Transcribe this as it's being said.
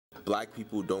Black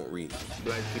people don't read.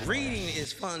 Reading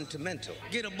is fundamental.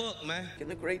 Get a book, man. Get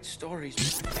the great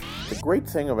stories. The great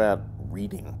thing about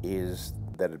reading is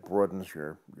that it broadens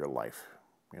your life.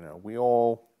 You know, we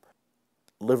all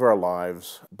live our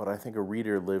lives, but I think a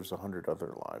reader lives 100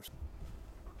 other lives.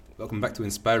 Welcome back to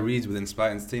Inspyre Reads with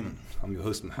Inspyre Entertainment. I'm your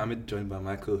host Mohammed, joined by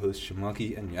my co-hosts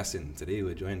Shamaki and Yasin. Today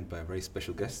we're joined by very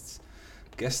special guests.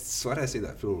 Guests? Why did I say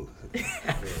that plural?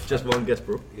 Just one guest,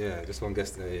 bro. Yeah, just one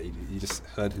guest. You just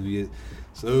heard who he is.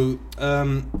 So,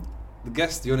 the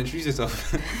guest, you want to introduce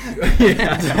yourself?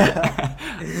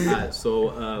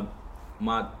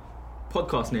 My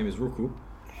podcast name is Ruku,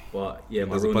 but yeah,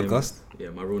 my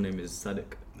real name is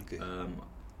Sadiq. Okay.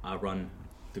 I run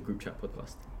the group chat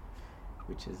podcast,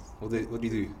 which is What do you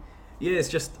do? Yeah, it's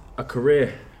just a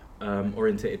career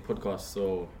orientated podcast.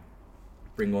 So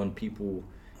bring on people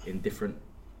in different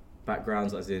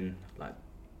backgrounds, as in like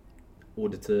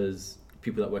auditors,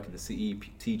 people that work in the city,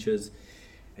 teachers,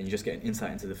 and you just get an insight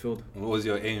into the field. And what was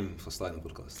your aim for starting the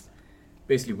podcast?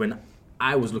 Basically, when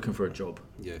I was looking for a job,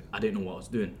 Yeah. I didn't know what I was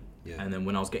doing. Yeah. And then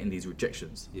when I was getting these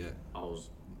rejections, Yeah. I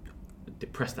was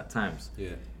depressed at times. Yeah.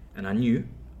 And I knew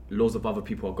loads of other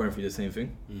people are going through the same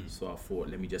thing. So I thought,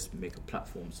 let me just make a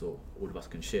platform so all of us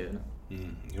can share.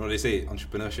 You know what they say,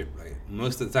 entrepreneurship, like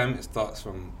most of the time it starts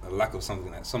from a lack of something.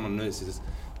 Like someone notices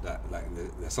that like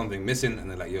there's something missing and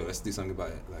they're like, yo, let's do something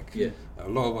about it. Like a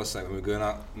lot of us, like when we're going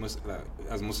out,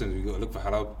 as Muslims, we got to look for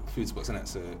halal food spots, innit?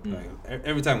 So like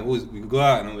every time we go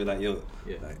out and we're like, yo,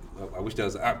 like I wish there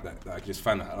was an app that I could just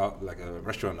find like a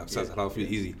restaurant that sells halal food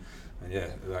easy. And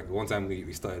like one time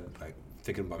we started like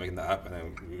thinking about making that app, and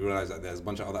then we realized that there's a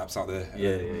bunch of other apps out there.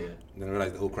 And then I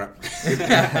realized, oh crap.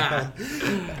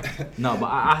 No, but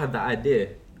I had that idea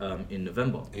in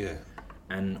November. Yeah.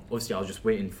 And obviously I was just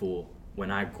waiting for when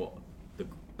I got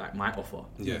my offer.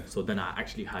 Yeah. So then I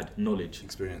actually had knowledge.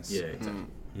 Experience. Yeah, exactly.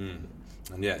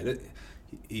 And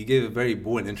he gave a very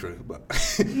boring intro, but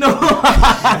No.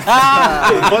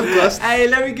 podcast. Hey,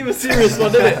 let me give a serious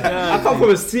one, innit? I come from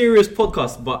a serious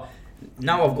podcast, but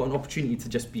now I've got an opportunity to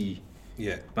just be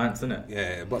bants, innit?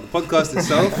 Yeah, but the podcast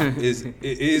itself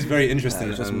is very interesting.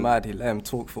 It was just mad. He let him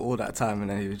talk for all that time, and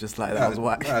then he was just like, "That was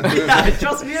whack."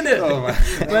 Trust me, innit? Oh,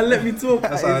 man, let me talk.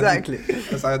 Exactly.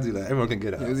 That's how I do that. Everyone can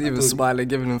get it. He was even smiling,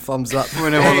 giving him thumbs up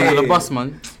when they were on the bus,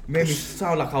 man. Made me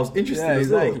sound like I was interested as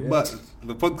well. exactly. But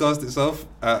the podcast itself,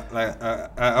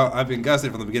 I've been gassed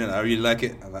from the beginning. I really like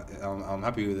it. I'm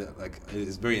happy with it. Like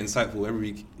it's very insightful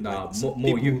every week. Nah, like,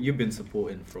 more you've been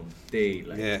supporting from day,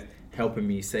 like helping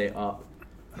me say it up.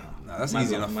 Nah, that's mad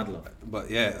easy love, enough. Mad love. But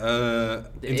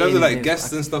in terms of like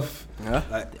guests and stuff,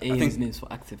 like The A is for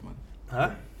active, man. Huh?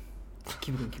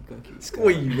 Keep going. What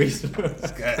are you wasting? But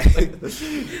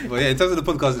in terms of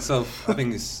the podcast itself, I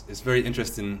think it's very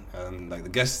interesting. Like the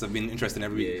guests have been interesting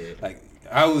every week. Like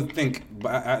I would think,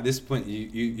 but at this point,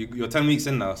 you're 10 weeks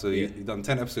in now, so you've done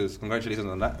 10 episodes. Congratulations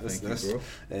on that.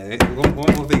 Thank you, One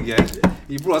bro. more thing,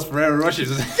 you brought us Ferrero Rochers.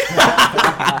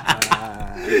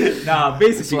 Nah,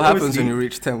 basically, what happens when you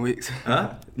reach 10 weeks?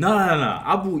 Huh? No.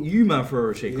 I bought you, man,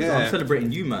 for a shake. I'm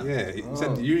celebrating you, man. Yeah, you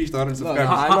said you reached 100 subscribers.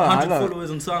 100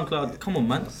 followers on SoundCloud. Come on,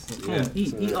 man. Come on,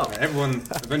 eat up. Everyone,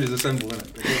 Avengers Assemble,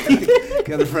 innit?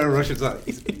 Get the Ferrero Rochers out.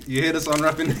 You hear the sound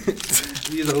rapping?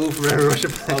 These are all Ferrero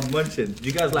Rochers. I'm munching. Do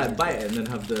you guys like bite it and then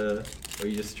have the... Or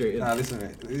you just straight in? Nah, listen,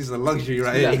 mate. This is a luxury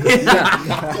right here.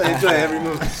 Enjoy every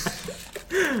moment.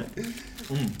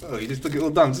 Oh, you just took it all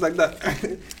down, just like that.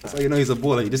 That's how you know he's a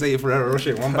baller. You just ate a Ferrero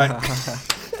Rocher in one bite.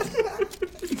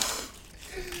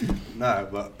 Nah,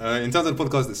 but in terms of the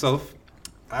podcast itself,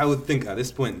 I would think at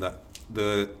this point that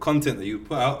the content that you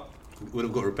put out would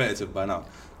have got repetitive by now.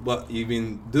 But you've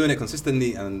been doing it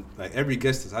consistently, and like every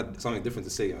guest has had something different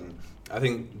to say. And I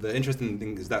think the interesting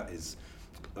thing is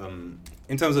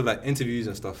in terms of like interviews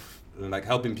and stuff, and like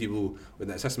helping people with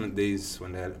the assessment days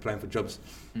when they're applying for jobs.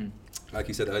 Like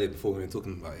you said earlier before we were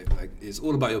talking about it, like it's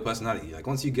all about your personality. Like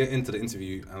once you get into the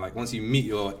interview and like once you meet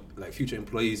your like future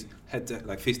employees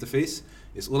face to face,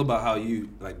 it's all about how you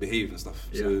like behave and stuff.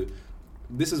 Yeah. So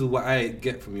this is what I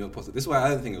get from your podcast. This is why I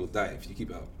don't think it will die if you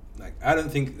keep it up. Like I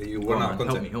don't think that you run out of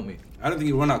content. Help me. I don't think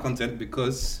you run out of content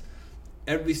because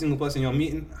every single person you're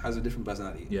meeting has a different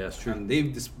personality. Yeah, that's true. And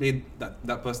they've displayed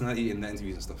that personality in the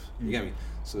interviews and stuff. You get me?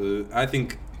 So I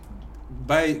think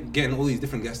by getting all these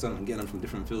different guests on and getting them from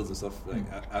different fields and stuff, like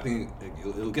I think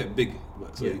it'll get big.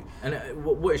 But, so and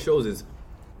what it shows is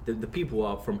the people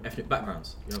are from ethnic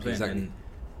backgrounds. You know what I'm saying? Exactly. And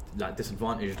like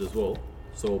disadvantaged as well.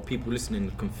 So people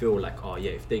listening can feel like, oh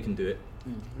yeah, if they can do it,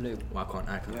 why can't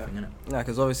I? Kind of thing, innit? Yeah,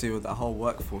 because obviously with that whole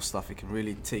workforce stuff, it can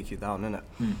really take you down, innit?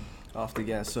 After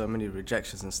getting so many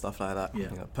rejections and stuff like that, you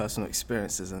know, personal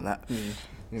experiences and that.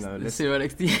 You know, let's Zero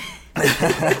NXT.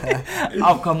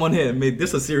 I've come on here and made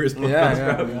this a serious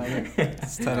podcast, bro.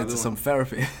 It's turned into some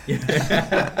therapy.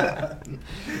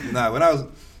 Nah, when I was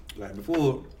like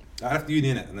before I left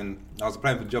uni in it, and then I was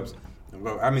applying for jobs. And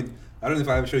bro, I don't know if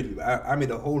I ever showed you, but I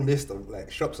made a whole list of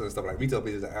like shops and stuff, like retail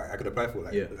places that I could apply for,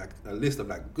 like a list of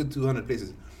like good 200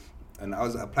 places, and I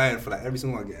was applying for like every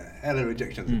single one, I get a hell of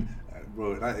rejections.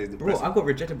 Bro, that is depressing. Bro, I got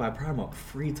rejected by Primark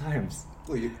 3 times.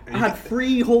 Oh, I had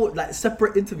 3 whole like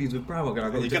separate interviews with Primark, and I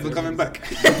got you kept on coming back.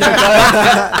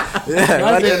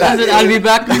 I'll be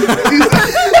back.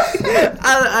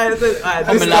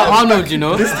 I'm like Arnold, you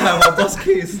know. This time my boss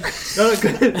case. No,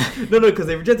 because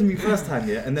they rejected me first time,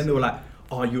 yeah, and then they were like,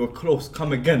 "Oh, you were close.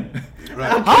 Come again."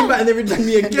 Right. I came back and they rejected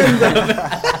me again.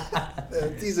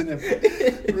 Teasing him.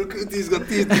 Recruities got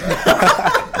teased.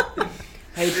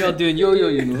 HR doing yo-yo,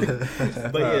 you know.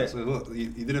 But yeah, So what? You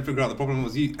didn't figure out the problem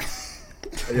was you.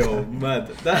 yo,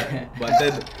 mad. But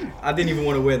then I didn't even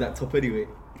want to wear that top anyway.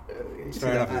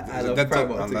 Fair enough. I It's a love dead top,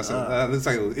 Primark man. too. That's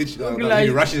like itch, Like,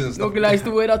 rashes and stuff. no guys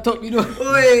to wear that top, you know.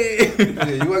 Wait. Yeah,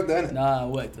 you worked there, innit? Nah,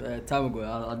 what? Time ago,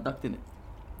 I ducked in it.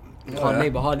 Hard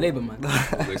labor, man.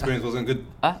 The experience wasn't good.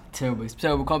 Terrible. It's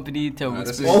terrible company, terrible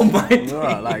That's experience. Oh my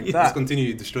Yeah, like Let's that.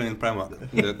 continue destroying Primark.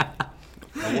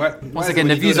 Once again,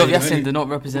 the views of Yasin do not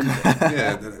represent it.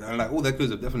 Yeah, and like all their clothes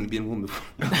have definitely been worn before.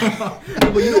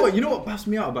 But you know what baffs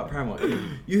me out about Primark?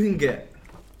 You can get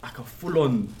like a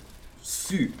full-on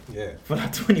suit Yeah. for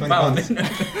like £20.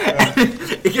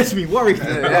 It gets me worried.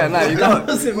 Yeah, no, you don't.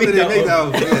 What did they make that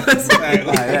of?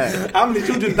 Yeah. How many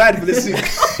children died for this suit?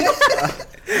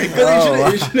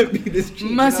 Because it shouldn't be this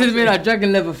cheap. Massive made out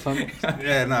dragon leather, fam.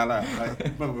 Yeah, nah, like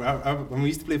when we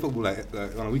used to play football like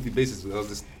on a weekly basis, there was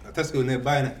this Tesco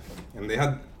nearby, innit? And they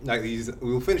had like these.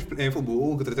 We will finish playing football, we'll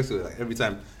all go to the Tesco like every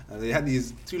time, and they had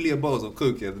these 2-litre bottles of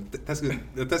Coke, yeah, the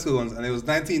Tesco ones, and it was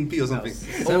 19p or something.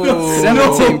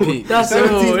 17p. That's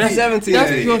 17p. 17. Yeah,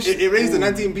 That's it raised to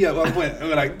 19p at one point, and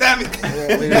we're like, damn it!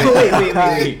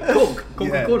 Wait.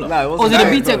 Coca-Cola. No, it Oh, wasn't is it a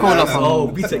that, BTEC bro. cola, fam? Oh,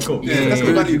 BTEC Coke. Yeah,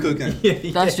 Tesco value Coke,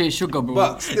 yeah. That's straight sugar, bro.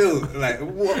 But still, like,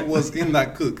 what was in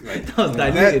that Coke? Like, That was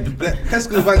diluted. the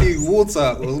Tesco value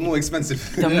water was more expensive.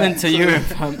 The men to Europe,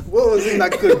 fam. What was in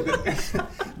that Coke?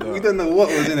 We don't know what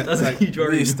was in it. That's a Like, huge We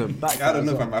worry. used to back I don't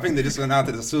know, fam. I think they just went out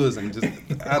to the sewers and just,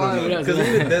 I don't know. Because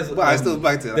even there's, But I still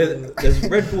backed it. there's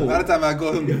Red Bull. By the time I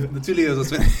got home, the 2 litres was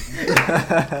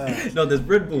finished. No, there's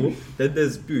Red Bull. Then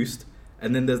there's Boost,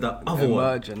 and then there's that other one.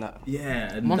 Emerge and that.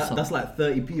 Yeah, and Monster. that's like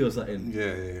 30p or something.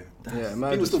 Yeah. Yeah,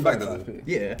 Emerge People is still back that 45p.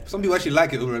 Yeah. Some people actually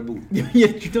like it over Red Bull. Yeah, you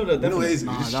don't know. You know what it is?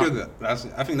 Nah, It's that- sugar. I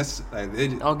think that's like, they,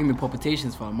 That'll give me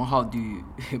palpitations, fam. My heart do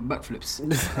backflips.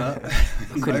 I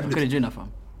couldn't do that,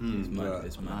 fam. It's mad.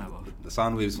 It's Nah, mad. bro. the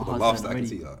sound waves for the My laughs heart's that I can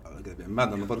ready. see are get a bit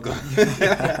mad on the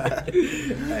podcast.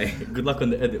 Hey, good luck on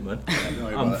the edit, man. don't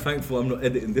worry I'm about that. thankful I'm not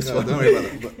editing this No, one. don't worry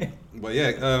about that. But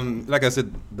yeah, like I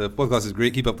said, the podcast is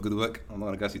great. Keep up the good work. I'm not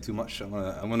gonna gas you too much. I'm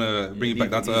gonna bring you back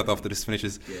down to earth after this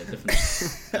finishes. Yeah,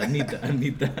 definitely. I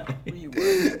need that.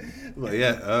 But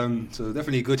yeah, so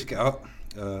definitely go check it out.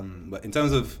 But in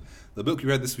terms of the book you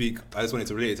read this week, I just wanted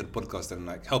to relate it to the podcast and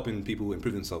like helping people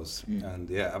improve themselves. And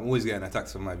yeah, I'm always getting attacked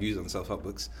for my views on self-help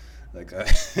books. Like I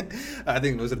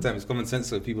think most of the time it's common sense.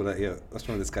 So people are like, yeah, what's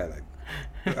wrong with this guy? Like,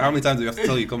 how many times do we have to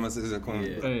tell you common sense is a common?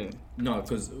 Yeah. No,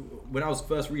 because when I was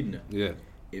first reading it, Yeah.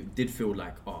 it did feel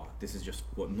like, oh, this is just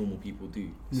what normal people do.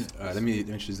 All right, let me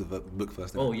introduce the book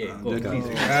first. Oh yeah, I'm go on, joking.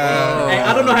 please. Ah. Hey,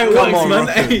 I don't know how it Come works, on, man.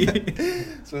 Rocky. Hey.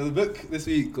 So the book this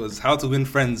week was How to Win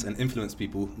Friends and Influence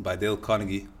People by Dale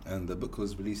Carnegie, and the book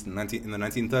was released in the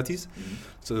 1930s.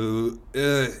 So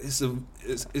it's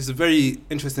a very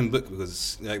interesting book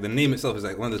because like the name itself is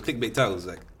like one of those clickbait titles.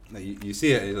 Like you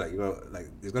see it, it's like, you know, like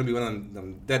there's gonna be one of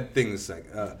them dead things. Like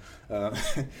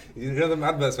you know them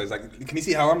adverts where it's like, can you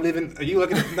see how I'm living? Are you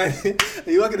working? Are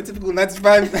you working a typical 9 to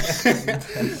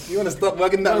 5? You want to stop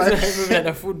working that life? Like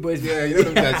the food boys. Yeah, you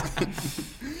know them guys.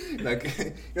 Like, you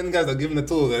know them guys that are giving the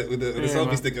tour with the selfie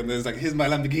man. stick and there's like, here's my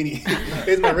Lamborghini,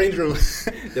 here's my Range Rover.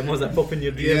 Them ones that pop in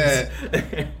your DMs.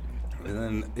 Yeah.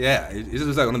 And then, yeah, it's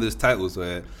just like one of those titles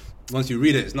where once you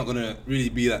read it, it's not going to really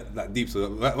be that deep. So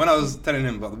when I was telling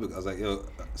him about the book, I was like, yo,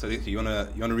 so you wanna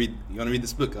read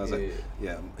this book? I was like,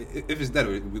 yeah, if it's dead,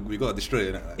 we got to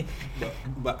destroy it. Like,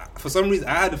 but for some reason,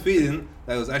 I had a feeling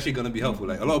that it was actually going to be helpful.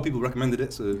 Like, a lot of people recommended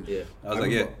it, so Yeah. I was like,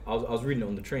 yeah. I was reading it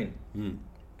on the train,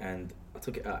 and I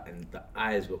took it out, and the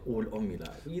eyes were all on me. Like,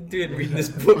 what are you doing reading this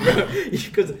book, bro?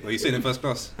 Because Well, you sitting in first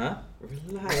class. Huh?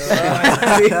 Relax.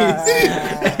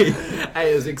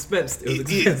 Hey, it was expensed.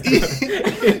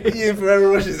 Ian Forever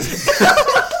rushes.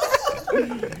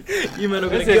 You man are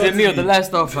gonna This is get me or the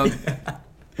lifestyle, fam.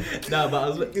 Nah, but I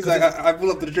was He's like, I pull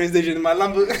up to the train station in my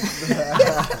Lambo.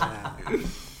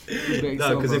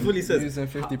 No, because it fully says using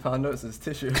 £50 notes as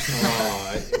tissue.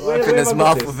 where his have I got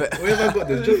mouth this? with it. Where have I got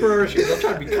this? Just for a rush. I'm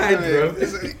trying to be kind,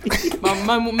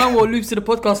 bro. Man wore loops to the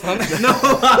podcast, fam. No,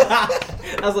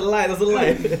 that's a lie. That's a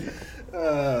lie.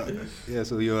 Yeah,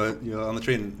 so you're on the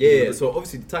train. Yeah. So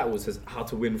obviously the title says "How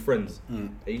to Win Friends,"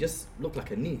 and you just look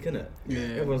like a neek, innit? Yeah.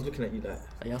 Everyone's looking at you like.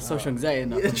 You have social anxiety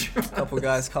and that. Yeah, A couple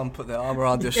guys come put their arm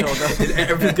around your shoulder.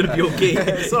 everything's gonna be okay.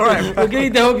 It's alright. We'll get you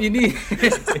the help you need.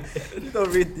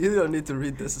 You don't need to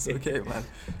read this. It's okay, man.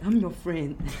 I'm your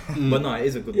friend. But no, it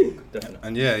is a good book, definitely.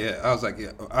 And I was like,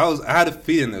 I had a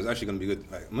feeling it was actually gonna be good.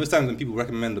 Like most times when people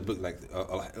recommend the book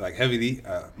like heavily,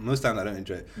 most times I don't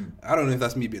enjoy it. I don't know if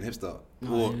that's me being hipster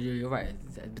No, or you're right.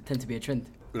 It tends to be a trend.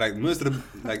 like most of the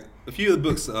like a few of the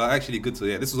books are actually good. So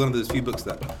yeah, this was one of those few books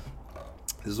that.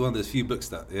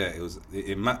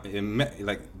 It met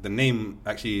like the name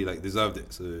actually like deserved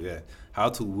it. So yeah, how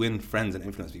to win friends and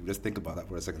influence people. Just think about that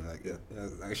for a second. Like it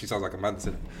actually sounds like a madness.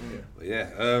 But yeah,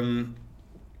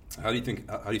 how do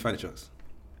you find it, Chucks?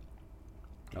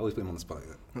 I always put him on the spot like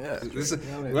that. Yeah.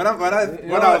 When I run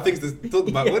out of things to talk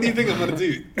about, what do you think I'm gonna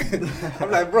do? I'm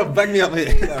like, bro, back me up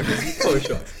here.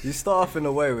 You start off in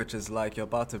a way which is like you're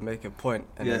about to make a point,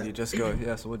 and then you just go,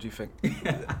 "Yeah, so what do you think?" And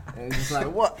you're just like,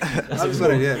 "What?" I'm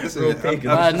sorry,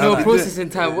 No processing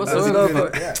time whatsoever.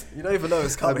 You don't even know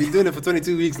it's I've coming. been doing it for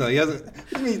 22 weeks now. He hasn't. What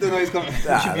do you mean you don't know he's coming?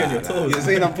 You should be on your toes. You're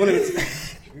saying I'm pulling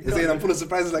it. You're saying I'm full of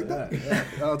surprises like that.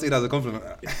 I'll take that as a compliment.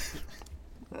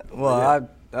 Well, I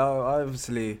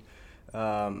obviously,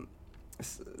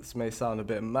 this may sound a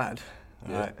bit mad,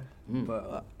 right?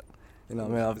 But you know,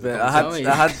 what I mean,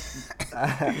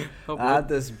 I had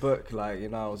this book, like, you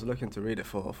know, I was looking to read it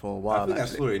for a while. I think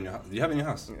actually. I saw it in your house. Do you have it in your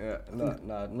house? Yeah, no,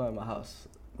 not in my house.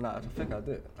 No, I think I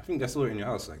did. I think I saw it in your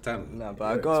house like time. No, but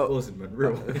I got. Exposing, man,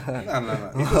 real.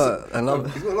 No. He's got a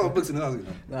lot of books in the house, you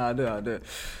know. No, I do.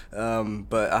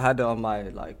 But I had it on my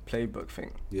like playbook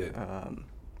thing. Yeah.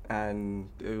 And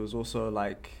it was also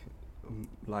like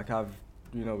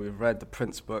we've read the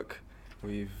Prince book.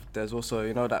 There's also,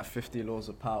 you know, that 50 Laws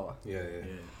of Power. Yeah.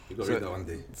 You got to read that one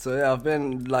day. So yeah, I've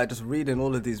been like just reading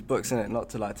all of these books, innit, not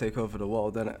to like take over the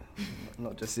world, innit,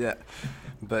 not just yet,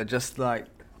 but just like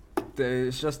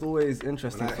it's just always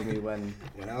interesting for me when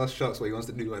I was shocked what he wants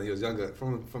to do when he was younger.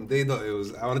 From day dot, it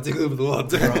was I want to take over the world.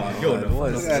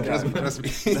 Trust me.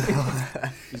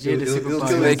 He'll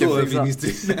kill make it it if he needs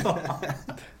to.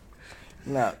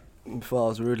 Nah, before I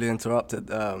was rudely interrupted.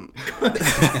 I've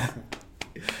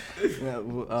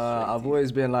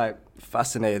always been like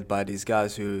fascinated by these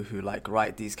guys who like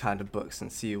write these kind of books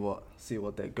and see what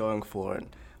they're going for and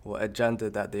what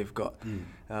agenda that they've got.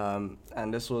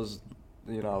 And this was,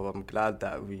 you know, I'm glad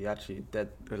that we actually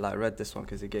read this one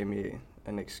because it gave me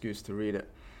an excuse to read it.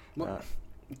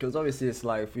 Because obviously it's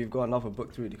like if we've got another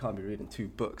book to read, you can't be reading 2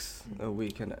 books a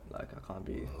week, innit? Like I can't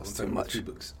be. It's too much. 3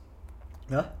 books.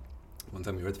 Huh? One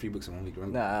time you read 3 books in 1 week,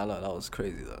 remember? Nah, no, that was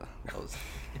crazy though. That was.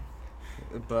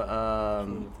 But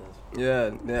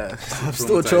yeah, I'm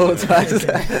still traumatized.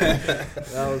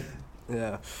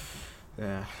 That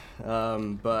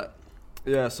was, but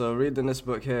yeah. So reading this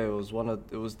book here, it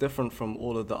was different from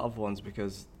all of the other ones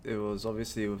because it was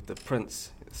obviously with the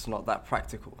Prince. It's not that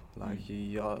practical. Like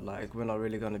you're like we're not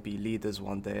really gonna be leaders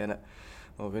one day, innit?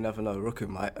 Well, we never know. Ruku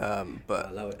might. But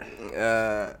I love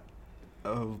it.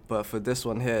 But for this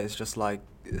one here, it's just like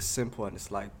it's simple and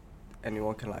it's like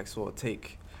anyone can like sort of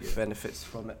take benefits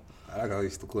from it. I like how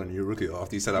he's still calling you Rookie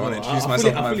after you said I want to introduce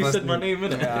myself. I fully said my name,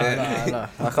 innit? Yeah,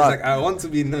 I He's like, I want to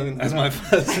be known as my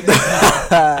first.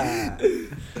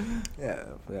 yeah,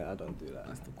 I don't do that.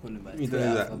 You don't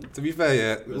do that. To be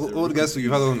fair, all the guests who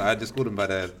you've had on, I just called them by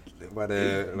their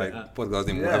like podcast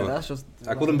name, whatever. That's just.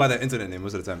 I call them by their internet name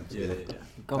most of the time. Yeah.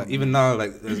 Like, even now,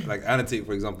 like there's like Anatic,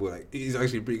 for example, like he's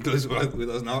actually pretty close with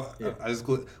us now. Yeah. I just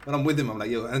call when I'm with him, I'm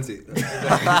like, yo, Anatic.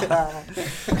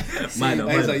 Mine.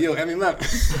 He's like, yo, Emmy man.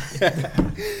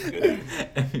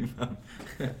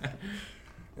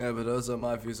 Yeah, but those are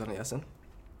my views on it, Yasin.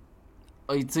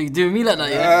 Oh, so you doing me like that,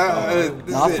 yeah?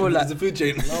 I feel like it's a food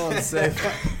chain. no one's safe.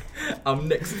 I'm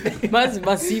next.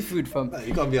 My seafood, fam.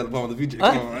 You can't be at the bottom of the food chain.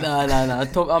 Huh? Come on,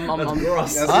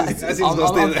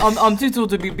 man. Nah. I'm too tall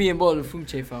to be being part of the food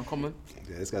chain, fam. Come on.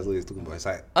 Yeah, this guy's always talking about his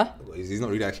height. Huh? He's not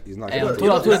really actually. He's not. Hey, Actually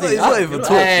I'm taller. He's not even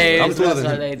tall. Hey, I'm taller than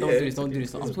him. hey, don't do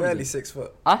this. I'm He's taller. barely 6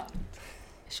 foot. Huh?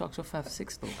 Sharks are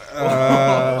 5'6" though.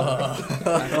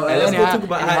 Let's not talk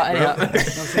about height, Anyhow. bro.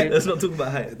 Let's not talk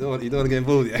about height. You don't want to get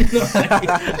involved yet.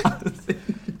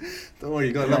 Don't worry,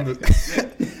 you got a number.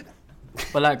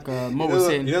 But like Mo was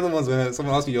saying, You know the ones where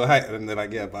someone asks you your height and they're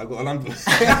like, yeah, but I got a lump.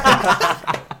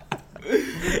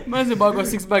 Man's about got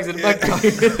 6 bags in the back.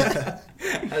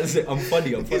 I said, I'm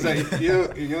funny. He's like, you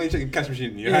know, you check your cash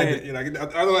machine. You hide it. You're like, I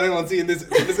don't want anyone seeing this.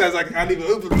 This guy's like, I can't even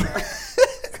open it.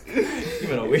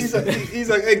 He's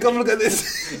like, hey, come look at this.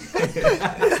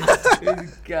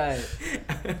 This guy.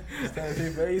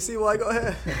 You see what I got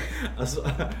here? I saw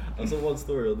one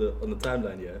story on the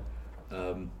timeline. Yeah,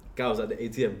 guy was at the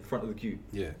ATM front of the queue.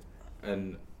 Yeah.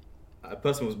 And a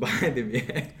person was behind him,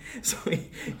 yeah. So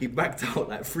he backed out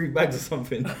like 3 bags or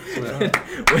something.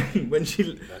 when she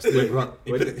went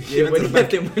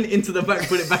into the back,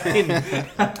 put it back in.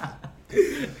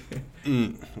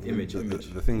 Image.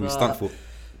 The thing we stunt for.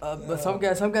 But some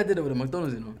guy did it with a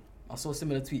McDonald's, you know. I saw a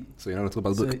similar tweet. So you know what to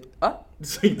talk about the book?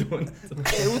 So you don't.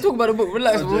 Hey, we'll talk about the book.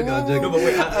 Relax. I'll joke. No, but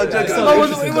wait, It was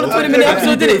a 20-minute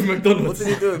episode, did it? What did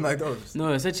he do with McDonald's?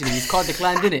 No, essentially, his card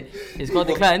declined, didn't it? His card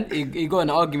declined. He got in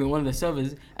an argument with one of the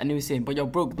servers, and he was saying, "But you're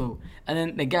broke though." And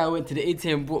then the guy went to the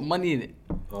ATM and brought money in it.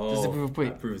 Just to prove a point.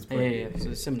 That proves the point. Yeah. So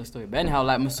it's a similar story. But anyhow,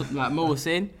 like Mo was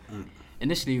saying,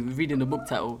 initially reading the book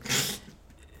title.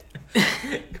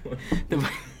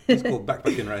 It's called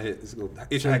backpacking right here. It's called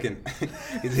hitchhiking.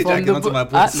 He's hitchhiking onto my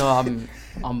books. No,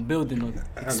 I'm building on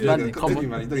expanding. Come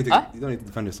Continue, on. man. You don't need to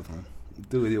defend yourself, man.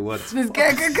 Do it with your words. This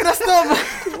guy, can I stop?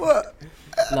 What?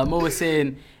 Like Mo was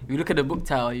saying, if you look at the book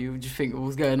title, you just think,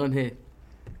 what's going on here?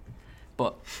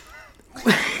 But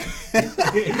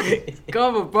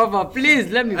come on, brother, please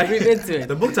let me breathe into it.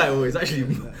 The book title is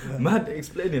actually mad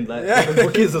explaining like what the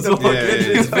book is as well.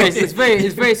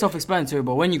 It's very self-explanatory,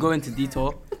 but when you go into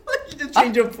detail, You just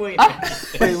change your point.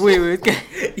 wait.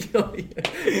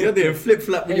 You're doing flip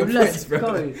flap with your points,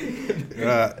 bro.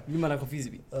 You might have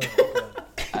confused me.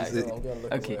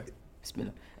 Okay,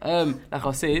 Bismillah. Like I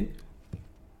was saying,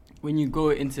 when you go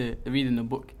into reading a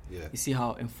book, you see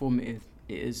how informative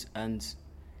it is and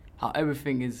how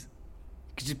everything is.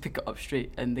 You can just pick it up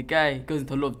straight, and the guy goes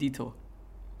into a lot of detail.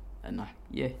 And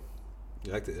You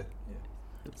liked it, yeah?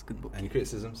 it's a good book. Any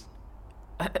criticisms?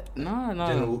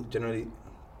 No. Generally,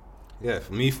 yeah.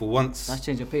 For me, for once, Let's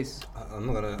change your pace. I'm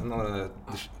not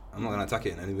gonna attack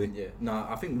it in any way. Yeah. No,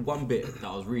 I think one bit that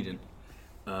I was reading,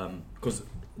 because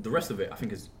the rest of it I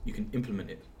think is you can implement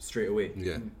it straight away.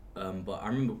 Yeah. But I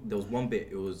remember there was one bit.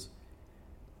 It was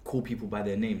call people by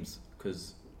their names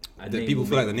because People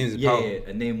feel like the names is power. Yeah,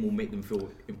 a name will make them feel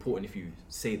important if you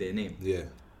say their name. Yeah.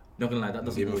 Not gonna lie, that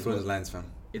doesn't always work. Lines, fam.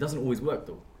 It doesn't always work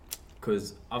though,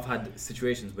 because I've had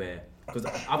situations where I've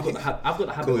got the habit.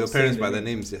 Call of your parents saying by their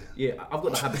names, yeah. Yeah, I've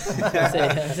got the habit.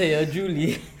 say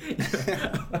Julie.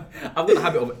 I've got the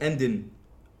habit of ending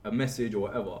a message or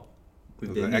whatever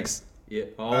with their name. X. Yeah.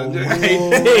 Oh,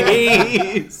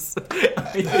 Days.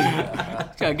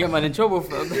 Trying to get man in trouble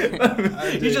for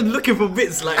You're just looking for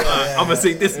bits like I'm gonna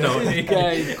say this now.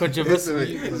 guy controversial.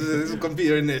 This is a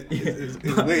computer, isn't it? It's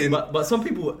waiting. But some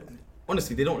people,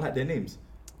 honestly, they don't like their names.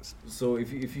 So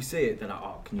if you say it, they're like,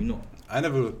 oh, can you not? I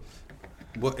never.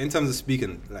 But in terms of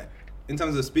speaking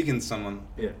to someone,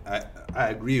 Yeah. I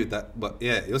agree with that. But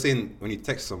yeah, you're saying when you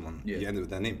text someone, Yeah. you end it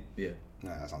with their name. Yeah.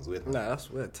 Nah, that sounds weird. Nah,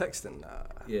 that's weird. Texting. Nah.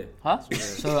 Yeah. Huh?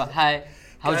 So hi,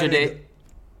 how's your day?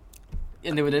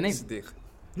 And they with their name. Siddiq.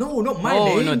 No, not my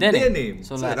name. No, their name.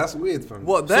 So So like, that's weird, fam.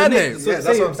 What, their name? so Yeah,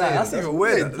 that's say what I'm it- saying. That's even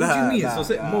weird. What do you mean? Nah, So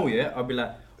say nah. Mo, yeah. I'll be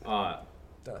like,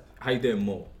 how you doing,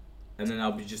 Mo? And then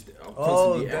I'll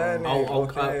constantly, their name.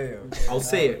 Okay. I'll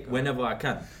say it whenever I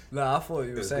can. Nah, I thought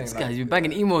you were saying this like, guy's been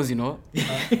banging emos, you know.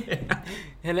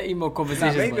 Hella emo nah,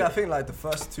 conversations. maybe I man. think like the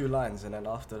first 2 lines and then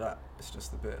after that it's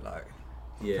just a bit like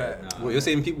Yeah. Okay. Nah. What you're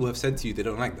saying? People have said to you they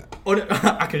don't like that. Oh, no,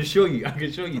 I can show you.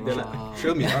 They're like,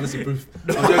 Show me, honestly, proof.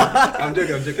 I'm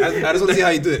joking. I just want to see how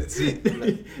you do it. See,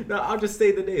 like, no, I'll just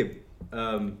say the name.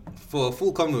 for a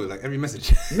full combo, like every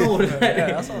message. No, yeah,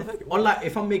 that's what I'm thinking. or like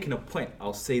if I'm making a point,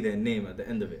 I'll say their name at the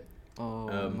end of it.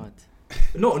 Oh, mad.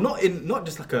 No, not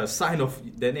just like a sign of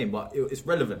their name, but it's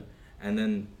relevant. And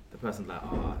then the person's like,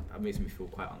 that makes me feel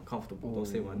quite uncomfortable. Don't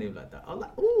say my name like that. I'm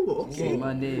like, oh, Say okay.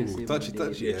 my name. Ooh, say touchy, my name.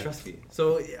 touchy. Yeah, Yeah. trust me.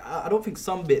 So I don't think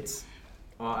some bits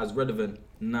are as relevant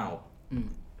now.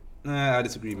 Nah, I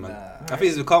disagree, man. Nah. I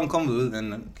think it's a calm combo,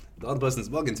 and the other person's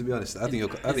bugging. To be honest, I think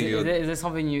you're. Is there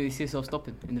something you see yourself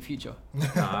stopping in the future?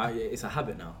 Nah, it's a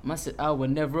habit now. Man said, I will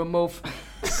never move.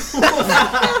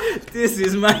 This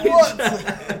is my.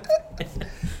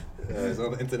 It's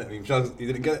on the internet meme. Charles, you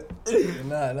didn't get it.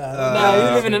 Nah. Nah, you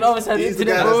live in an other side of the He's the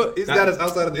internet, guy bro. that's- he's the guy that's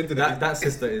outside of the internet. That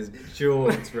sister is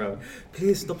jokes, bro.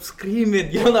 Please stop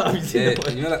screaming. You know what I'm Yeah, saying?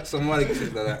 you know that Somali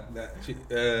chick that she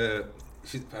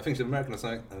I think she's American or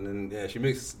something, and then she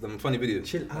makes them funny videos.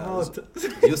 Chill out.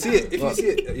 You'll see it if you see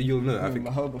it. You'll know. I think.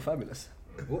 Mahoba fabulous.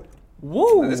 What?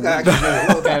 Whoa. This guy actually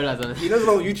knows Okay, he knows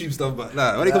a lot of YouTube stuff, but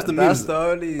nah, when it comes to memes, That's the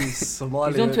only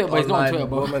Somali He's on Twitter, but he's not on Twitter,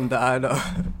 bro. woman that I know.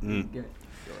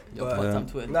 Yo, But, fucked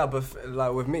up Twitter. Nah, but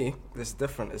like with me, it's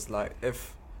different. It's like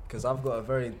because I've got a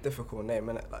very difficult name,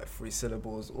 innit? Like 3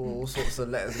 syllables, all sorts of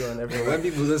letters going everywhere. when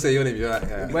people don't say your name, you're like,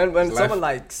 yeah, when it's someone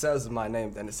life. like says my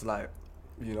name, then it's like,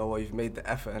 you know what, you've made the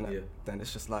effort in it. Yeah. Then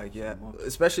it's just like, yeah.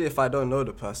 Especially if I don't know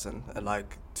the person, and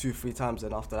like 2-3 times,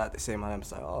 and after that they say my name,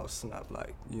 it's like, oh snap,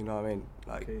 like, you know what I mean?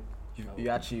 Like Okay. you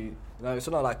actually, you know, it's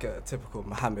not like a typical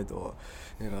Mohammed or,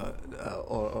 you know,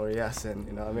 or Yasin,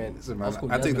 you know what I mean? Listen, man, That's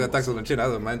cool, I take Jasmine that tax on the chin. I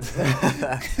don't mind.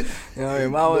 You know what I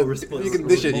mean? Man would, You can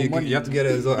dish it. You have to get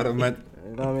it as well. I don't mind.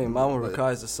 you know what I mean? Man would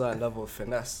requires a certain level of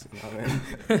finesse, you know what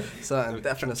I mean? Certain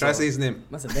definite. Try to say his name.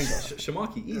 That's a bingo.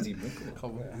 Shamaki, easy, man.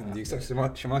 Come on. Do you accept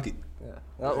Shamaki? Yeah.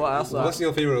 What else? What's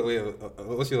your favorite way of?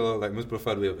 What's your like most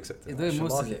preferred way of accepting? It's doing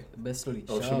most of Shamaki. it. Best slowly.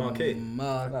 Oh, Shamaki. Shamaki.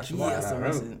 Nah, That's the Shamaki.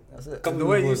 reason. That's it. Couple The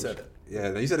way you words. said it.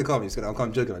 Yeah, you said it calm. You said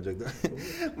I'm joking. I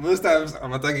joked. Most times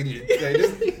I'm attacking you. Yeah,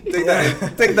 just take that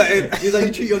in. Take that in. You like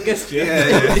you treat your guests, yeah?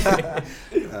 Yeah.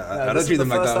 I don't This treat is them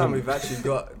the like first that. time we've actually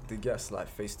got the guests like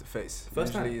face to face.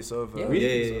 First Usually time? it's over. Yeah. Yeah,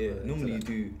 it's yeah, yeah. over Normally you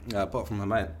internet. do. Yeah, apart from her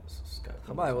mind.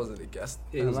 Kamai wasn't a guest.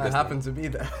 Yeah, he was a Kamai guest, happened to be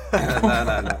there.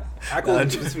 Nah. I called him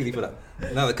specifically for that.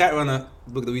 Now the Cat Runner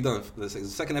book that we done, the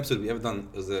second episode we ever done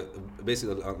was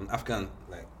basically on Afghan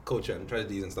like culture and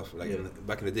tragedies and stuff like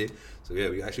back in the day. So yeah,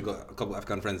 we actually got a couple of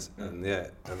Afghan friends and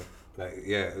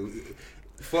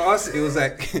for us it was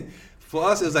like. For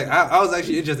us, it was like I was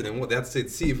actually interested in what they had to say to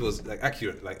see if it was like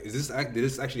accurate. Like, did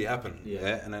this actually happen?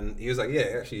 Yeah. And then he was like, yeah,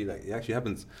 it actually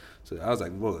happens. So I was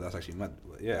like, bro, that's actually mad.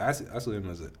 But yeah, I saw him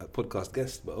as a podcast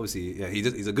guest, but obviously, yeah,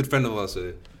 he's a good friend of ours.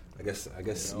 So I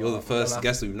guess you're the first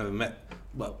guest that we've never met.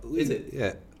 But Is it?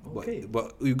 Yeah. Okay.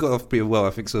 But we've got off pretty well, I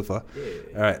think, so far. Yeah.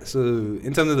 All right. So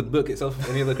in terms of the book itself,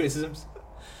 any other criticisms?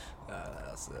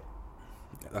 That's it.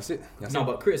 That's it. That's No, it.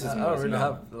 but criticism. I don't is really no.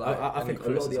 have, like, I any think a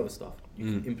lot of the criticism. other stuff you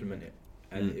can implement it,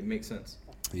 and it makes sense.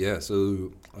 Yeah,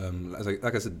 so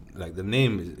like I said, like the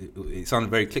name, it sounded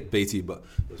very clickbaity, but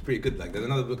it was pretty good. Like there's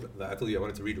another book that I told you I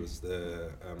wanted to read was the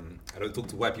I don't talk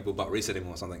to white people about race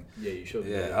anymore or something. Yeah, you should.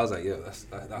 Yeah, I was like, yeah,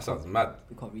 that sounds mad.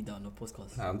 We can't read that on the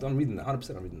podcast. Nah, I'm done reading that. 100%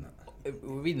 I'm reading that.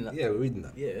 We're reading that. Yeah, we're reading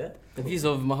that. Yeah. The views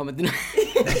of Muhammad.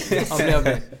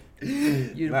 Okay.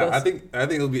 You the Nah, best. I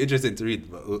think it'll be interesting to read,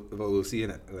 but we'll see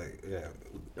in it. Like yeah,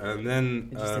 and then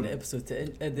Interesting episode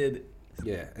to end.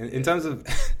 yeah, in terms of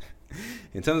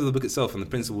in terms of the book itself and the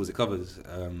principles it covers,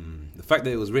 the fact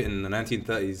that it was written in the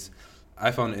 1930s, I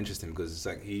found it interesting because it's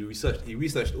like he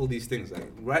researched all these things.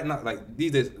 Like right now, like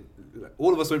these days, like,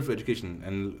 all of us went for education,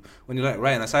 and when you're like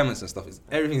writing assignments and stuff,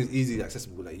 everything is easily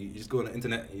accessible. Like you just go on the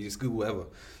internet, and you just Google whatever,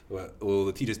 or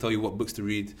the teachers tell you what books to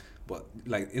read. But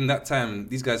like in that time,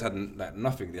 these guys had like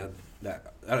nothing. They had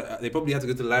like they probably had to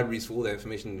go to the libraries for all their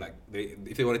information. Like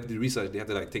if they wanted to do research, they had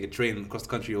to like take a train across the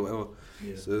country or whatever.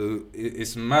 Yeah. So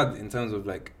it's mad in terms of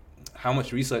like how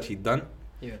much research he'd done.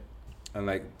 Yeah. And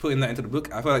like putting that into the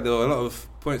book, I feel like there were a lot of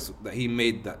points that he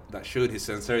made that showed his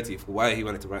sincerity for why he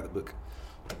wanted to write the book.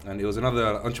 And it was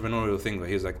another entrepreneurial thing where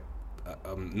he was like,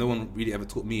 no one really ever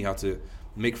taught me how to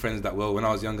make friends that well. When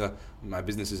I was younger, my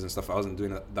businesses and stuff, I wasn't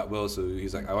doing that well. So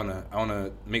he's like, I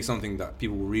wanna make something that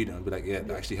people will read and be like, yeah,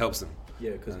 that actually helps them.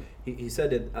 Yeah, because he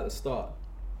said it at the start.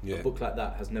 Yeah. A book like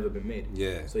that has never been made.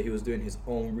 Yeah. So he was doing his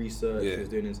own research. Yeah. He was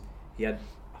doing he had,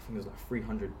 I think it was like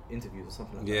 300 interviews or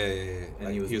something like Yeah, that. yeah, yeah. And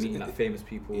Like, he was meeting like famous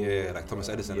people. Yeah, like Thomas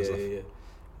Edison and stuff.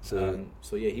 Yeah.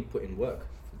 So yeah, he put in work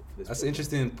for this. That's book. an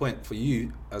interesting point for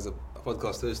you as a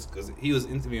podcast host because he was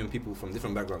interviewing people from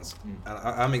different backgrounds, and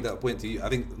I make that point to you. I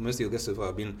think most of your guests so far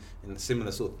have been in a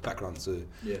similar sort of background, so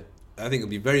Yeah. I think it'd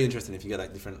be very interesting if you get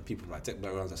like different people from like tech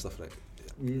backgrounds and stuff like.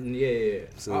 Yeah.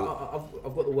 So-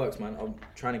 I've got the works, man. I'm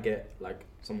trying to get like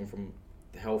someone from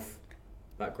the health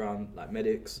background, like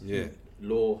medics, Yeah.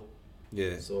 law.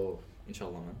 Yeah, So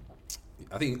inshallah, man.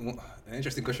 I think an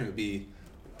interesting question would be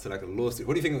to like a law student.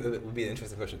 What do you think would be an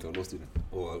interesting question to a law student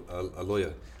or a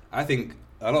lawyer? I think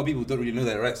a lot of people don't really know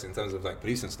their rights in terms of like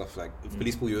police and stuff. Like if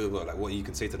police pull you over, like what you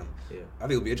can say to them. Yeah. I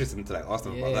think it would be interesting to like ask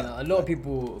them about that. A lot of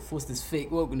people force this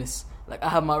fake wokeness. Like I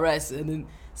have my rights, and then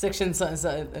section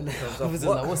something, and the officer's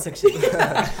like, what section?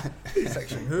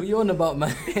 Section What you on about,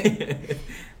 man?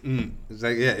 It's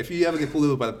like if you ever get pulled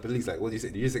over by the police, like what do you say?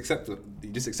 Do you just accept them? You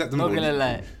just accept them? Not or gonna do you-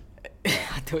 lie.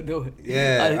 I don't know.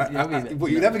 Yeah, You know what I mean?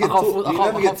 but you never get I can't taught. I You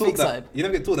can't never get fake taught that. side. You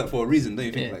never get taught that for a reason, don't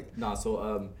you think? Yeah. Like, Nah,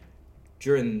 so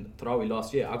during Tarawih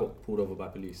last year, I got pulled over by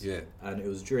police. Yeah. And it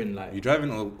was during like you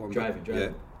driving or driving. Yeah.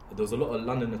 There was a lot of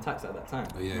London attacks at that time.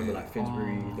 Oh, yeah, Remember yeah. like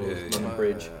Finsbury, there was Yeah, London yeah.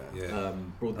 Bridge, Yeah.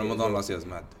 Broadgate. Ramadan last year was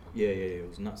mad. Yeah, it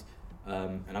was nuts.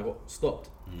 and I got stopped,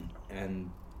 and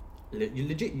you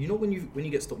legit, you know, when you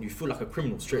get stopped, you feel like a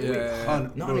criminal straight away.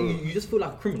 No, you just feel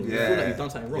like a criminal. You feel like you've done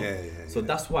something wrong. So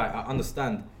that's why I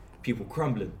understand people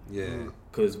crumbling.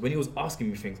 Because when he was asking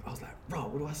me things, I was like, bro,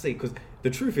 what do I say? Because the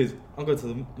truth is, I'm going to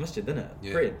the masjid, innit?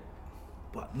 Praying.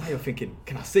 But now you're thinking,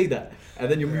 can I say that?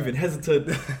 And then you're moving hesitant.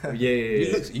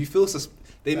 You feel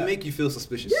they make you feel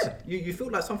suspicious. Yeah, you feel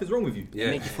like something's wrong with you. They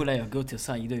make you feel like you're guilty of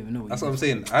something you don't even know. That's what I'm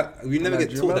saying. We never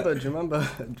get taught that. Do you remember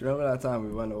that time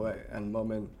we went away and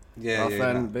Mom and our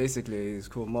friend, basically, he's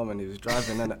called Mom and he was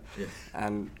driving, innit?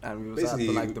 And we was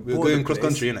basically, at the we were border going cross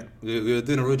place. country, innit? We were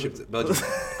doing a road trip to Belgium.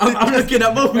 I'm looking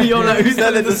at both of you, like, who's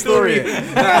telling the story?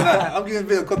 Nah, I'm giving a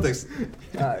bit of context.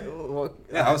 What?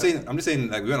 Yeah, I'm just saying,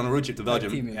 like, we went on a road trip to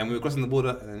Belgium and we were crossing the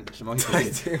border and Shamal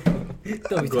You're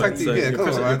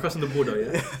crossing the border,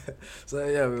 yeah? So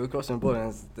yeah, we were crossing the border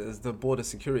and there's the border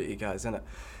security guys, innit?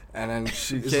 And then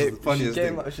she came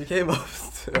up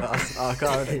to our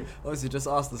car and obviously just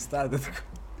asked the standard.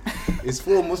 It's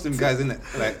 4 Muslim guys, innit?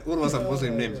 Like, all of us have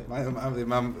Muslim names. My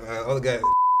other guy,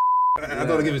 I don't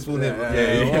want to give his full name.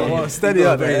 Well, steady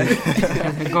up there.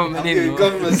 Government name.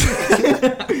 Government.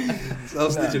 So I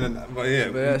was snitching on that, but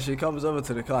yeah, she comes over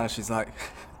to the car and she's like,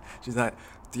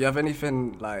 do you have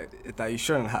anything like that you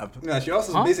shouldn't have? Yeah, she asked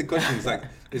us basic questions like,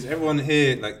 is everyone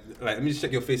here like let me just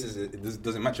check your faces.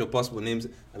 Does it match your passport names?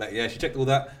 Like, yeah, she checked all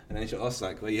that, and then she asked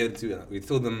like, where you headed to? And we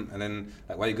told them, and then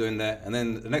like, why are you going there? And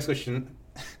then the next question.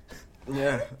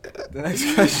 Yeah, the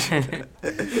next question.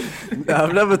 No,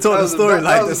 I've never told a story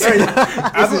like this. I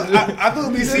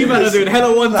thought it'd be You man are doing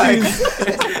hella one things.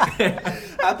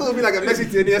 I thought it'd be like a Messi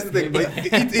to Iniesta thing, but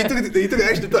he took an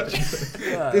extra touch.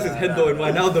 This is Hendo and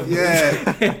Wijnaldum.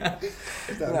 Yeah.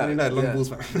 Long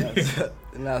balls, man.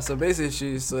 So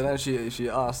basically she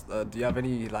asked, do you have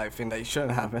any like thing that you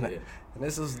shouldn't have in it? And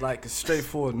this was like a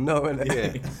straightforward no,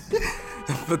 innit?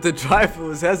 But the driver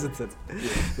was hesitant.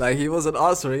 Like, he wasn't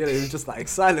answering it, he was just like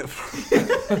silent.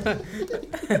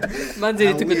 Man said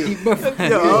he took a deep breath.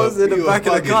 Yo, I was in the back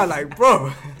of the car like,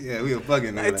 bro. Yeah, we were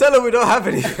bugging. I tell him we don't have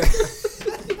any.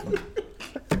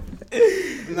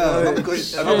 No, another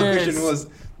question was,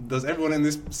 does everyone in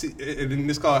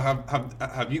this car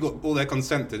have you got all their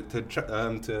consent to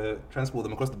transport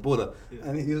them across the border?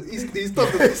 And he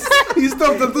stopped he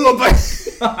stopped the door by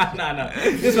Nah.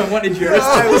 This man wanted you.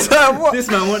 This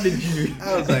man wanted you.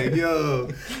 I was like, yo,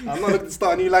 I'm not looking to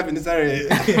start a new life in this area.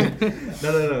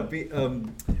 No.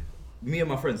 Me and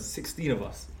my friends, 16 of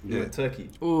us, we were in Turkey.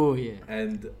 Oh yeah.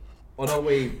 And on our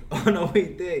way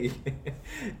there,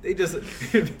 they just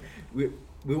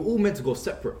we were all meant to go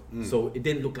separate, so it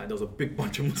didn't look like there was a big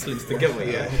bunch of Muslims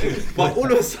together. But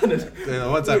all of a sudden,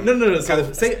 one time, no.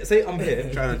 So say I'm here,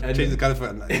 trying to change the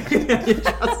caliphate.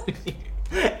 Trust me.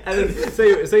 And then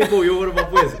say, bro, you're one of my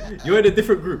boys. You're in a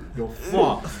different group. You're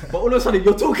far. But all of a sudden,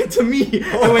 you're talking to me,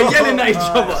 and we're yelling at each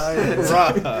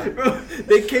other. Bro,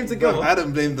 they came together. I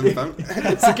don't blame them, fam.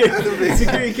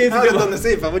 Security came I together. done the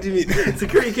same, fam. What do you mean?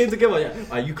 Security came together.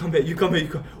 Yeah. You come here.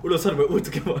 All of a sudden, we're all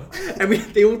together, and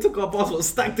they all took our passports,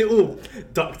 stacked it all,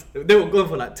 ducked. They were gone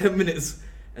for like 10 minutes,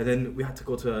 and then we had to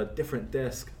go to a different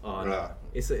desk.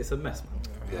 It's a mess, man.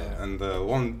 Yeah, and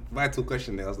one vital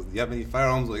question they asked was, do you have any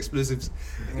firearms or explosives?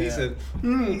 He said,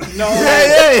 no.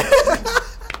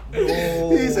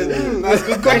 He said, that's a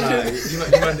good question. I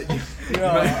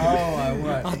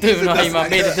don't even know how you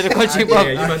made it to the country,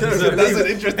 bro. That's an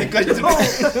interesting question.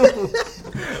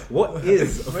 What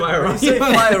is a firearm? When you say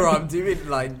firearm, do you mean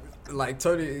like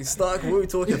Tony Stark? What are we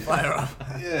talking firearm?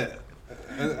 Yeah.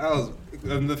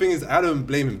 And the thing is, I don't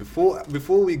blame him.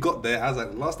 Before we got there, I was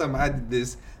like, last time I did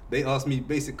this, they asked me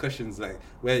basic questions like,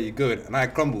 where are you going? And I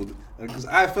crumbled. Because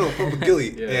I felt proper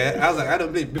guilty. I was like, I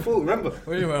don't blame. Remember.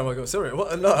 What do you mean? I'm like, sorry,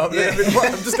 what? No, I'm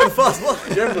just going fast. What?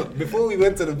 Remember, before we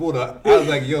went to the border, I was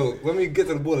like, yo, when we get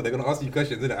to the border, they're going to ask you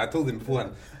questions, innit? I told them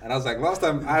beforehand. And I was like, last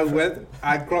time I went,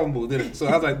 I crumbled, innit? So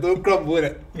I was like, don't crumble,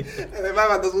 innit? And then my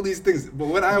man does all these things. But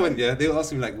when I went, they were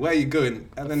asking me, like, where are you going?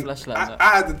 And then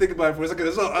I had to think about it for a second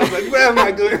as well. I was like, where am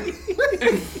I going?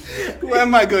 Where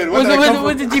am I going?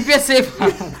 What did GPS say?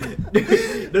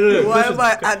 No. Why am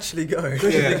I actually going?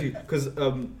 Because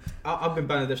I've been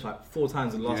Bangladesh like 4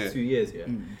 times in the last 2 years,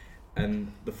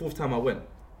 and the 4th time I went,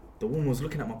 the woman was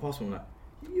looking at my passport and like,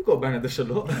 you go Bangladesh a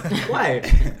lot. Why?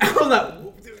 I was like,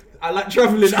 I like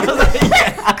traveling. I was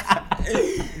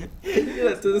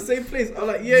like, to the same place. I was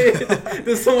like, yeah.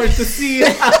 There's so much to see.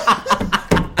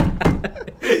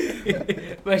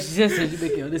 But she just said you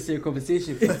make it on this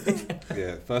conversation.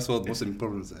 Yeah, first world Muslim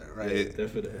problems, right? Yeah,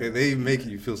 definitely. They make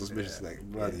you feel suspicious, like,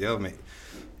 bloody hell, mate.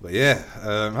 But yeah,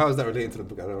 how is that related to the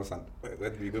book? I don't understand. Where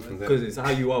do we go from there? Because it's how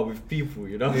you are with people,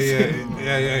 you know.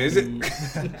 Yeah. Is it?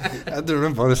 I don't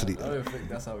remember honestly. I don't think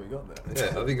that's how we got there.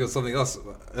 Yeah, I think it was something else.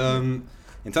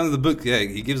 In terms of the book, yeah,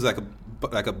 he gives like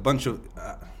a bunch of.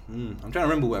 I'm trying to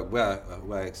remember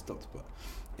where I stopped, but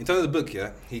in terms of the book,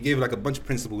 yeah, he gave like a bunch of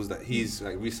principles that he's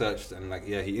like researched, and like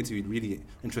he interviewed really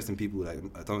interesting people like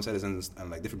Thomas Edison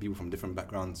and like different people from different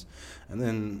backgrounds, and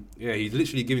then he's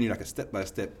literally giving you like a step by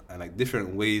step and like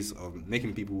different ways of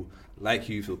making people like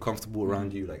you, feel comfortable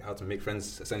around you, like how to make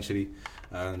friends essentially,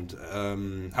 and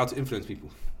how to influence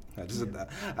people. I just said that.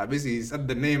 I basically said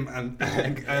the name and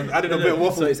added a bit of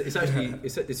waffle. So it's actually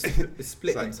it's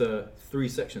split like into 3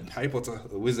 sections. Harry Potter,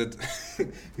 the wizard,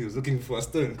 he was looking for a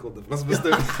stone called the Philosopher's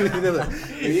Stone.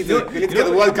 You need to get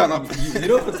the word count up. You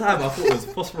know, for time I thought it was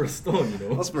phosphorus stone. You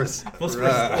know, Phosphorus stone.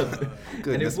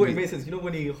 Good, And that's it me. made sense. You know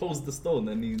when he holds the stone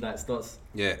and he like starts.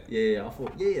 Yeah. I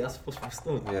thought that's phosphorus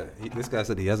stone. Yeah, this guy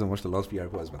said he hasn't watched the last few Harry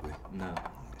Potters, by the way. Nah.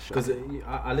 Because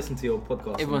I listened to your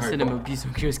podcast. Everyone said I'm a beast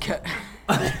of Curious Cat.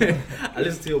 I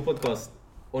listened to your podcast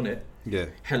on it. Yeah.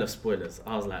 Hella spoilers.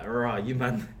 I was like, rah, you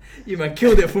man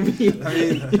killed it for me.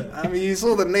 I mean, you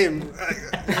saw the name.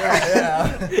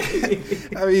 Yeah.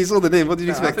 I mean, you saw the name. What did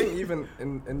you I expect? think even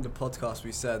in the podcast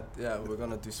we said, we're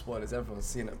gonna do spoilers. Everyone's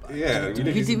seen it. But Yeah,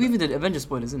 We even did Avengers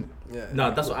spoilers, isn't it? yeah.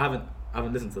 No, that's what I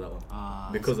haven't listened to that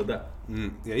one because of that.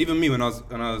 Yeah, even me when I was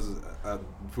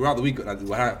throughout the week I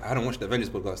hadn't watched the Avengers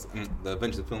podcast, the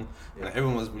Avengers film. Yeah. Like,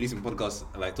 everyone was releasing podcasts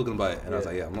like talking about it, and I was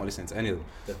like, I'm not listening to any of them.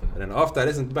 Definitely. And then after I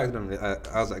listened back to them,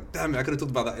 I was like, damn it, I could have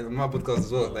talked about that in my podcast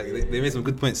as well. Like they made some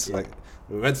good points. Yeah. Like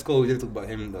Red Skull, we didn't talk about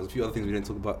him. There was a few other things we didn't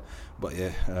talk about. But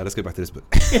yeah, let's get back to this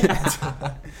book.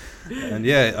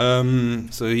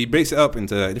 And so he breaks it up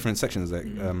into different sections. Like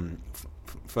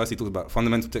first he talks about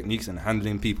fundamental techniques and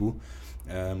handling people.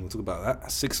 We'll talk about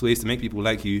that. 6 ways to make people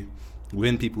like you,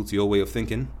 win people to your way of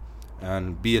thinking,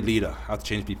 and be a leader. How to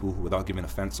change people without giving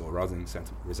offense or arousing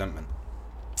resentment.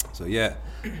 So yeah,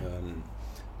 do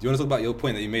you want to talk about your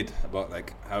point that you made about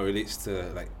like how it relates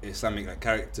to like Islamic like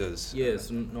characters?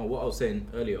 Yes. No. What I was saying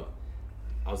earlier,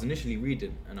 I was initially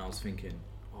reading and I was thinking,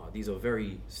 these are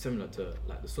very similar to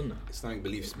like the Sunnah. Islamic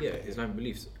beliefs. Yeah, Islamic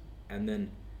beliefs. And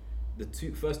then the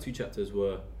first two chapters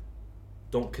were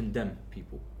don't condemn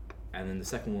people, and then the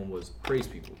second one was praise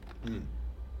people.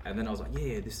 And then I was like,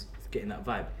 this is getting that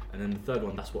vibe. And then the third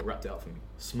one, that's what wrapped it up for me.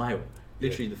 Smile.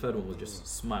 Literally, the third one was just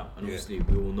smile. And obviously,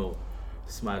 we all know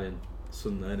smiling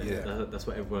Sunnah, innit? Yeah. That's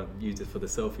what everyone uses for the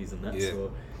selfies and that. Yeah.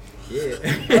 So,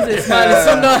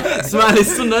 Smiling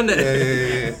Sunnah,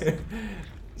 innit? Yeah.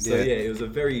 So it was a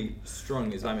very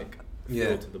strong Islamic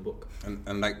feel to the book.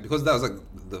 And like because that was like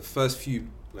the first few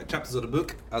like chapters of the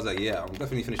book, I was like, I'm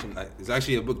definitely finishing. Like, it's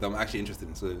actually a book that I'm actually interested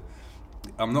in. So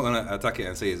I'm not gonna attack it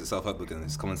and say it's a self-help book and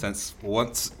it's common sense for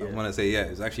once. I'm gonna say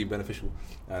it's actually beneficial,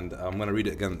 and I'm gonna read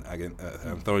it again,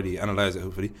 thoroughly analyze it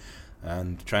hopefully,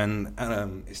 and try and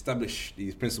establish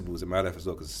these principles in my life as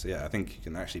well. Because I think you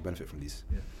can actually benefit from these.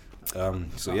 I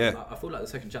feel like the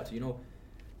second chapter, it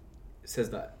says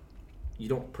that you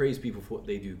don't praise people for what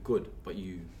they do good, but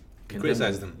you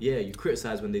criticize them. Yeah, you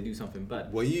criticize when they do something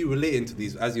bad. Were you relating to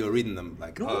these as you were reading them?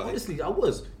 Like, no, honestly, I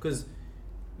was, because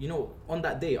on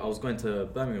that day I was going to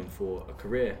Birmingham for a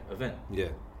career event. Yeah.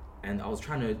 And I was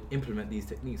trying to implement these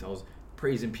techniques. I was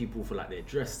praising people for like their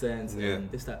dress sense and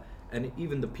this, that, and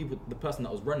even the person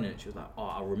that was running it, she was like,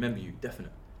 I'll remember you,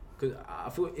 definite. Because I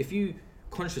feel if you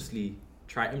consciously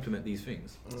try to implement these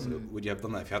things. So would you have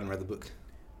done that if you hadn't read the book?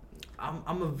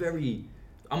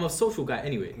 I'm a social guy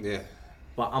anyway. Yeah.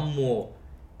 But I'm more,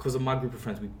 because of my group of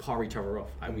friends, we par each other off.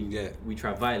 Like we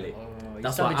try to violate.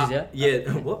 That's savages,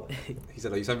 yeah? What? He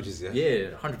said, are you savages, yeah?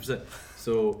 Yeah, 100%.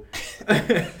 So,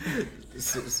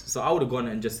 so I would have gone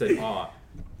and just said,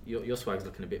 your swag's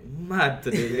looking a bit mad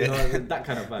today, that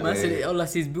kind of vibe. Man said, all I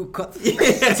see is boot cut.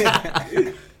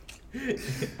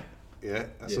 Yeah.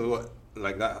 So what,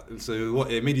 like that? So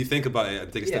what? It made you think about it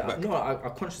and take a step back. No, I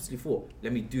consciously thought,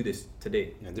 let me do this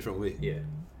today. In a different way. Yeah.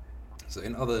 So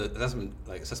in other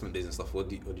assessment days and stuff, what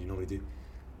do you normally do?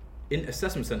 In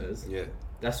assessment centers,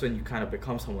 that's when you kind of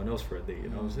become someone else for a day. You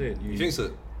know what I'm saying? You think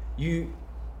so?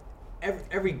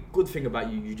 Every good thing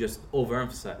about you just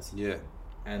overemphasize. Yeah.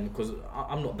 And because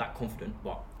I'm not that confident,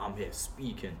 but I'm here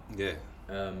speaking. Yeah.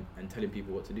 And telling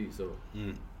people what to do. So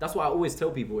that's why I always tell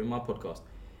people in my podcast,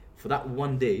 for that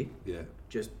one day,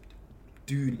 just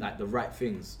do like the right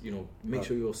things. You know, make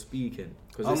sure you're speaking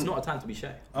because it's not a time to be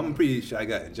shy. I'm a pretty shy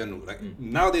guy in general. Like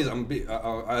nowadays, I'm a bit.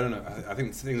 I don't know. I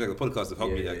think things like the podcast have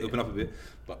helped me open up a bit.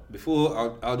 But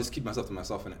before, I'll just keep myself to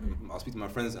myself, and I'll speak to my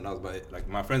friends, and that was about it. Like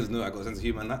my friends know I got a sense of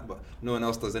humor and that, but no one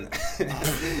else does, innit?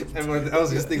 Everyone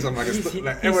else just thinks I'm like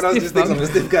everyone else just thinks I'm a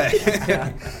stiff guy.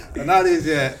 And nowadays,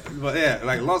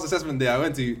 like last assessment day I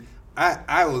went to.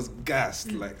 I was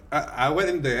gassed. Like I went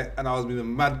in there and I was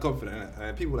being mad confident.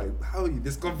 And people were like, "How are you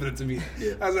this confident to me?"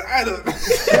 Yeah. I was like,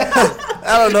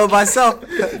 "I don't know myself." What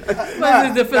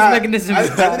is the defense mechanism? I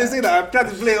didn't say that. I tried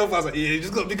to play it off. I was like, "Yeah, you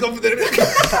just got to be confident."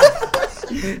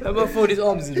 I'm about to fold his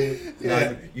arms in it.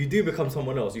 Like, you do become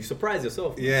someone else. You surprise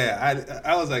yourself. Yeah,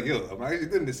 I was like, "Yo, I'm actually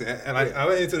doing this." And I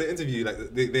went into the interview.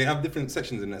 Like they have different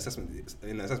sections in the assessment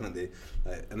day.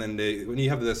 Like, and then when you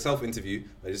have the self interview,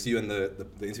 like just you and the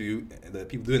interview. The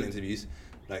people doing the interviews,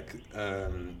 like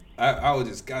I was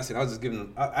just gassing. I was just giving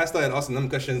them. I started asking them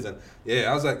questions, and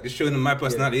I was like just showing them my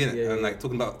personality and like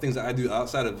talking about things that I do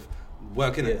outside of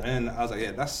work in it. And I was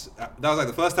like, that was like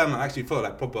the first time I actually felt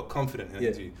like proper confident in an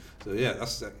interview. So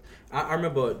that's like. I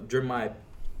remember during a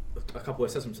couple of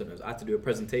assessment centers, I had to do a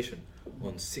presentation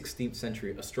on 16th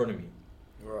century astronomy.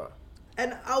 Right.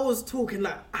 And I was talking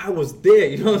like I was there,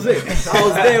 you know what I'm saying? I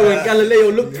was there when Galileo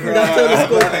looked through that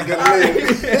telescope.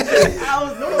 I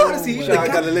was honestly,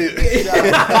 Galileo.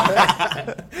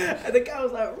 And the guy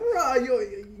was like, "Rah,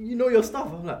 you know your stuff."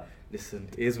 I'm like, "Listen,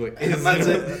 here's what it is."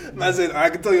 Man said, "I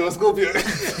can tell you're a Scorpio."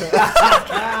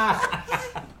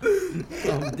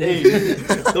 I'm dead.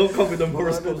 Don't come with them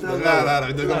horoscopes. No, don't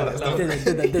come with that stuff.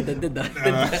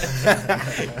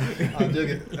 I'm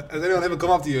joking. Has anyone ever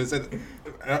come up to you and said,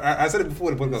 I said it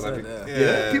before the podcast, I think.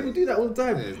 Yeah, people do that all the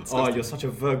time. You're such a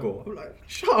Virgo. I'm like,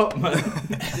 shut up, man.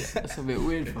 That's a bit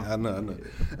weird. I know.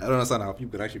 I don't understand how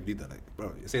people can actually believe that. Like,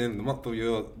 bro, you're saying the month of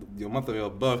your month of your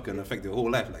birth can affect your whole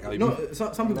life. Like, how you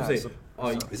some people say,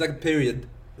 it's like a period.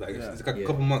 Like it's like a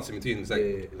couple months in between. It's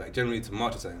like like January to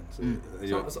March or something.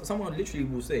 So, someone literally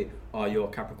will say, you're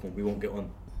a Capricorn, we won't get on.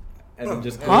 And then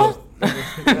just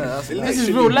this is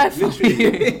real life.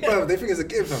 Literally, bro, they think it's a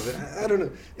game or something. I don't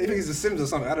know. They think it's The Sims or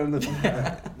something. I don't know.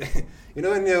 You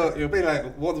know when you're playing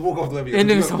like World of Warcraft, whatever. You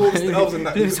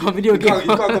can't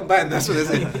combine. That's what they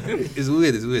say. It's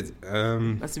weird.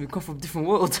 That's to be come from different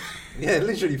worlds. Yeah,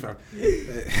 literally, fam.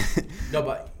 No,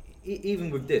 but even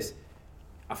with this,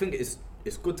 I think it's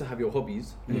good to have your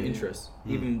hobbies and your interests,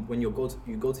 even when you go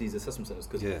to these assessment centers,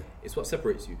 because it's what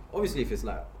separates you. Obviously, if it's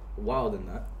like wild and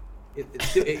that,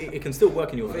 it can still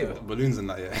work in your favor. Balloons and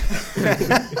that,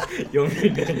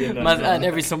 Man's adding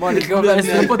every Somali go back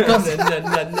to the podcast.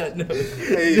 No.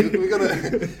 Hey, we're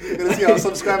gonna see our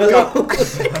subscriber count.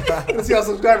 Gonna see our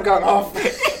subscriber count off.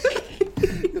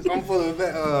 Just unfollow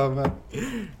that, man.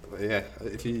 But yeah,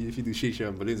 if you do shisha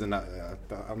and balloons and that,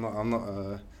 I'm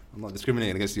not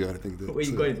discriminating against you or anything. Where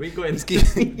you going? Just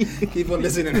keep on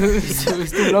listening.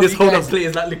 This whole up play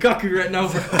is like Lukaku right now,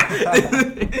 bro.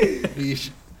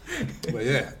 But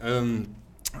yeah,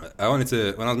 I wanted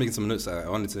to, when I was making some notes, I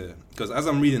wanted to, because as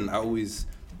I'm reading, I always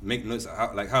make notes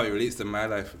like how it relates to my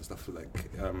life and stuff. Like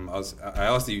I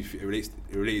asked you if it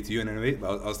related to you in any way,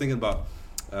 but I was thinking about,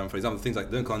 for example, things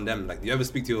like don't condemn. Like, do you ever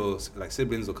speak to your like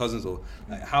siblings or cousins, or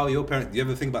like how your parents? Do you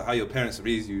ever think about how your parents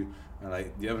raised you? And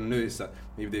like, do you ever notice that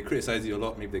maybe they criticize you a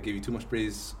lot, maybe they give you too much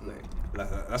praise? Like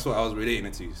that's what I was relating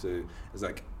it to. So it's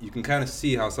like you can kind of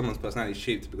see how someone's personality is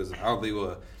shaped because of how they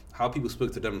were, how people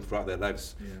spoke to them throughout their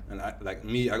lives. And I got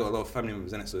a lot of family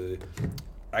members in it, so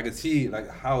I could see like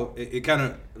how it kind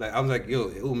of like, I was like, yo,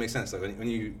 it all makes sense. Like when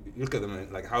you look at them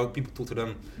and like how people talk to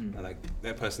them and like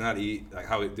their personality, like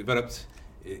how it developed,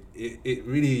 it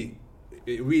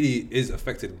really is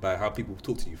affected by how people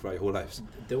talk to you throughout your whole lives.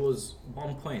 There was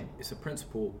one point, it's a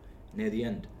principle near the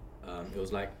end. It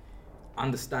was like,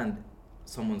 understand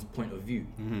someone's point of view.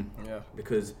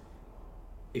 Because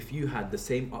if you had the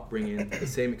same upbringing, the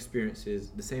same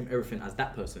experiences, the same everything as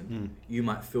that person, you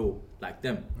might feel like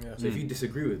them. So if you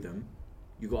disagree with them,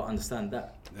 you got to understand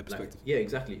that. Their perspective. Like, yeah,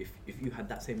 exactly. If you had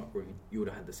that same upbringing, you would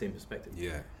have had the same perspective.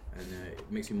 Yeah. And it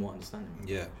makes you more understanding.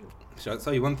 Yeah. Shall I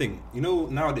tell you one thing? You know,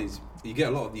 nowadays you get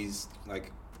a lot of these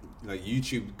like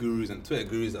YouTube gurus and Twitter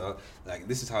gurus that are like,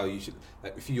 this is how you should,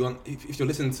 like, if you're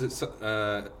listening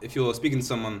to if you're speaking to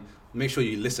someone, make sure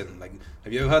you listen. Like,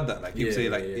 have you ever heard that? Like, people say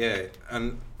like,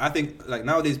 and I think like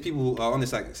nowadays people are on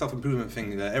this like self-improvement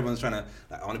thing. Like, everyone's trying to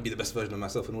like, I want to be the best version of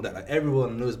myself and all that. Like,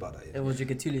 everyone knows about that. Everyone's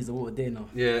drinking 2 litres of water a day now.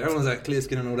 Yeah, everyone's like clear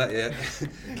skin and all that.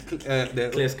 Yeah,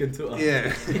 clear skin too.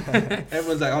 Yeah,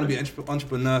 everyone's like, I want to be an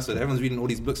entrepreneur. So everyone's reading all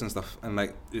these books and stuff. And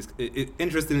like,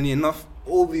 interestingly enough,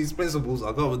 all these principles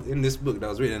are covered in this book that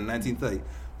was written in 1930.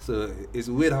 So it's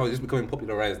weird how it's just becoming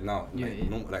popularized now, Yeah, like,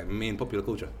 yeah. like main popular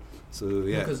culture. So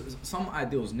yeah, Because some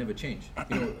ideals never change.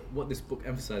 You know what this book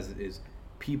emphasizes is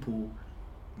people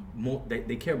more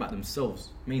they care about themselves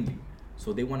mainly,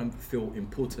 so they want to feel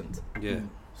important. yeah.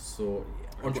 So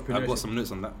I've entrepreneurship. got some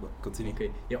notes on that, but continue.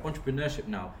 Okay, yeah, entrepreneurship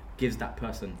now gives that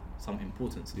person some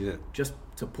importance. Yeah. Just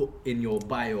to put in your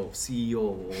bio, CEO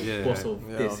or Yeah. boss of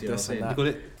Yeah, this, of you know what I'm this and saying? They that. call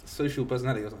it social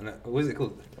personality or something. What is it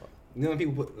called? You know when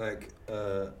people put like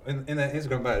in their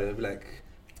Instagram bio, they'll be like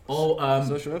Oh,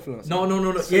 Social influence. no,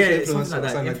 social yeah, influencer something like or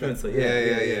that. something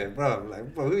Influencer, yeah. Bro,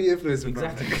 like, bro, who you influencing, bro?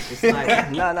 Exactly. It's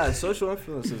like Nah. Social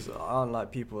influencers aren't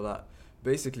like people that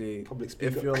basically. Public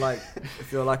speaker.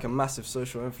 If you're like a massive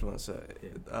social influencer,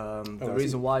 the I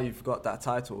reason see. why you've got that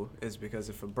title is because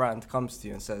if a brand comes to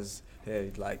you and says,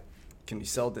 "Hey, like, can you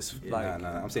sell this?" Yeah, like,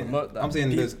 Nah, I'm saying promote that. I'm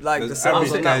saying there's, like there's the sales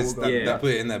average on that guys will go. Yeah. that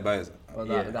put it in their bios. Or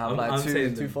Yeah, that have I'm like saying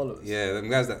two them- followers. Yeah, them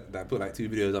guys that put like 2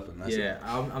 videos up and that's yeah,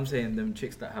 it. I'm saying them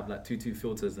chicks that have like two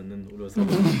filters and then all those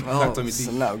other Like Tommy T.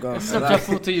 so now go on. Snapchat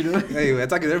photo, you know. Hey, we're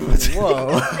attacking everyone.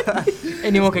 Whoa.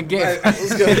 Anyone can get it.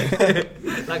 Let's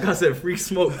go. like I said, free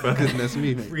smoke, bro. Goodness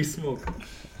me, man. Free smoke.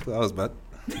 That was bad.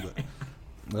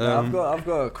 But, I've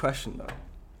got a question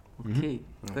though. Okay,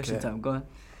 question Okay. time, go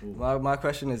on. My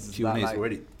question is Q&As that, like,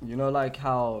 already. you know, like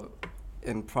how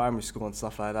in primary school and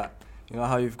stuff like that, you know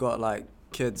how you've got like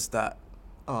kids that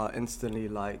are instantly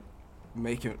like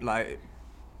making like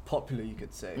popular, you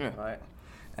could say, Yeah. right?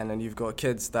 And then you've got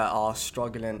kids that are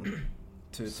struggling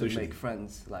to Socially. make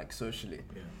friends, like socially.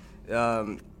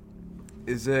 Yeah.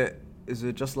 Is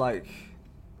it just like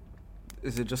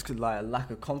a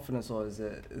lack of confidence, or is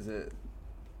it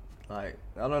like,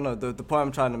 I don't know. The point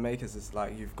I'm trying to make is it's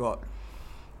like you've got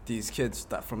these kids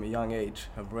that from a young age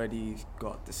have already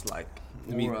got this like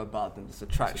I mean, aura about them, this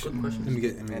That's a attraction. good question. Let me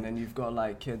get. And then you've got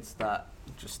like kids that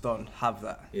just don't have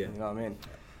that. Yeah. You know what I mean?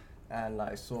 And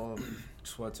like sort of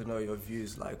just want to know your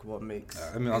views, like what makes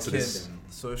Let me a answer kid this.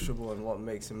 sociable and what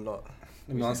makes him not.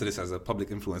 Let me answer this as a public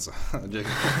influencer. I'm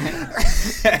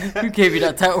joking. Who gave you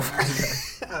that title?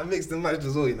 I mixed the match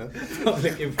as well, you know.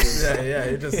 Public influence. Yeah,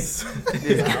 it just.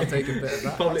 I'll take a bit of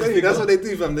that. I'm telling you, that's what they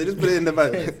do, fam. They just put it in the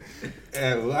bag.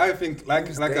 Yeah, well, I think like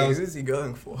I was. Who's he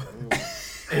going for?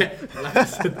 Like I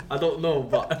said, I don't know,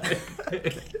 but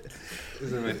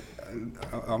Listen, mate,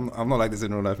 I'm not like this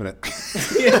in real life,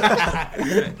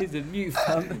 innit? He's a mute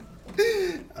fam.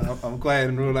 I'm quiet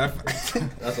in real life.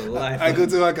 that's a lie. I go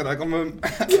to work and I come home.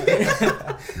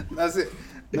 That's it.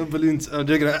 No balloons. I'm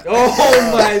joking.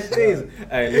 Oh my days!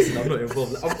 Hey, listen, I'm not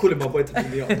involved. I'm calling my boy to pick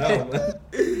me up now,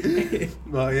 man.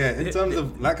 Well, yeah, in terms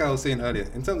of, like I was saying earlier,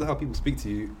 in terms of how people speak to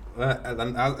you,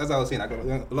 and as I was saying, I got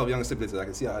a lot of younger siblings that I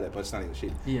can see how their personality was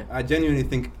shaped. Yeah. I genuinely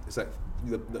think it's like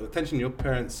the attention your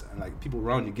parents and like people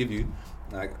around you give you,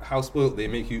 like how spoiled they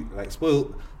make you, like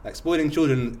spoiling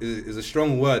children is a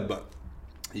strong word, but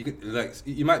you could like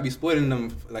you might be spoiling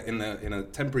them like in a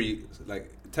temporary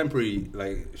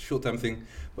like short-term thing,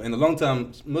 but in the long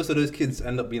term most of those kids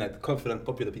end up being like the confident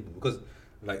popular people because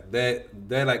like they're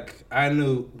like, I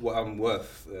know what I'm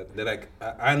worth. They're like,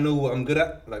 I know what I'm good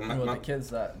at. Like The kids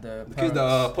that the kids that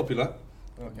are popular,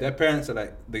 Okay. their parents are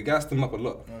like, they gas them up a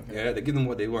lot. Okay. Yeah, they give them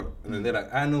what they want, and then they're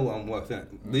like, I know what I'm worth. Yeah.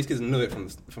 These kids know it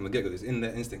from the get go. It's in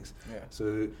their instincts. Yeah.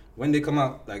 So when they come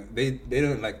out, like they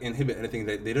don't like inhibit anything.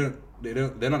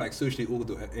 They're not like socially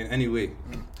awkward in any way.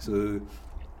 So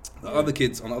the other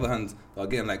kids, on the other hand, are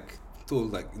getting like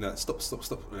told like, you know, stop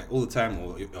like all the time,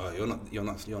 or you're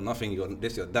nothing, you're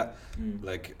this, you're that.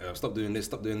 Like stop doing this,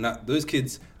 stop doing that. Those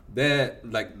kids, they're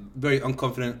like very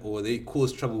unconfident, or they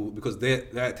cause trouble because they're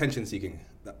attention seeking.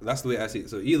 That's the way I see it.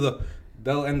 So either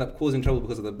they'll end up causing trouble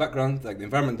because of the background, like the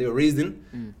environment they were raised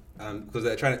in, because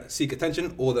they're trying to seek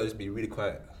attention, or they'll just be really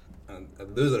quiet. And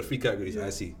those are the three categories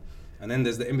I see. And then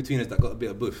there's the in-betweeners that got a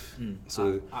bit of both.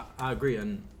 So I agree,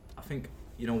 and I think,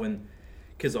 you know, when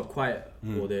kids are quiet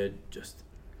or they're just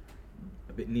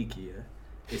a bit neaky,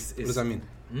 it's what does that mean?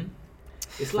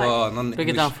 It's like Break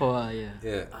it down for yeah. Yeah.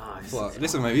 it's- Well,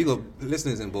 listen, man, we got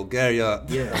listeners in Bulgaria,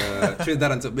 Yeah.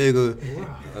 Trinidad and Tobago,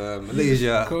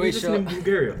 Malaysia. We're listening in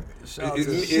Bulgaria. Shout It's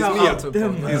out me, to- Shout I'm- out to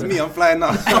them, it's man. me, I'm flying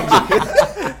now.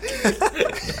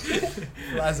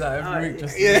 Flies out every week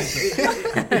just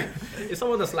It's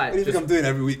someone that's like What do you think I'm doing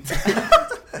every week?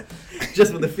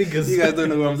 just with the fingers. You guys don't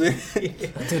know what I'm doing.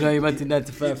 I don't know, you might do 9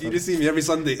 to 5. You just see me every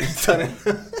Sunday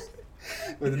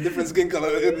with a different skin color,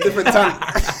 a different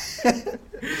tan.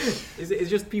 It's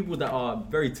just people that are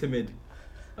very timid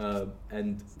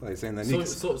and Like saying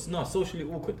that socially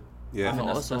awkward. Yeah. I think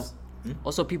Also,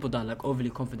 Also, people that are like overly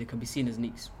confident can be seen as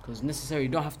neeks because necessarily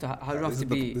you don't have to.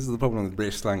 This is the problem with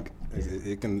British slang.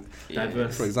 It can,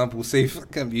 Diverse. for example, safe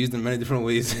can be used in many different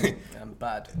ways. And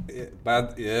bad.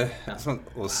 Bad, yeah.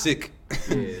 Or sick.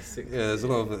 Yeah, sick. Yeah, there's a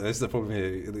lot of. This is the problem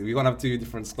here. We can't have two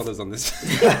different scholars on this.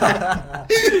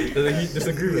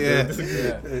 Disagree. Yeah.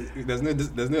 Disagree.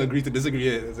 There's no agree to disagree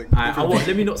here. It's like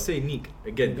Let me not say neek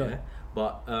again, yeah.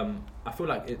 But I feel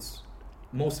like it's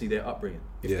mostly their upbringing.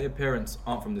 If their parents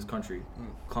aren't from this country,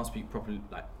 can't speak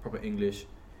proper English,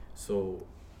 so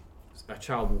a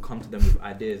child will come to them with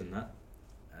ideas and that,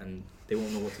 and they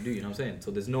won't know what to do. You know what I'm saying?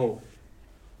 So there's no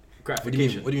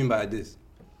gratification. What do you mean by ideas?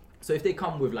 So if they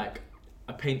come with like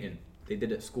a painting they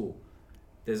did at school,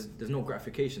 there's no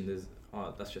gratification. There's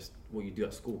that's just what you do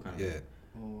at school kind of. Yeah. Thing.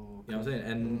 You know what I'm saying?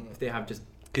 And if they have just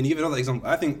Can you give another example?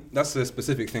 I think that's a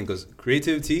specific thing because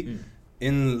creativity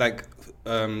in like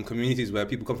communities where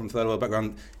people come from third world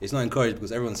background, it's not encouraged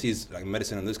because everyone sees like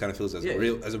medicine and those kind of fields as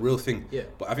a real thing. Yeah.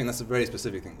 But I think that's a very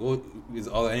specific thing. Are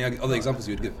there any other examples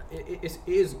you would give? It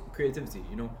is creativity,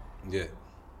 you know. Yeah.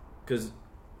 Because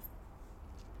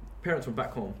parents from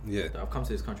back home that have come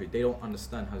to this country, they don't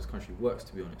understand how this country works,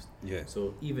 to be honest. Yeah.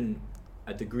 So even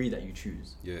a degree that you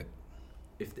choose,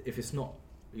 if it's not,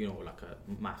 you know, like a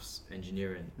maths,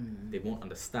 engineering, they won't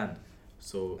understand.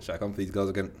 So should I come for these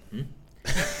girls again?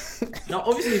 Now,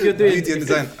 obviously, if you're doing beauty and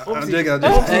design, I'm joking.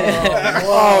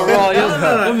 Oh, bro,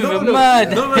 you're mad.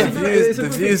 The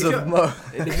views of Mo.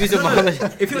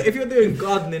 If you're doing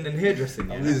gardening and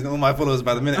hairdressing, I'm losing all my followers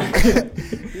by the minute.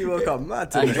 You woke up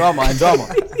mad And today. drama.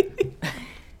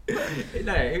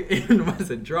 No, even the man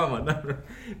said drama. No.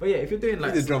 But yeah, if you're doing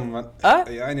like Eat the drama, man. Huh?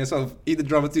 Yeah, and yourself, eat the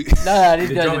drama too. Nah, The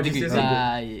drama GCSE?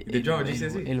 Nah, You did drama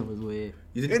GCSE? A-levels were, yeah.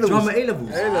 You did A-levels. drama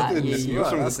A-levels? You're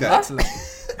from the That's sky. excellent.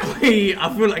 Wait,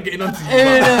 I feel like getting onto you.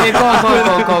 Hey,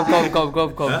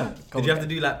 come. Did you have to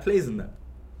do like plays and that?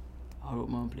 I wrote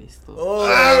my own place. I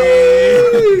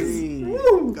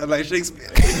like Shakespeare.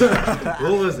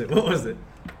 What was it?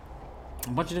 A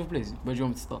bunch of different plays. Where do you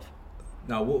want me to start?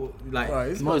 Now, what, like... No,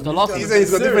 it's the last He one. said he's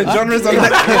got different genres on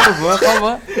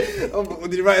that. Come on.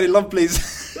 Did you write any love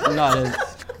plays? No,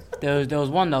 there was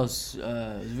one that was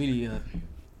really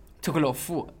took a lot of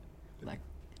thought. Like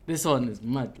this one is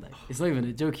mad. Like it's not even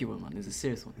a jokey one, man. It's a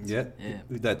serious one. Yeah.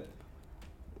 Who's that?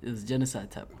 It was genocide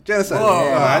type. Genocide.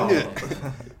 Oh. I knew it.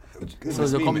 So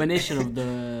it's a combination of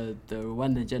the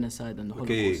Rwandan genocide and the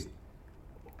Holocaust.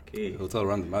 Okay. Hotel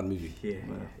Rwanda, mad movie. Yeah.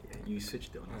 You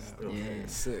switched it on us. Yeah.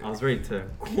 Sick. I was ready to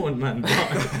corn man, but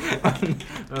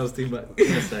I was thinking about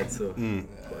genocide, so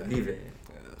but leave it.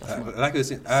 Like I was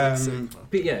saying,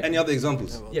 But yeah, any other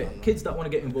examples? yeah, kids that want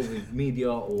to get involved with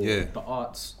media or Yeah. the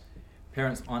arts,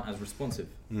 parents aren't as responsive.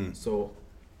 So,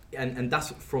 and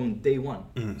that's from day one.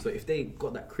 So if they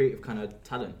got that creative kind of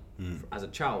talent as a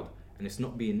child and it's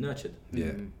not being nurtured,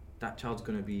 that child's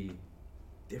gonna be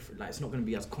different. Like it's not gonna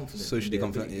be as confident. Socially in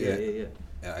their confident. ability. Yeah.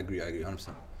 Yeah, I agree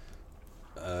 100%.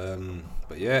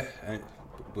 But yeah,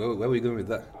 where are we going with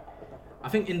that? I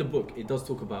think in the book it does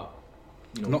talk about,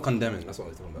 you know, Not condemning. That's what I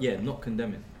was talking about. yeah, not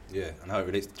condemning. Yeah, and how it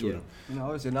relates to children. You know,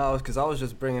 obviously now, because I was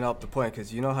just bringing up the point,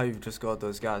 because you know how you've just got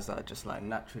those guys that are just like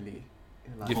naturally,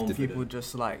 like Gifted. people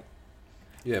just like,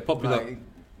 Yeah, popular like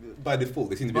by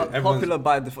default. They seem to be popular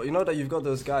by default. You know that you've got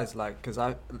those guys like, because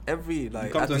You come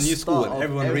at to a the new school start and of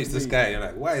everyone rates this every- guy. You're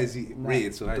like, why is he Nah,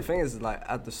 rated so high? The thing is, like,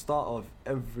 at the start of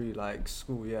every like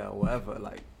school year or whatever,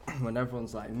 like when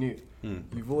everyone's like new,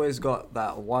 you've always got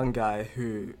that one guy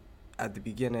who, at the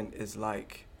beginning, is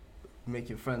like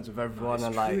making friends with everyone it's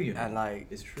and true, like you know. and like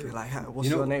It's true. like what's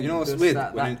you know, your name? You know what's This, weird?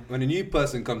 that, When a new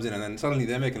person comes in and then suddenly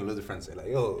they're making loads of friends. They're like,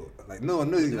 yo, like no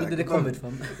one knows you. Where Like, did they come with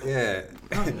from? Yeah.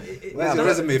 No, Where's your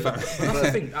resume, fam? But that's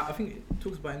the thing. I think it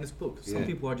talks about in this book. Some Yeah.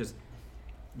 people are just,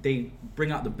 they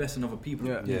bring out the best in other people.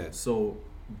 Yeah. So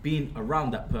being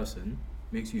around that person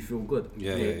makes you feel good.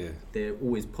 Yeah. They're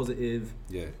always positive.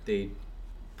 Yeah. They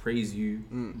praise you,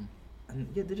 and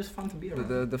yeah, they're just fun to be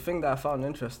around. The thing that I found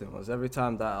interesting was every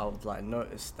time that I would like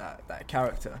notice that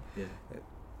character Yeah.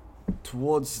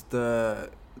 towards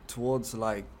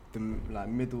like the like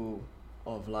middle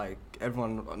of like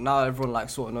everyone like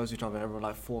sort of knows each other and everyone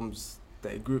like forms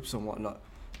their groups and whatnot.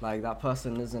 Like that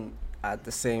person isn't at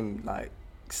the same like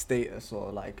status or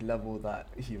like level that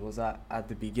he was at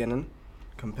the beginning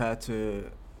compared to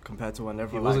when everyone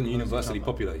He wasn't like, knows each universally other.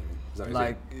 popular. Is that what you're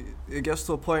Like it gets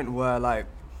to a point where like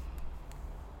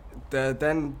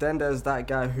then there's that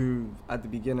guy who at the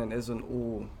beginning isn't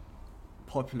all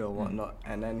popular or whatnot,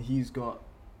 and then he's got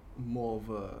more of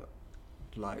a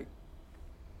like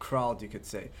crowd, you could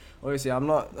say. Obviously I'm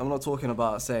not talking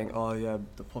about saying, oh yeah,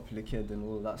 the popular kid and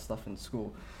all that stuff in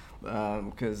school,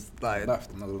 because like I'm not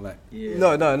gonna lie. Yeah.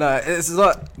 no, it's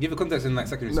not. Give a context in like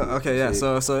secondary No, school. okay, yeah.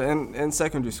 So in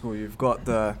secondary school, you've got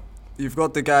the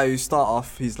guy who start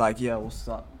off. He's like, yeah, we'll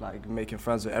start like making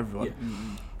friends with everyone.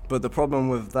 Yeah. But the problem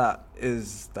with that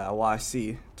is that what I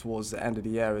see towards the end of the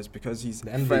year is because he's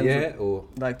The end of the friends year with, or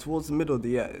like towards the middle of the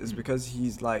year is because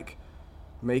he's like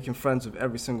making friends with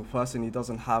every single person. He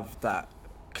doesn't have that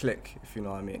clique, if you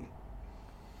know what I mean,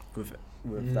 with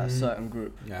that certain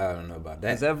group. yeah, I don't know about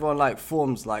that. Because everyone like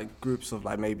forms like groups of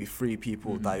like maybe 3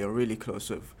 people that you're really close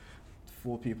with,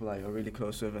 4 people that you're really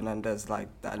close with, and then there's like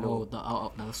that little.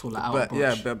 That's all like But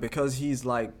yeah, but because he's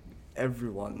like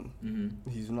everyone,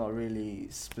 he's not really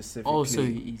specifically. Oh, so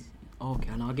he's okay.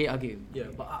 And I get. Yeah,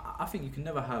 but I think you can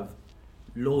never have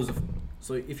loads of.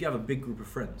 So if you have a big group of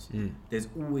friends, there's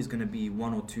always going to be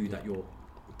 1 or 2 that you're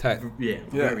Tight.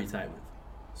 very tight with.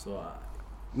 So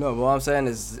No, but what I'm saying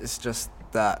is, it's just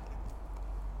that.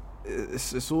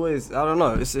 It's always, I don't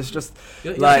know. It's just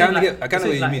like I kinda get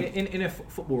what you mean. In a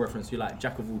football reference, you're like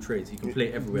jack of all trades. He can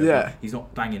play everywhere. Yeah. But he's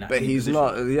not banging at. but any he's position.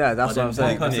 not. Yeah, that's what I'm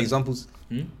saying. Any examples?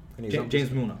 Any examples?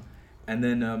 James Milner, and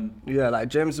then Yeah, like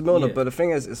James Milner. Yeah. But the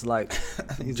thing is, it's like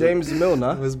James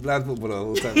Milner. He was blind footballer the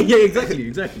whole time. yeah,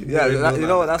 exactly. Yeah, you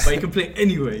know what? That's But he can play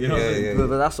anywhere. You know. Yeah, what I mean? yeah.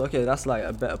 But that's okay. That's like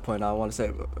a better point I want to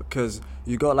say, because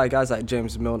you got like guys like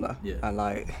James Milner, Yeah. and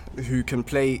like who can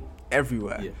play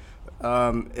everywhere. Yeah.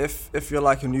 If you're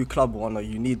like a new club owner,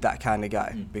 you need that kind of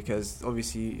guy, because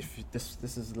obviously if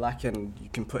this is lacking, you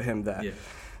can put him there. Yeah.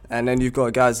 And then you've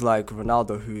got guys like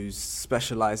Ronaldo who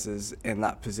specializes in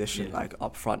that position, Yeah. like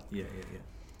up front. Yeah.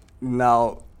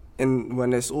 Now,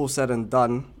 when it's all said and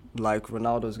done, like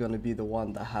Ronaldo's going to be the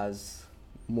one that has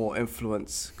more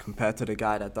influence compared to the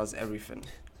guy that does everything.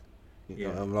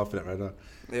 Yeah. I'm laughing at right now.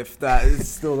 If that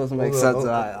still doesn't make sense,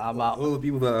 I'm out. All the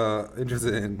people that are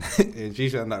interested in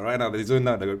Shisha and that right now, they're doing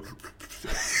that. They go.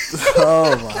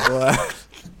 Oh my word.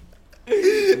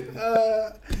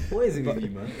 What is it with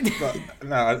you, man? But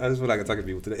nah, I just feel like attacking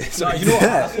people today. No, you know what?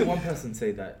 I saw one person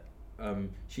say that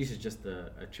Shisha's just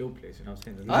a chill place. You know what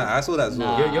I'm saying? Nah, I saw that as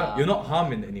well. Nah. You're not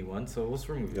harming anyone, so what's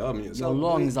wrong with you? Yeah, I mean, Your yourself,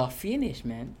 lungs are finished,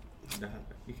 man.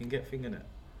 You can get thing in it.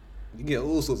 you get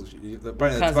all sorts of shit. The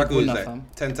brand of Kinds of tobacco is bulla, like fam.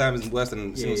 10 times worse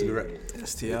than a single cigarette.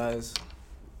 STIs.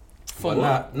 For But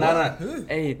what? nah.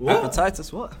 Hey,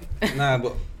 Hepatitis, what? Nah,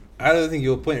 but I don't think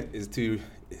your point is too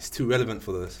relevant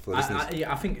for the listeners.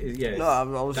 I think yeah. No, I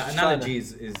was that just analogy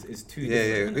is too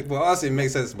different. Yeah. Well, honestly, it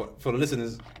makes sense, but for the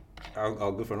listeners,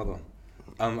 I'll go for another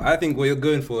one. I think what you're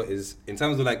going for is in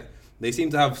terms of like they seem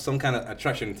to have some kind of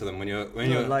attraction to them when you're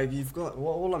like you've got.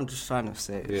 All I'm just trying to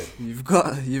say is Yeah.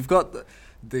 you've got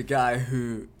the guy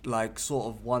who like sort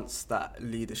of wants that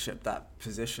leadership, that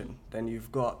position. Then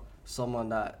you've got someone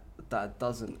that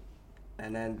doesn't,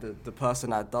 and then the person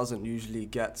that doesn't usually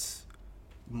gets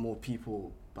more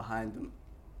people behind them.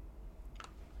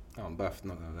 I'm baffed,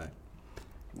 not gonna lie.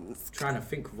 Trying to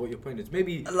think of what your point is.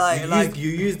 Maybe you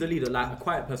use the leader, like a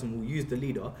quiet person will use the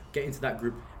leader, get into that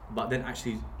group, but then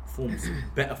actually forms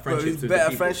better friendships with the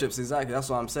people. Friendships, exactly. That's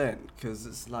what I'm saying. Because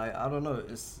it's like, I don't know.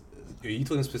 Are you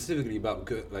talking specifically about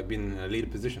like being in a leader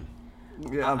position?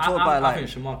 Yeah, I'm talking about like. I think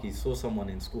Shamaki saw someone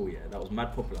in school, that was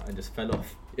mad popular and just fell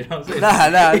off. You know what I'm saying? Nah.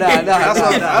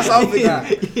 That's what I'm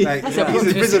thinking. Like he's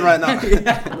in prison right now.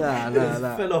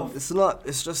 Nah. Fell off. It's not.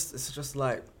 It's just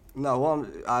like no.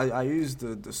 I used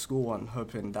the school one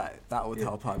hoping that would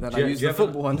help out. Then I used the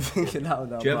football one thinking that would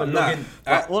help. Do you ever log in?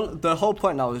 The whole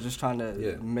point I was just trying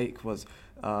to make was,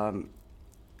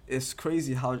 it's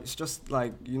crazy how it's just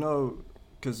like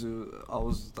because I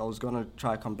was gonna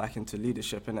try to come back into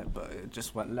leadership in it, but it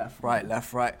just went left, right.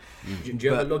 Do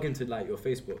you ever log into like your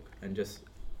Facebook and just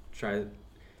try to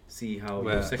see how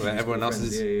where everyone else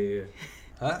is? Yeah.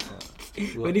 Huh?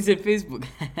 when he said Facebook,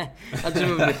 I just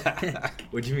remember.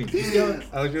 What do you mean?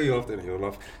 I'll show you after and you'll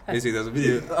laugh. Basically, there's a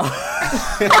video.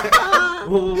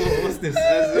 What's this?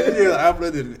 There's a video that I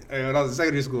uploaded when I was in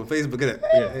secondary school on Facebook, innit?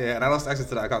 Yeah. And I lost access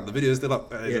to that account. The video is still up.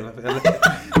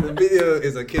 The video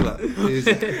is a killer. If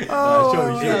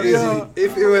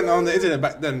it went on the internet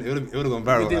back then, it would have gone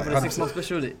viral. We did it for the like, 6 month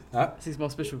special, did it? Huh? 6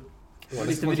 month special. What,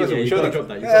 Release the this video. one? You Show gotta that. drop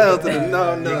that. Hell to the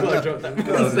no. You gotta drop that.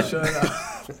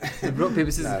 The rock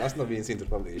paper scissors. Nah, that's not being seen to the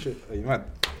public. You should. Are you mad?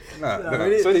 Nah.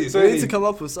 We need to come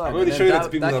up with something. I've already shown it to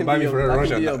people that buy me Ferrero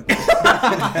Rocher.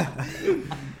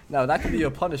 No, that could be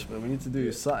your punishment. We need to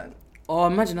do something. Oh,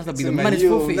 imagine that'd be So, the man, maddest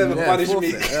you'll forfeit. never punish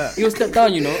me. He'll step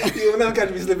down, You will never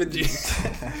catch me slipping, G.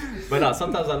 But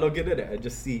sometimes I log in it and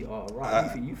just see,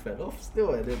 you fell off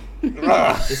still, and then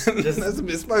That's a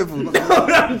bit spiteful.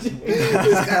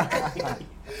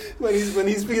 when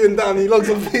he's feeling down, he logs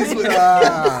on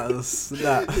Facebook.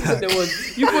 Snap.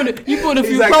 You put a He's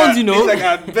few like, pounds, you know. He's like,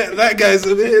 I bet that guy's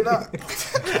over here now.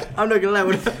 I'm not gonna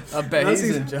lie. I bet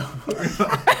he's in jail.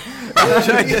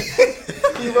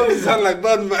 He probably sound like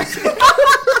Budman.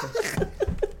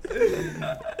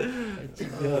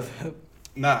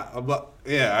 Nah, but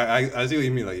yeah, I see what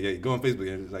you mean. Like, yeah, you go on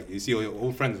Facebook and it's like you see all your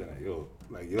old friends and you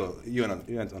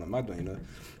went on a mad one, you know.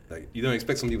 Like you don't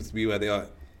expect some people to be where they are.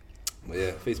 But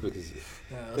yeah, Facebook is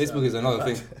another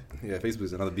thing. Yeah, Facebook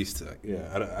is another beast. Like,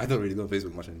 yeah, I don't really go on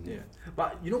Facebook much anymore. Yeah,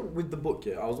 but you know, with the book,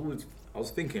 I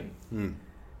was thinking,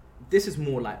 this is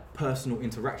more like personal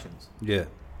interactions. Yeah.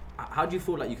 How do you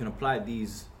feel like you can apply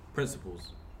these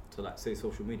principles to, like, say,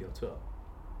 social media or Twitter?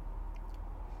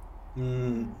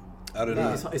 I don't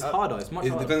know. It's harder. It's much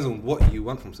harder. It depends on what you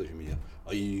want from social media.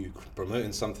 Are you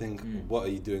promoting something? What are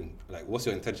you doing? Like, what's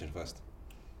your intention first?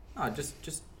 Just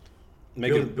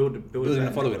building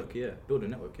a following. Network, yeah, build a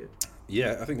network.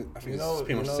 Yeah, I think it's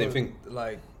pretty much the same thing.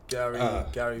 Like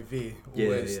Gary V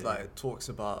always like talks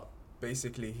about.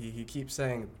 Basically, he keeps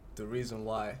saying the reason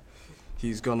why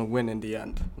he's gonna win in the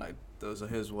end. Like, those are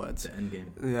his words. The end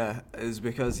game. Yeah, is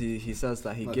because he says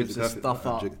that he gives his stuff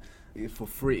out for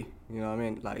free. You know what I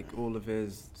mean? Like, all of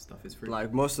his stuff is free.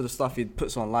 Like, most of the stuff he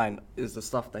puts online is the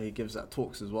stuff that he gives at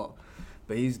talks as well.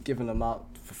 But he's giving them out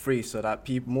for free so that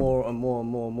more and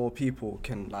more people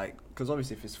can, like, because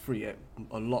obviously if it's free, a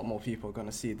lot more people are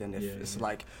gonna see it than if it's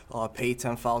like, oh, I pay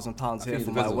 £10,000 here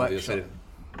for my workshop.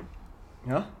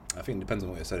 Yeah? I think it depends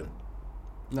on what you're selling.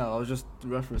 No, I was just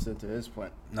referencing to his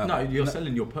point. No, you're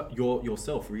selling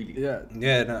yourself, really. Yeah.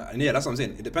 Yeah, that's what I'm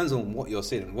saying. It depends on what you're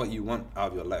saying, what you want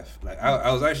out of your life. Like,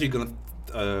 I was actually gonna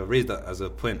raise that as a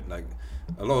point. Like,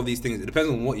 a lot of these things, it depends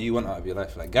on what you want out of your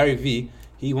life. Like Gary V,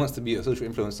 he wants to be a social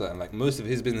influencer, and like most of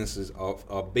his businesses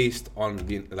are based on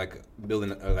being like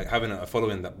building, like having a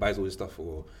following that buys all his stuff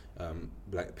or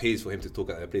like pays for him to talk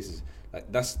at their places.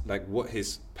 Like, that's like what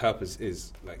his purpose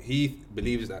is. Like, he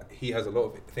believes that he has a lot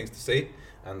of things to say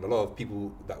and a lot of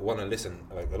people that want to listen,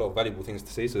 like a lot of valuable things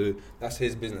to say. So that's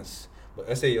his business. But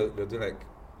let's say you're doing like,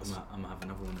 I'm gonna have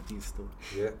another one of these still.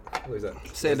 Yeah, what is that?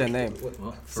 Say their name. What?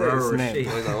 Say his name.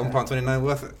 What is that? £1.29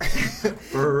 worth it.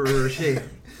 For shit.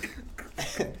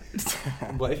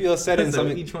 But if you're selling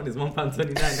something, each one is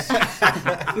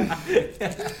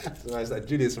 £1.29. So it's like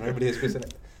Julius from Everybody Hates Chris, isn't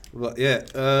it? But yeah,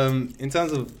 in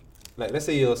terms of, like, let's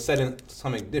say you're selling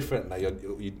something different, like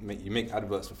you make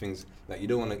adverts for things that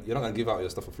you're not gonna give out your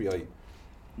stuff for free, are you?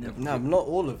 No, not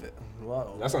all of it.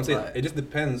 Wow. That's what I'm saying. Right. It just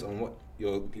depends on what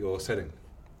you're selling.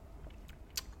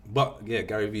 But yeah,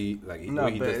 Gary V, like,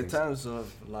 no, but in terms of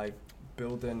like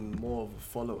building more of a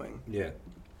following, yeah,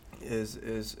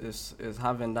 is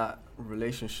having that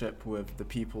relationship with the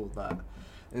people that,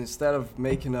 instead of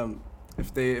making them,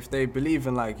 if they believe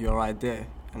in like your idea,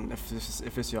 and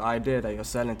if it's your idea that you're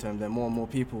selling to them, then more and more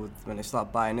people, when they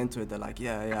start buying into it, they're like,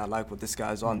 yeah, I like what this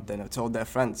guy's on. Then they've told their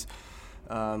friends.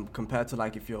 Compared to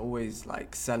like if you're always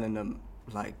like selling them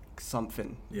like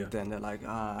something, then they're like,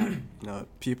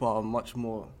 people are much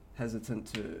more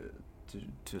hesitant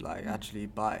to like actually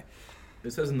buy.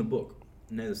 It says in the book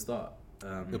near the start,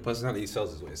 your personality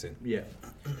sells, is what you're saying. Yeah,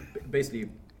 basically,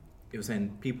 it was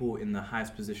saying people in the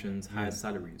highest positions, highest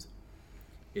salaries,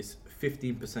 it's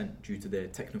 15% due to their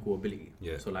technical ability.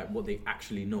 Yeah. So like what they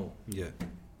actually know. Yeah.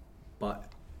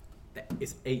 But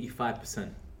it's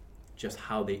 85% just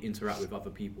how they interact with other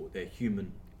people, their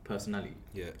human personality.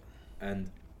 Yeah.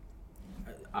 And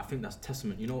I think that's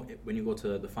testament. You know, when you go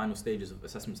to the final stages of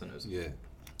assessment centers,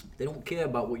 they don't care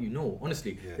about what you know.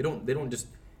 Honestly, they don't just.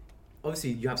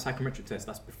 Obviously, you have psychometric tests.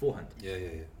 That's beforehand. Yeah.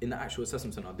 In the actual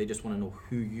assessment center, they just want to know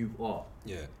who you are.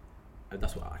 Yeah. And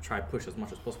that's what I try to push as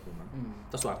much as possible, man.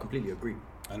 That's why I completely agree.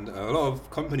 And a lot of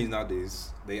companies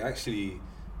nowadays, they actually,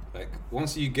 like,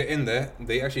 once you get in there,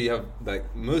 they actually have,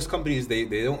 like, most companies, they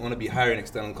don't want to be hiring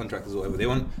external contractors or whatever.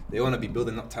 They want to be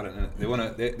building up talent, and they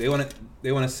want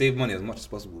to save money as much as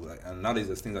possible. Like, and nowadays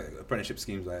there's things like apprenticeship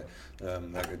schemes, like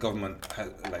the government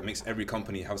makes every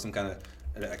company have some kind of,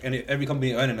 like, every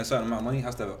company earning a certain amount of money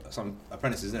has to have some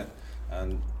apprentices in it.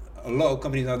 And a lot of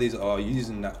companies nowadays are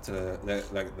using that to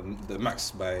the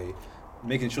max by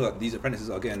making sure that these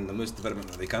apprentices are getting the most development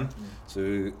that they can.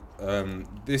 So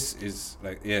this is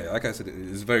like I said,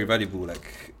 it's very valuable.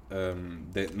 Like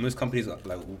most companies are,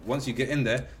 like, once you get in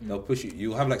there, they'll push you.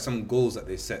 You have like some goals that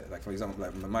they set. Like, for example,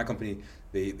 like my company,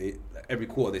 they every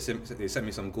quarter they set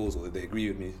me some goals, or they agree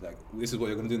with me, like, this is what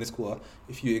you're going to do in this quarter.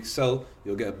 If you excel,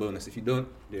 you'll get a bonus. If you don't,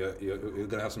 you're going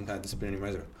to have some kind of disciplinary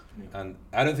measure. And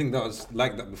I don't think that was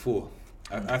like that before.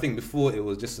 I think before it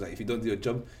was just like if you don't do your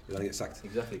job, you're gonna get sacked.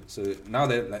 Exactly. So now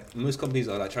they're like most companies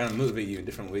are like trying to motivate you in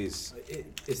different ways.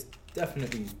 It's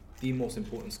definitely the most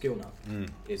important skill now.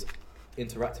 Is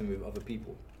interacting with other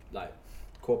people, like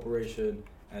cooperation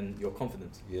and your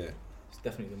confidence. Yeah. It's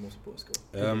definitely the most important skill.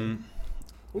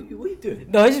 What are you doing?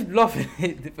 No, he's just laughing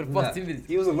for the past 2 minutes.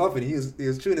 He wasn't laughing. He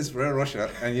was chewing his Ferrero Rocher,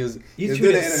 and he was He's doing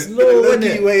chewing it it in slow, a low-key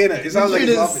innit? way, innit? It sounds like he's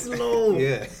chewing it laughing. slow.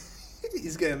 Yeah.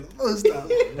 He's getting the most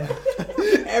out.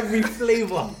 Every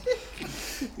flavour.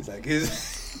 He's like his.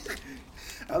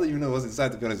 I don't even know what's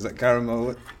inside. To be honest, it's like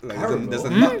caramel. Like Caramel? there's a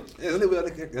nut. There's a little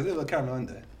bit of caramel in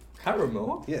there.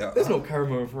 Caramel? Yeah. There's no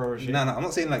caramel in Ferrero Rocher. No, I'm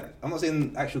not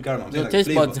saying actual caramel. I'm saying Your like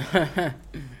taste buds. flavor.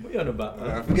 What are you on about,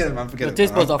 man? Forget it, man. Forget Your it.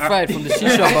 taste man. buds are fried from the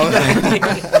shisha, man.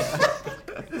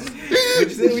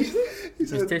 What'd you say?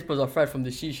 His taste buds are fried from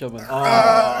the shisha, man.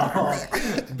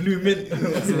 Blue mint.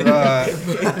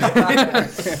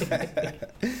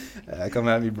 Come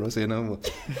at me, bro. Say no more.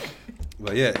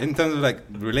 But yeah, in terms of like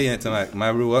relating it to like my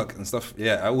real work and stuff,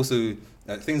 yeah, I also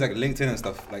things like LinkedIn and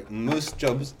stuff. Like most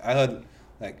jobs, I heard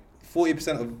like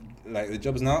 40% of like the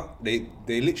jobs now, they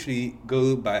literally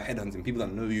go by headhunting. People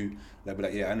that know you, they'll be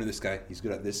like, yeah, I know this guy. He's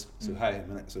good at this. So hire him.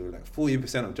 Innit? So like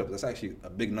 40% of jobs, that's actually a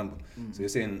big number. So you're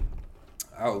saying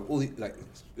out of all the, like,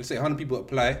 let's say 100 people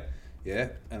apply, yeah,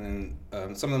 and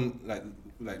then some of them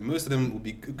like most of them will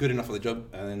be good enough for the job,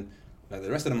 and then like the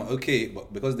rest of them are okay,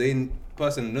 but because the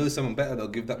person knows someone better, they'll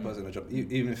give that person a job,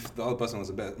 even if the other person was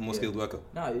a better, more skilled worker.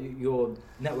 No, your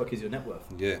network is your net worth.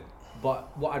 Yeah.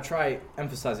 But what I try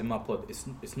emphasize in my pod, it's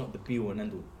not the be all and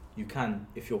end all. You can,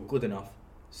 if you're good enough,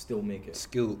 still make it.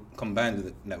 Skill combined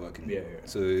with networking. Yeah.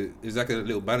 So it's like a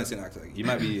little balancing act. Like you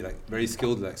might be like very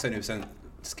skilled, like 70%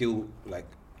 skill, like,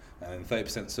 and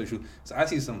 30% social. So I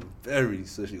see some very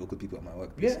socially awkward people at my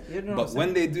workplace. No, but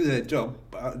when they do their job,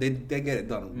 they get it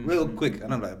done real quick,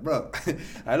 and I'm like, bro.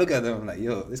 I look at them, I'm like,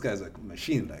 yo, this guy's like a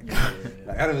machine. Like,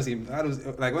 like I don't see him.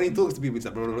 Like when he talks to people, it's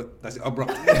like, bro, that's abrupt.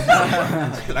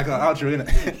 Like an outro, innit?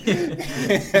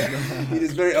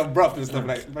 He's very abrupt and stuff.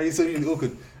 Like, but he's socially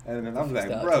awkward. And then I'm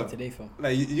like, bro,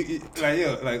 like you like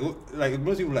yo, like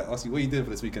most people like ask you, what are you doing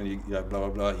for this weekend? You like blah blah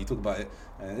blah. You talk about it,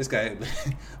 and this guy,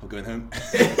 I'm going home.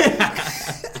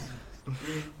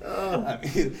 I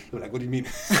mean, you're like, what do you mean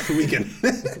weekend?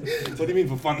 What do you mean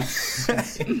for fun?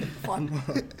 Fun.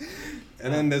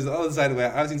 And then there's the other side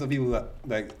where I've seen some people that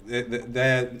like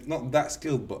they're not that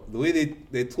skilled, but the way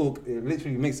they talk, it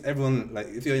literally makes everyone, like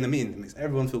if you're in a meeting, it makes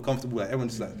everyone feel comfortable. Like everyone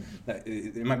just like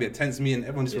it might be a tense meeting,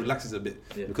 everyone just relaxes a bit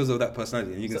because of that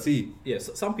personality, and you can see. Yeah,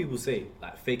 so some people say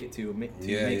like fake it till you make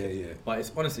it. But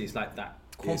it's honestly, it's like that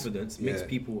confidence makes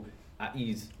people at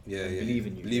ease. Believe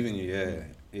in you. Believe in you. Yeah.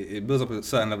 It builds up a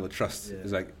certain level of trust. Yeah.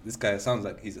 It's like this guy sounds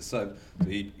like he's a son, so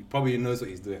he probably knows what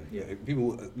he's doing. Yeah. Like,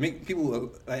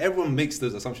 people like everyone makes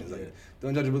those assumptions. Like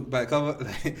don't judge a book by a cover.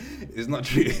 Like it's not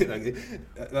true. Like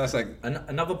that's like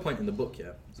another point in the book.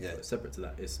 Separate to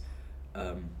that is,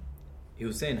 he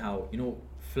was saying how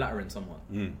flattering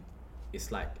someone,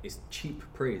 it's like it's cheap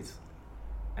praise,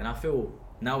 and I feel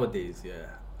nowadays,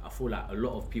 I feel like a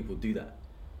lot of people do that,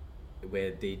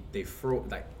 where they throw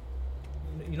like.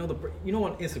 On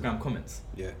Instagram comments.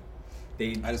 Yeah.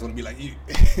 I just want to be like you.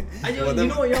 You know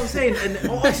what I'm saying? And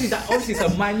obviously it's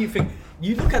a minute thing.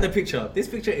 You look at the picture, this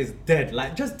picture is dead.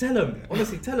 Like just tell them.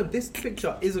 Honestly, tell them this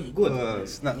picture isn't good.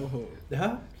 Snap.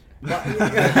 Huh? But, is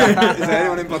there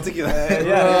anyone in particular?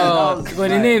 When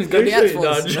the name's got the ads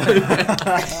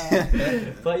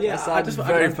But yeah, I just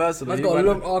very personal. I've got a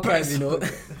long archive,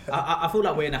 I feel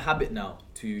like we're in a habit now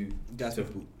to gas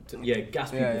people.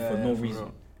 Gas people for no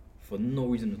reason. For no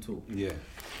reason at all. Yeah,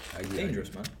 I agree.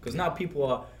 Dangerous, man. Because now people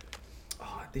are,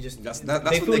 they just that's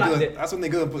when they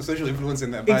go and put social influence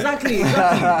in their bag. Exactly.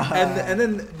 and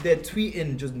then they're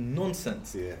tweeting just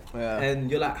nonsense. Yeah.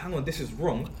 And you're like, hang on, this is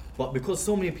wrong. But because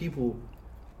so many people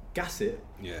gas it.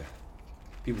 Yeah.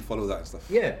 People follow that and stuff.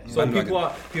 Yeah. So people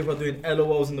are doing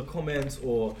LOLs in the comments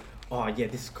or,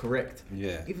 this is correct.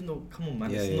 Yeah. Even though, come on,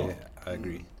 man, it's not. Yeah, I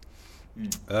agree.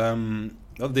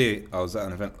 The other day I was at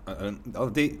an event. The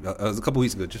other day, it was a couple of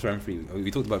weeks ago, just around 3.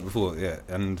 We talked about it before,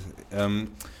 and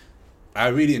I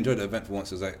really enjoyed the event for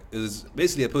once. It was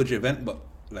basically a poetry event, but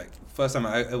like first time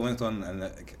I went on, and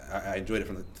like, I enjoyed it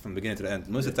from the beginning to the end.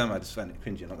 Most of the time I just found it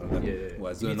cringy. I'm not gonna lie.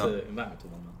 You need to invite me to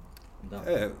one, man.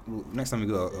 Yeah, well, next time we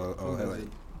go, I'll highlight.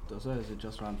 Is it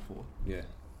just round 4? Yeah,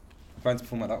 I'm planning to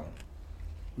perform at that one.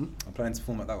 I'm planning to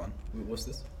perform at that one. What's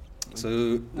this?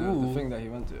 So The thing that he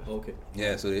went to. Okay.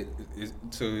 yeah, so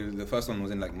so the first one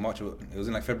was in like March. It was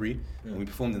in like February, and we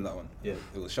performed in that one. Yeah.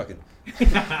 It was shocking.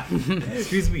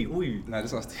 Excuse me. Oh, you. Nah,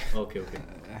 just asked. Okay.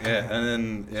 Yeah,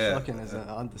 and then Shocking is an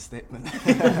understatement.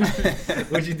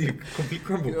 What'd you do? Complete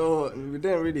crumble. We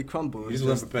didn't really crumble. you just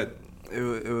weren't prepared.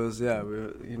 It was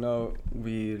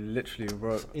we literally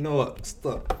wrote. You know what?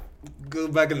 Stop. Go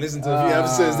back and listen to a few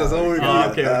episodes. That's all review.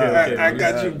 Okay. I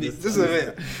got you. This is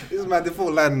it. This is my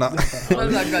default line now.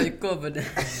 I got you covered.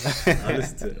 I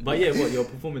listened to it. But yeah, what you're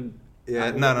performing?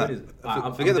 Yeah, what is it?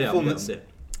 Forget the I'm performance. there.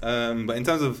 But in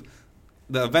terms of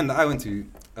the event that I went to,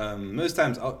 most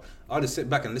times I'll just sit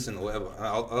back and listen or whatever. And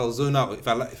I'll zone out if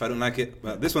I don't like it.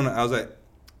 But this one, I was like,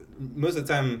 most of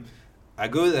the time, I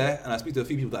go there and I speak to a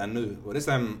few people that I know. But this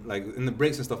time, like in the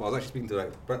breaks and stuff, I was actually speaking to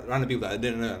like random people that I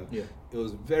didn't know. And it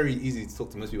was very easy to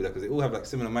talk to most people there because they all have like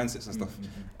similar mindsets and stuff.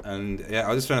 Mm-hmm. And yeah,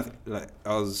 I was just trying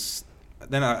to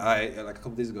Then I like a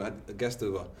couple of days ago I had a guest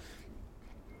over.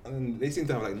 And they seem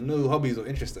to have like no hobbies or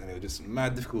interests, and it was just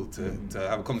mad difficult to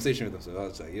have a conversation with them. So I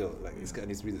was like, yo, like this guy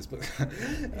needs to read this book.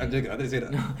 I'm joking, I didn't say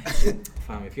that.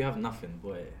 Fam, if you have nothing,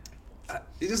 boy.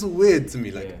 It's just weird to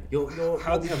me, like, You're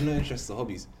how do you have no interests or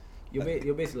hobbies?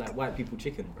 You're basically like white people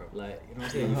chicken, bro. Like, you know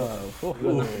what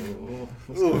I'm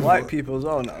saying? Ooh, white people as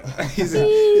well now. he's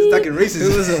attacking racism.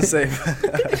 It wasn't safe.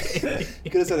 You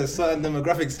could have said a certain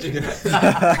demographics chicken.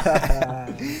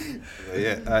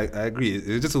 Yeah, I agree.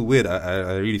 It's just so weird.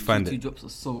 I really find 2 it. drops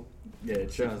of salt. Yeah,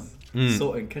 it does.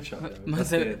 Salt and ketchup. Man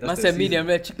said medium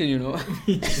rare chicken, you know.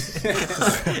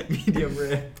 Medium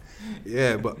rare.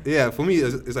 Yeah, but yeah, for me,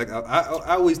 it's like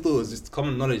I always thought it was just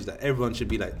common knowledge that everyone should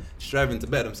be like striving to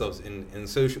better themselves in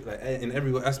social, like in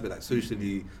every aspect, like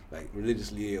socially, like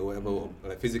religiously or whatever, or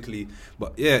like physically.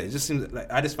 But yeah, it just seems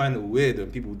like I just find it weird when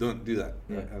people don't do that,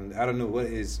 and I don't know what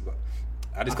it is, but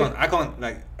I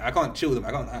can't chill with them.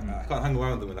 I can't hang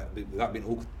around with them like without being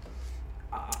awkward.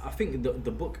 I think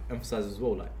the book emphasizes as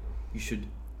well, like you should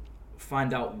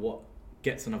find out what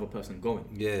gets another person going.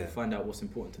 Yeah. Find out what's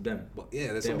important to them. But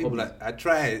yeah, there's some people like I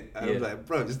tried. I was like,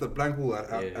 bro, just a blank wall. I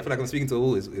feel like I'm speaking to a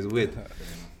wall. Is weird.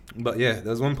 But yeah,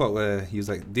 there was one part where he was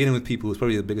like, dealing with people is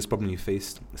probably the biggest problem you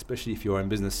face, especially if you're in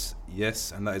business.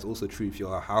 Yes, and that is also true if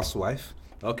you're a housewife,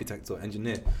 architect, or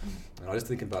engineer. And I was just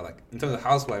thinking about like in terms of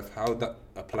housewife, how would that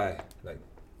apply? Like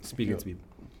speaking to people,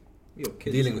 your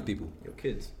kids, dealing with people, your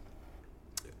kids.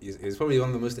 It's probably one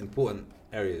of the most important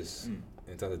areas.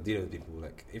 In terms of dealing with people,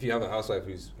 like if you have a housewife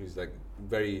who's like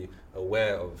very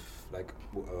aware of like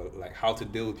how to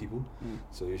deal with people,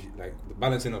 so you should, like the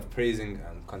balancing of praising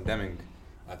and condemning,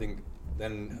 I think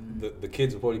then the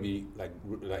kids will probably be like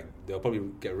they'll probably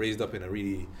get raised up in a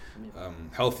really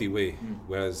healthy way.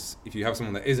 Whereas if you have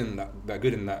someone that isn't that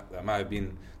good in that might have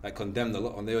been like condemned a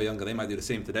lot when they were younger, they might do the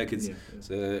same to their kids.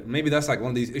 So maybe that's like one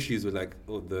of these issues with like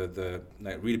the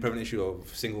like really prevalent issue of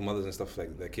single mothers and stuff,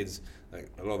 like their kids, like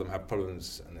a lot of them have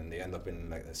problems and then they end up in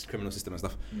like a criminal system and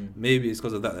stuff. Maybe it's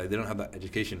because of that, like, they don't have that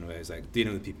education where it's like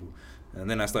dealing with people. And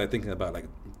then I started thinking about like,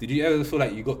 did you ever feel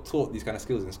like you got taught these kind of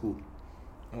skills in school?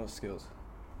 What skills?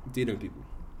 Dealing with people.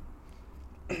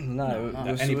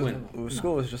 At any point. With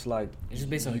school is just like It's just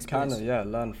based on you experience. kind of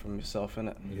learn from yourself,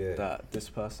 innit? Yeah. That this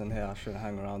person here, I shouldn't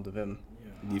hang around with him.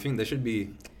 Do you think there should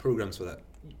be programs for that?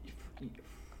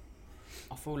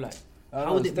 I feel like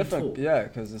How would it be different? taught? Yeah,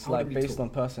 because it's How would like it be based taught? on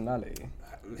personality.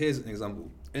 Here's an example.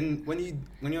 When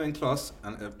you're in class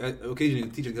and occasionally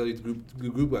the teacher tells you to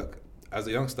do group work as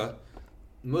a youngster,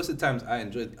 most of the times I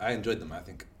enjoyed them. I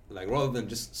think like rather than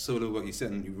just solo work you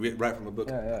sit and you write from a book.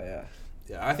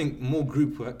 Yeah, I think more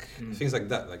group work, things like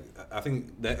that. Like I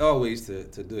think there are ways to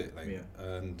do it. Like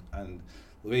and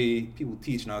the way people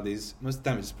teach nowadays, most of the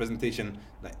time it's presentation.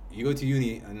 Like you go to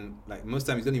uni and like most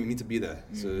times you don't even need to be there.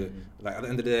 So like at the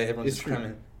end of the day, everyone's just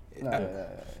cramming.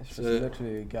 It's just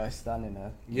literally a guy standing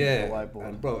there. Yeah, with a whiteboard.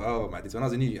 and bro, oh my days. When I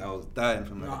was in uni, I was dying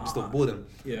from like just boredom.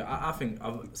 Yeah, I think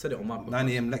I've said it on my podcast. 9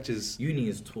 a.m. lectures. Uni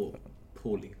is taught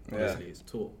poorly. Honestly, it's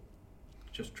taught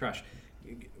just trash.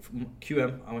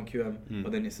 QM, I went QM,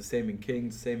 but then it's the same in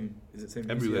King's. Is it same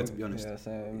everywhere? UCL? To be honest, Yeah,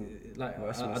 same. Like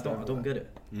I don't get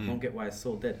it. I don't get why it's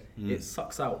so dead. It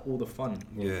sucks out all the fun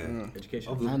of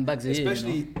education. 9 bags a year,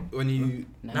 especially when you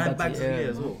 9 bags a year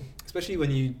as well. Especially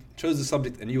when you chose the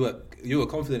subject and you were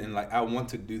confident in like I want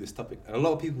to do this topic. And a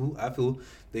lot of people, I feel,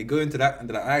 they go into that and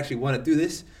they're like I actually want to do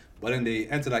this, but then they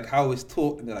enter like how it's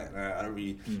taught and they're like nah, I don't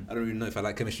really know if I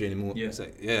like chemistry anymore. It's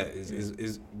like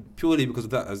it's purely because of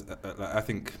that. As like, I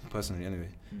think personally anyway.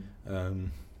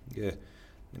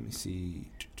 Let me see.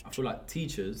 I feel like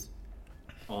teachers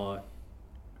are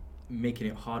making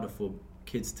it harder for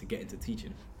kids to get into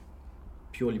teaching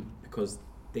purely because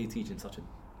they teach in such a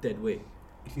dead way.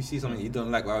 if you see something you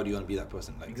don't like, why would you want to be that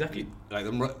person? Like Exactly. Like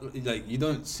you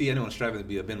don't see anyone striving to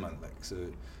be a bin man. Like so.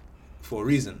 For a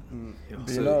reason. Yeah, Do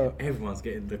so you know- everyone's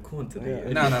getting the corn today.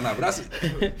 Yeah. No, but that's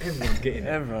Everyone's getting it.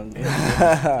 Everyone.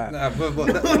 that's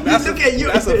Look at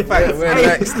you. That's a fact. We're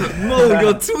next. Mo,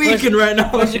 you're tweaking right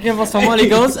now. Once you give us some money,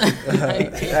 girls.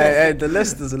 Hey, the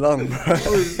list is long, bro.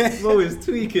 Mo is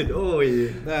tweaking. Oh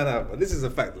yeah. No, but this is a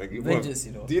fact. Like, bro, Vengeance,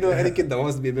 you know. do you know any kid that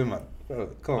wants to be a bin man? Bro,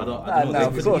 come on. I don't Nah, know.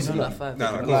 of course He's on not. that five. No,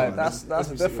 of course Like, not. that's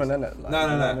different, isn't it? Like, No. you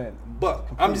know what I mean? But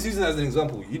I'm just using it as an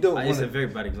example. You don't want It's a to. very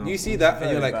bad example. You see that and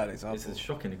Very you're like, bad example. It's a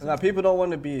shocking Nah, example. people don't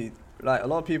want to be like a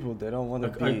lot of people. They don't want to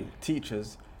Like, be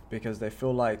teachers because they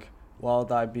feel like, why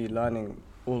would I be learning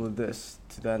all of this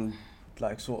to then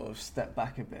like sort of step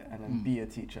back a bit and then be a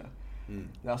teacher?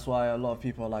 That's why a lot of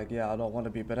people are like, yeah, I don't want to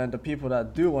be. But then the people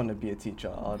that do want to be a teacher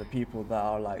are the people that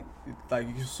are like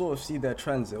you sort of see their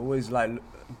trends. They're always like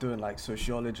doing like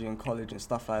sociology in college and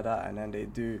stuff like that, and then they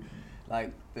do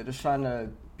like they're just trying to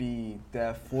be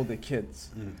there for the kids.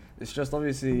 It's just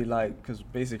obviously like because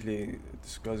basically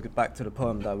this goes back to the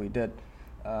poem that we did.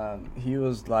 He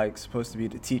was like supposed to be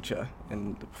the teacher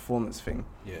in the performance thing,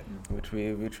 which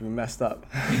we messed up.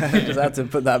 Just had to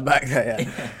put that back there.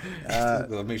 Yeah.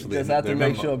 gotta make sure Just they had to make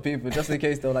remember. sure people, just in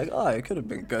case they were like, oh, it could have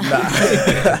been good.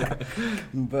 Nah.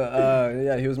 But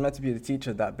yeah, he was meant to be the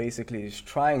teacher that basically is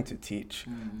trying to teach,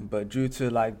 but due to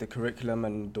like the curriculum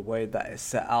and the way that it's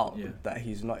set out, that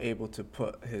he's not able to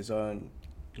put his own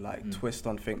like twist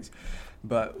on things.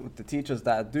 But with the teachers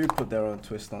that do put their own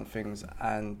twist on things,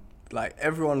 and like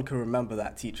everyone can remember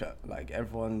that teacher, like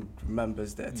everyone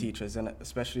remembers their teachers, and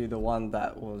especially the one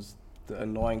that was the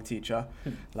annoying teacher.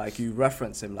 Like you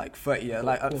reference him like 30 years,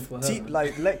 like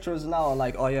like lecturers now are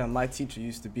like, oh yeah, my teacher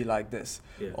used to be like this,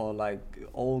 or like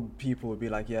old people would be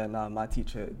like, yeah, nah, my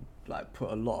teacher like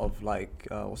put a lot of like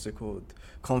what's it called,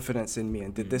 confidence in me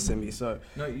and did this in me. So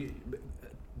No,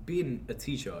 being a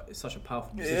teacher is such a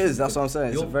powerful position. it is. That's what I'm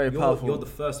saying. It's a very powerful. You're the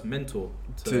first mentor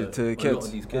to a kids. lot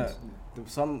of these kids. Yeah.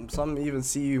 Some even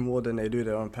see you more than they do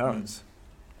their own parents.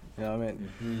 You know what I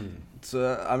mean?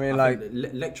 So I mean, I like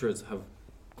think lecturers have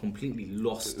completely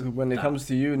lost. when it that. comes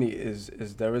to uni, is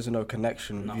there is no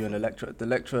connection with you and the Nothing. lecturer. The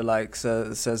lecturer like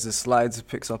says his slides,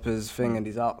 picks up his thing, and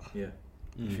he's out. Yeah.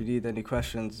 If you need any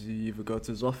questions, you either go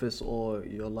to his office or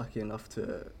you're lucky enough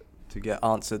to get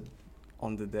answered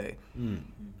on the day.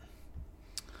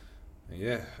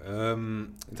 Yeah.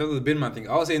 In terms of the bin man thing,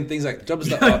 I was saying things like jobs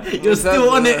that are. You're still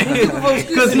on it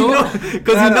because he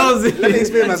knows it. Let me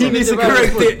explain myself. He needs to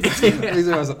correct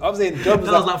it. I'm saying jobs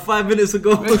That was like 5 minutes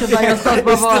ago. It's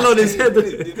still on his head. Do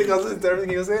you think I was listening to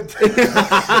everything you were saying?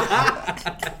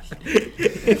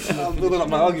 I'm building up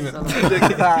my argument.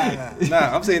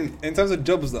 Nah, I'm saying in terms of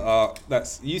jobs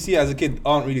that you see as a kid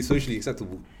aren't really socially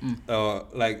acceptable.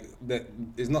 Like that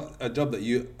is not a job that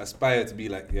you aspire to be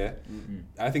like. Yeah,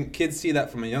 I think kids see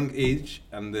that from a young age,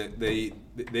 and they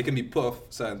can be put off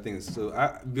certain things. So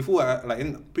like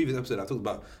in previous episode, I talked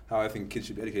about how I think kids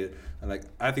should be educated, and like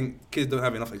I think kids don't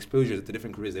have enough exposure to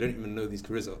different careers. They don't even know these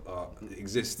careers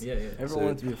exist. Yeah. Everyone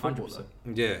wants to be a footballer.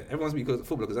 Yeah, everyone wants to be a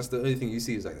footballer because that's the only thing you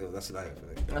see is like, oh, that's life.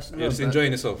 Like, That's you're just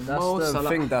enjoying yourself. That's the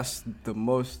thing that's the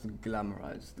most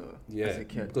glamorized though. Yeah, as a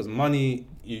kid. because money,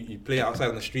 you play outside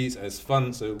on the streets and it's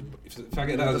fun. So if I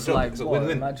get that as It's a job, like, it's a what,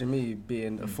 win-win. imagine me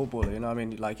being a footballer, you know what I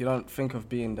mean? Like, you don't think of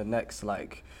being the next,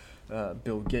 like,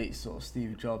 Bill Gates or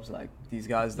Steve Jobs, like, these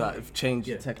guys that have changed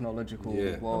the technological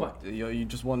world. You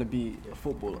just want to be a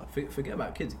footballer. Forget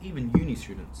about kids. Even uni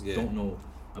students don't know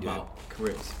about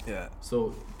careers. Yeah.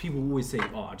 So people always say,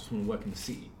 "Oh, I just want to work in the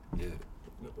city." Yeah.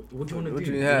 What do you want to What do?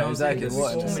 do you- You yeah, know what I'm saying? exactly.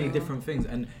 There's What? so many different things,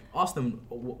 and ask them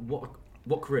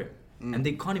what career, and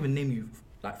they can't even name you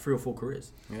like 3 or 4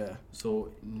 careers. Yeah. So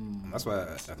That's why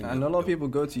I think. And a lot of people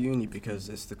go to uni because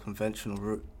it's the conventional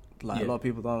route. Like, a lot of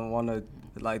people don't want to,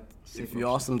 like, if you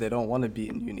ask them, they don't want to be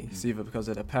in uni. It's either because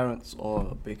of their parents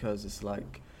or because it's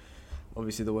like,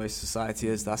 obviously the way society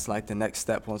is, that's like the next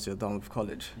step once you're done with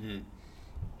college.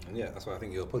 And yeah, that's why I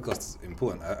think your podcast is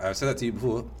important. I've said that to you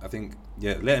before. I think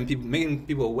making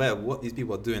people aware of what these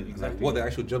people are doing, like what their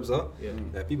actual jobs are.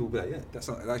 That people will be like, yeah,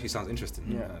 that actually sounds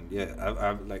interesting. Yeah. And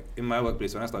I've like in my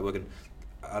workplace when I started working,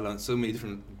 I learned so many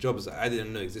different jobs that I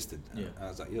didn't know existed. Yeah. And I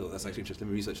was like, yo, that's actually interesting.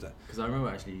 Let me research that. because I remember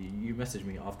actually you messaged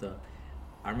me after.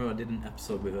 I remember I did an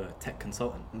episode with a tech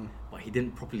consultant, but he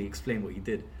didn't properly explain what he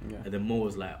did. Yeah. And then Mo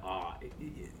was like,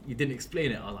 you didn't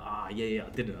explain it. I was like, yeah, I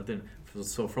didn't.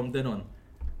 So from then on,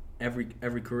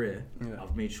 every career,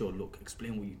 I've made sure, look,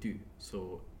 explain what you do.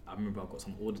 So I remember I've got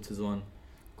some auditors on,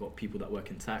 got people that work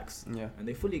in tax, and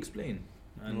they fully explain.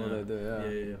 And What they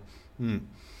do, yeah.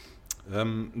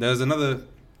 There's another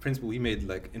principle he made,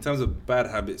 like in terms of bad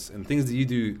habits and things that you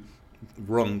do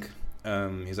wrong.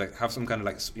 He's like, have some kind of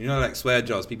like, you know, like swear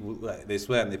jars. People like they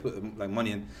swear and they put like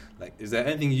money in. Like, is there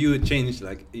anything you would change?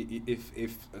 Like,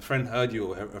 if a friend heard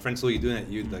you or a friend saw you doing it,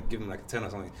 you'd like give them like a 10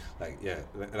 or something. Like, yeah,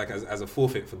 like as a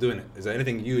forfeit for doing it. Is there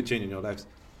anything you would change in your lives?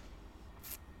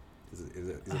 It's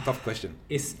a tough question.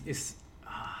 It's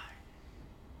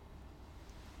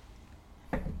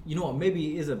you know what?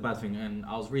 Maybe it is a bad thing, and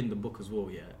I was reading the book as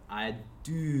well. Yeah,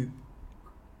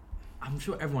 I'm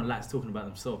sure everyone likes talking about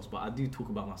themselves, but I do talk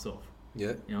about myself. Yeah,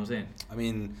 you know what I'm saying. I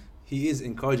mean, he is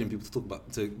encouraging people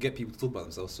to get people to talk about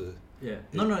themselves. So yeah,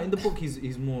 no. In the book,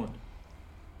 he's more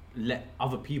let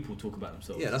other people talk about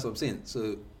themselves. Yeah, that's what I'm saying.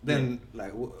 So then,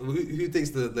 like, who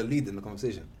takes the lead in the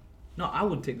conversation? No, I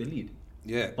would take the lead.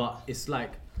 Yeah, but it's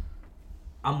like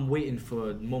I'm waiting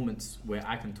for moments where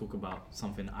I can talk about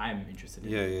something I'm interested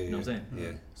in. Yeah. You know what I'm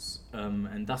saying? Yeah.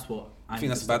 And that's what I think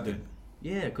that's a bad thing.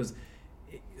 Yeah, because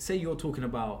say you're talking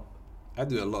about. I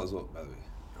do it a lot as well, by the way.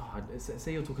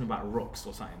 Say you're talking about rocks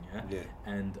or something, yeah? Yeah.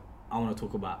 And I want to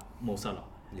talk about Mo Salah.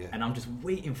 Yeah. And I'm just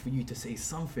waiting for you to say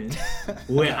something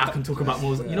where I can talk about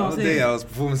Mo Salah. You know what I'm saying? Day I was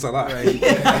performing Salah. Right.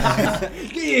 Yeah.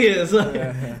 You know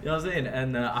what I'm saying?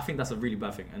 And I think that's a really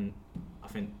bad thing. And I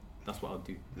think that's what I'll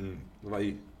do. What about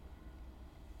you?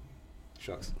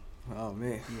 Shucks. Oh,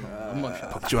 me. I'm not sure.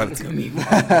 Punctuality.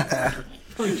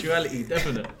 Punctuality,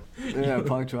 definite. Yeah,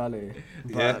 punctuality.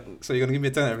 Yeah. So you're gonna give me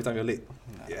a 10 every time you're late?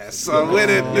 Yes, I'm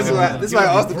winning. This is why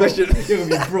I asked the question. You're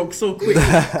gonna be broke so quick.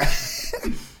 I'll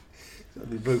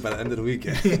be broke by the end of the week.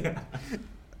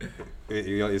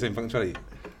 You're saying punctuality?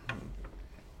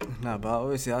 Nah, but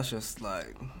obviously that's just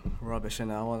like rubbish,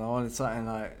 and I wanted something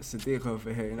like Sadiq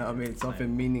over here. You know what I mean?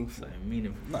 Something meaningful.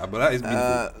 Nah, but that is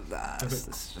meaningful.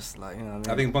 It's just like, you know what I mean?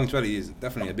 I think punctuality is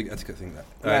definitely a big etiquette thing.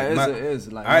 Yeah, it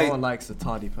is. Like, no one likes a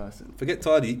tardy person. Forget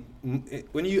tardy.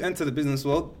 When you enter the business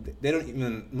world, they don't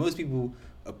even. Most people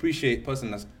appreciate person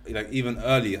that's like even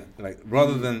earlier. Like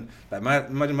rather than like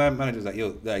imagine my manager's like,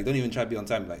 yo, like don't even try to be on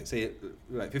time. Like say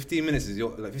like 15 minutes is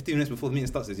your 15 minutes before the meeting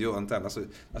starts is you're on time. That's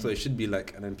what it should be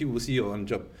like. And then people will see you on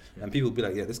job, and people will be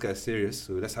like, yeah, this guy's serious.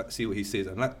 So let's see what he says.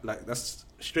 And like that's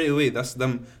straight away. That's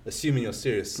them assuming you're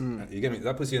serious. You get me?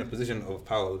 That puts you in a position of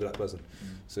power over that person.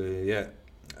 So yeah,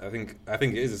 I think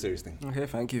it is a serious thing. Okay,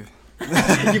 thank you.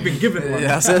 You've been given one.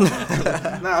 Yeah, son.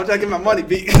 Nah, I'm trying to get my money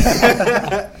beat.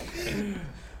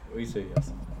 What do you say,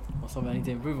 yes? What's something I need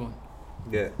to improve on?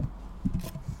 Yeah.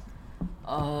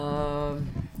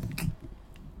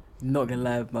 Not gonna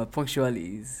lie, my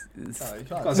punctuality is No,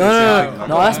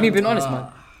 that's me being honest,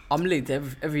 man. I'm late to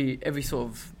every sort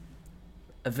of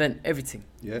event, everything.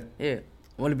 Yeah. Yeah.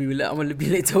 I'm gonna be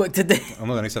late to work today. I'm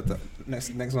not gonna accept that.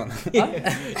 Next one. You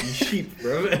sheep,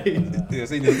 bro. You're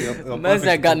saying you're Man's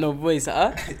that got no voice,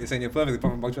 huh? You're saying you're perfect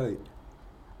apart from punctuality.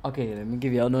 Okay, let me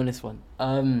give you an honest one.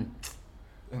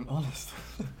 I'm honest.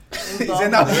 He's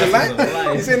saying that was a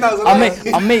lie. He's saying that was a lie.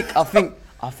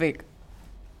 I think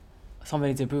something I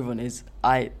need to improve on is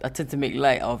I tend to make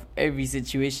light of every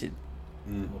situation.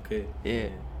 Okay. Yeah.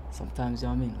 Sometimes, you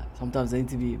know what I mean? Like, sometimes I need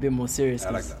to be a bit more serious. I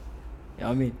like that. You know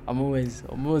what I mean? I'm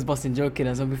always busting joking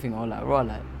and everything. I'm like, raw,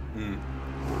 like. So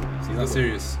he's not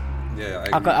serious. Yeah,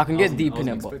 I can get deep in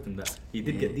it, but expecting that. He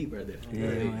did get deep right there.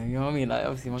 yeah, you know what I mean? Like,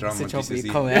 obviously, my Drama, switch up, GCSE.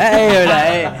 you come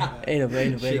hey,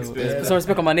 so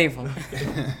respect on my name, fam.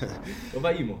 What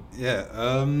about you, Mo?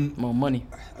 Yeah. More money.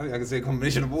 I think I can say a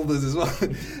combination of all those as well.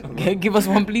 Okay, give us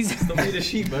one, please. Stop being a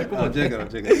sheep, man. Come on. I'm joking.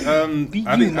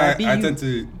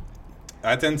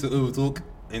 I tend to overtalk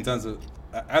in terms of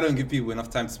I don't give people enough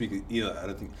time to speak either. I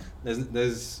don't think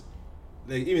there's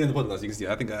like, even in the podcast you can see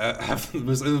I think I have the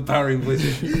most overpowering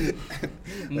voice.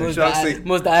 Most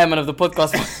the Iron Man of the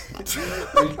podcast.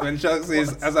 when Shark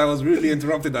says, as I was rudely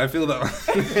interrupted, I feel that.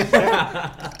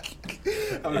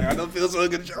 I'm like, I don't feel so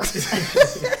good, Shark.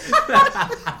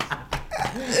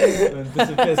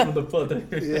 Disappears from the pod.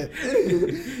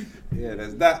 Yeah,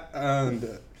 there's that,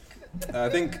 and I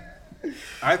think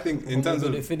in terms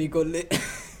of if he got lit.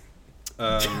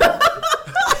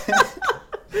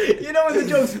 You know when the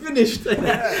joke's finished.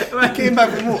 I came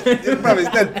back for more. Bro, it's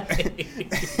dead.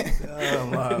 Oh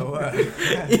my word.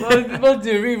 We both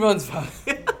do reruns, fam.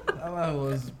 That man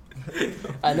was.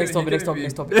 Next topic.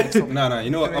 No,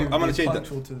 you know what? I'm gonna change that.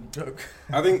 Punctual to the joke.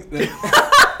 I think.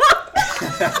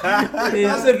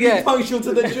 I said be punctual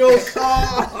to the joke.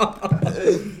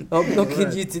 I'm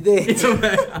blocking you today.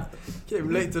 Came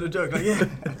late to the joke. Like, yeah.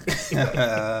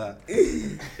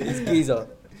 It's geezer.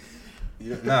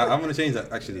 Nah, I'm gonna change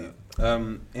that actually.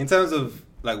 In terms of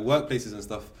like workplaces and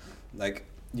stuff, like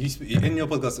in your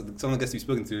podcast, someone gets you've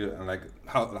spoken to, and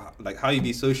how you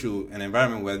be social in an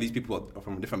environment where these people are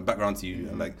from a different background to you,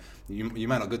 and like you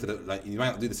might not go to you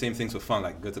might not do the same things for fun,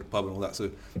 like go to the pub and all that.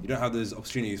 So you don't have those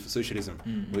opportunities for socialism,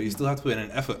 but you still have to put in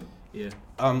an effort. Yeah.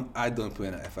 I don't put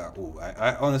in an effort at all.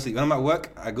 I honestly, when I'm at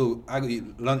work, I go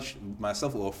eat lunch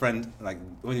myself or a friend, like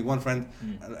only one friend.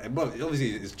 But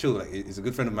obviously it's chill, like it's a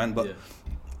good friend of mine, but. Yeah.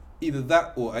 Either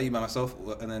that or I eat by myself,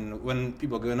 and then when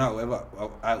people are going out, or whatever,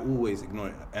 I always ignore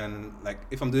it. And like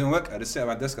if I'm doing work, I just sit at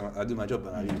my desk and I do my job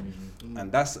and I leave.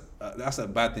 And that's a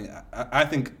bad thing. I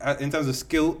think in terms of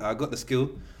skill, I got the skill.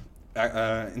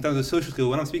 In terms of social skill,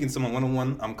 when I'm speaking to someone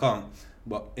one-on-one, I'm calm.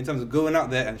 But in terms of going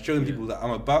out there and showing people that I'm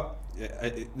about,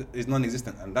 it's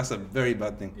non-existent, and that's a very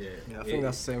bad thing. Yeah, I think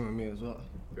that's the same with me as well.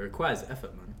 It requires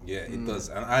effort, man. Yeah, it does,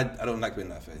 and I don't like putting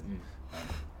that effort.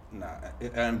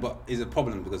 But it's a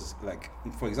problem because, like,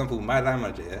 for example, my line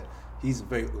manager, he's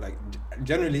very, like,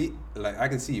 generally, like, I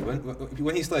can see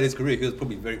when he started his career, he was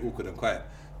probably very awkward and quiet,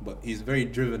 but he's very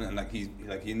driven and like he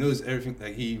knows everything,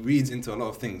 like he reads into a lot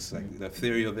of things, like the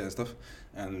theory of it and stuff,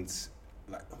 and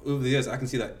like over the years, I can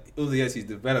see that over the years he's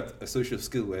developed a social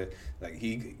skill where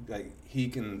he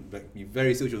can like be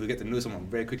very social. He'll get to know someone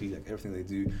very quickly, like everything they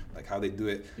do, like how they do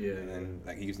it, and then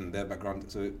like he gives them their background,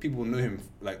 so people know him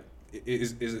like. It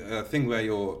is a thing where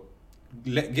you're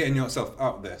getting yourself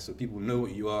out there, so people know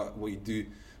what you are, what you do,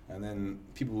 and then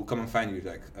people will come and find you.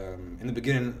 Like in the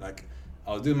beginning, like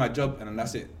I was doing my job and then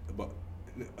that's it. But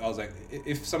I was like,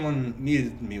 if someone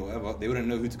needed me or whatever, they wouldn't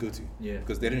know who to go to,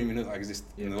 because they didn't even know that I exist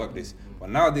in the workplace. But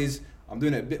nowadays, I'm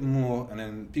doing it a bit more, and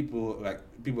then people like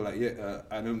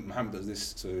I know Mohammed does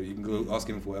this, so you can go ask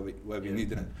him for whatever you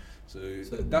need. So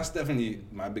that's definitely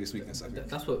my biggest weakness. I think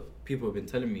that's what people have been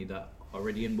telling me that.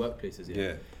 Already in workplaces,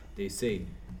 they say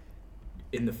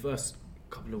in the first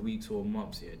couple of weeks or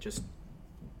months, just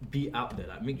be out there,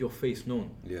 like make your face known.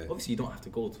 Obviously you don't have to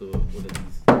go to all of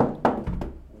these.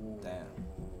 Damn.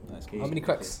 Nice. How many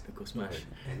cracks? Go smash.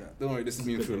 Don't worry, this is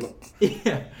me through a lot.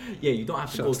 You don't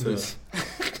have to go to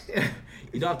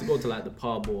you don't have to go to like the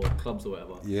pub or clubs or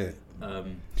whatever.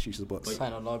 Shisha spots.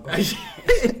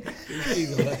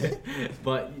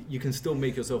 But you can still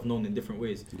make yourself known in different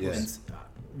ways. And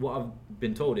what I've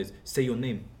been told is say your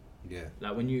name.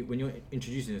 Like when you're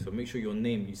introducing yourself, make sure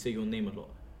you say your name a lot,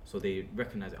 so they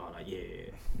recognize it. Oh, like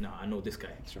I know this guy.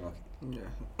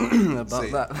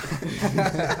 About that.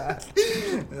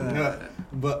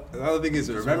 But the other thing is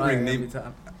remembering names.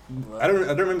 I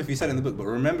don't remember if you said it in the book, but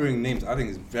remembering names I think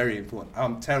is very important.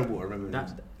 I'm terrible at remembering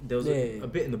names. There was a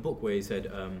bit in the book where he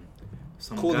said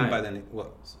some call guy, them by their name.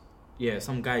 What? Yeah,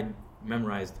 some guy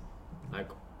memorized like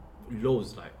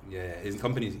loads, like his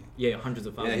companies. Hundreds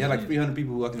of thousands. Yeah, he had like 300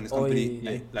 people working in his company.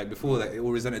 And, like before, like they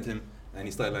all resented him, and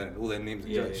he started learning all their names,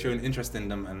 showing interest in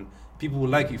them, and people will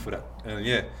like you for that.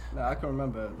 I can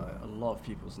remember like a lot of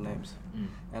people's names,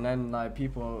 and then like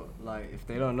people like if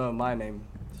they don't know my name,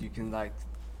 you can like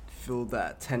feel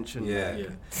that tension.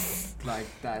 Like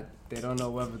that they don't know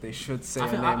whether they should say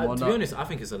a name or not. To be honest, I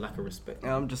think it's a lack of respect.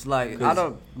 And I'm just like, I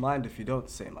don't mind if you don't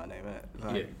say my name,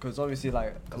 because obviously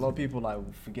like a lot of people like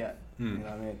will forget. You know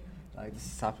what I mean? Like this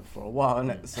has happened for a while,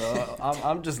 innit? So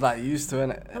I'm just like used to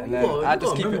it, and then I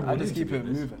just keep it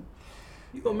moving.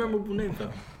 You got a memorable name,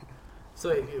 fam. So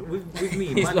with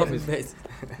me,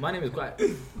 my name is quite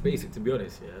basic, to be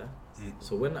honest.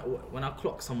 So when I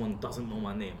clock someone doesn't know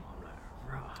my name, I'm like,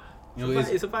 rah. You know,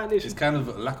 it's a violation. It's kind of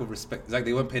a lack of respect. It's like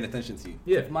they weren't paying attention to you.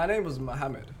 If my name was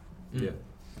Mohammed.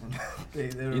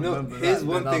 they you know, here's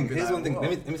one thing.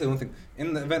 Let me say one thing.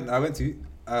 In the event I went to,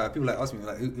 people like asked me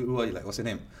like, who are you? Like, what's your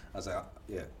name? I was like,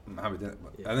 Mohammed.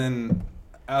 And then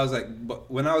I was like,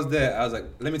 but when I was there, I was like,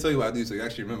 let me tell you what I do so you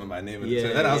actually remember my name.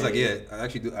 So then I was like, I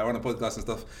actually do. I run a podcast and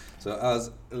stuff. So I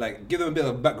was like, give them a bit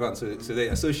of background so they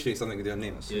associate something with their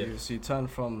name. So you turn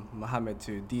from Mohammed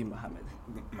to D Mohammed.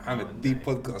 Mohammed, the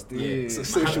podcast. It's a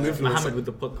social influencer. Mohammed with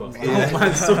the podcast.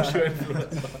 My social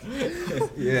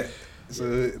influencer.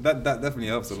 So that definitely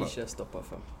helps a lot. Shisha stop off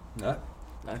him. Huh?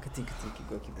 I can think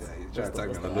go keep. Yeah, you try to tag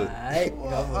me on the look.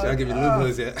 Try to give me the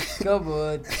look, yeah. Come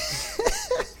on.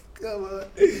 Come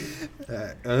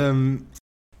on.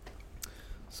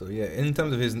 So in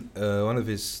terms of his one of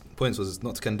his points was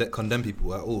not to condemn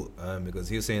people at all, because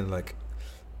he was saying like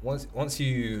once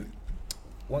you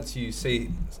say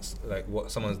like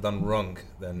what someone's done wrong,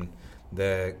 then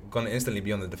they're gonna instantly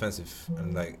be on the defensive,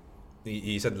 and like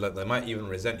he said like they might even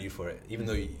resent you for it, even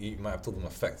though you might have told them a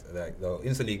fact. Like they'll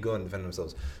instantly go and defend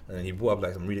themselves. And then he brought up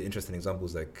like some really interesting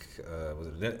examples, like was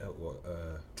it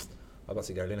I'm about to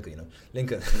say Gary Lineker, you know.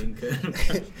 Lincoln.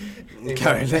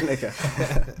 Gary Lineker.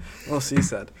 What's he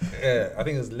said? Yeah, I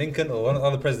think it was Lincoln or one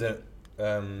other president.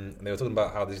 they were talking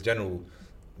about how this general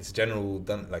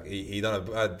done like he done a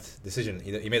bad decision.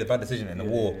 He made a bad decision in the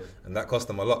war, and that cost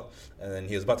them a lot. And then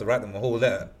he was about to write them a whole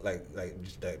letter, like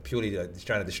purely just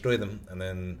trying to destroy them. And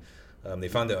then they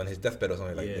found it on his deathbed or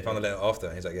something. Like they found the letter after,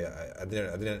 and he's like, I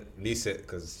didn't release it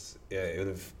because it would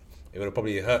have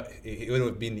probably hurt. He would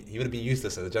have been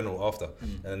useless as a general after.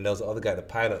 And then there was the other guy, the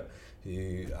pilot,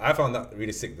 who I found that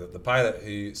really sick. The pilot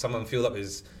who someone filled up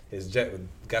his jet with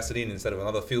gasoline instead of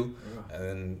another fuel,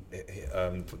 and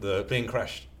then the plane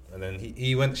crashed. And then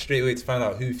he went straight away to find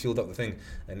out who fueled up the thing.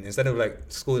 And instead of like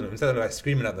scolding them, instead of like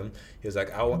screaming at them, he was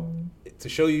like, I want to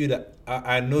show you that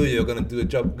I know you're gonna do a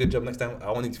good job next time.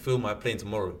 I want you to fuel my plane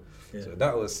tomorrow. So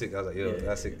that was sick. I was like,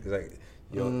 that's sick. It's like,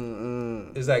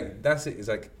 it's like that's it. It's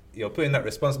like you're putting that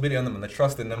responsibility on them and the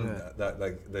trust in them that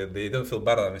like they don't feel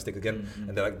bad at that mistake again.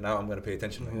 And they're like, now I'm gonna pay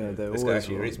attention. This guy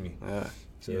actually raised me.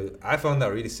 So I found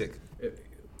that really sick.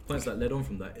 Points that led on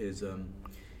from that is.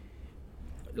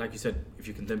 Like you said, if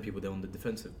you condemn people, they're on the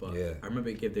defensive. But I remember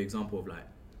it gave the example of like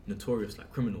notorious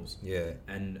like criminals.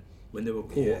 And when they were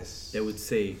caught, they would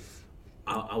say,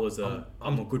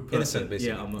 I'm a good person. Innocent,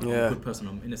 basically. I'm a good person.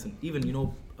 I'm innocent. Even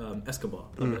Escobar,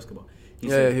 Pablo Escobar. He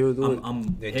would do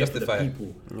I'm here for the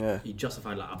people. It. He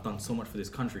justified like I've done so much for this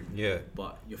country.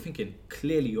 But you're thinking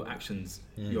clearly your actions.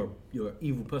 You're an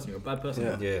evil person. You're a bad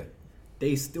person.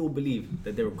 They still believe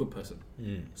that they're a good person.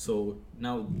 So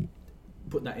now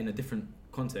put that in a different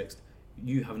context.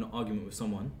 You have an argument with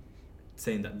someone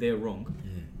saying that they're wrong.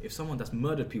 If someone that's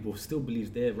murdered people still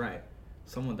believes they're right,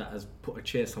 someone that has put a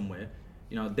chair somewhere,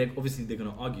 they're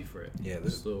gonna argue for it. I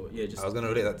was gonna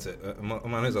relate that to on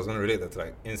my notes. I was gonna relate that to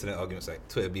like incident arguments, like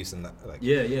Twitter beefs and that. Like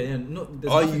No, there's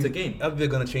nothing to gain. Are they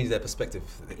gonna change their perspective?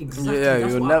 Exactly.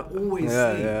 That's what I always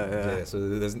say.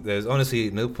 So there's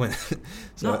honestly no point.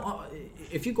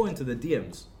 If you go into the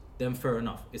DMs, then fair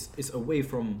enough. It's away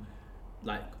from.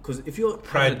 Like, because if you're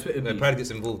pride Twitter beef, gets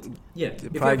involved.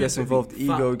 Pride gets involved,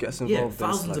 ego gets involved.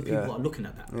 Thousands of people are looking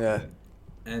at that.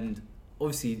 And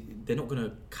obviously they're not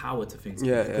gonna cower to things.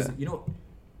 Because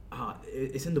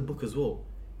it's in the book as well.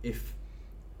 If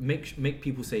make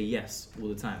people say yes all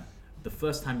the time. The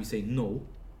first time you say no,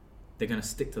 they're gonna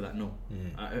stick to that no.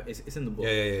 It's in the book.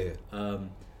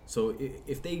 So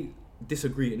if they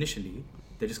disagree initially,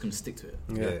 they're just gonna stick to it.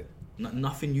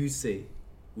 Nothing you say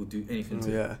will do anything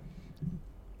to it.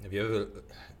 Have you ever?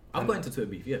 I've got into Twitter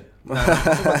beef, okay,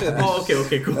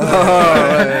 cool.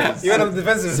 You went on the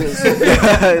defensive.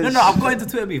 No, I've got into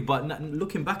Twitter beef, but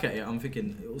looking back at it, I'm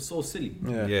thinking it was so silly.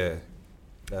 Like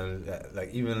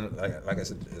even like I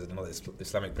said, there's another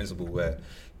Islamic principle where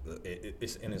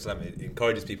it's in Islam it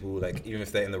encourages people, like even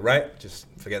if they're in the right, just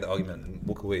forget the argument and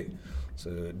walk away.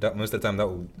 So that most of the time that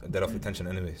will dead off the tension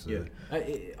anyway. So.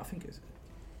 I think it's.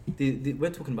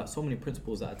 We're talking about so many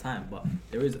principles at a time, but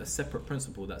there is a separate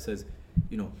principle that says,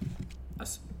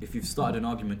 if you've started an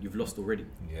argument, you've lost already.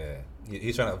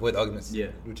 He's trying to avoid arguments.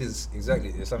 Which is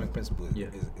exactly the Islamic principle.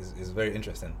 Is very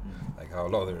interesting, like how a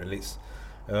lot of it relates.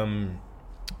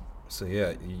 So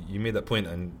you made that point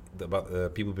and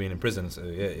about people being in prison. So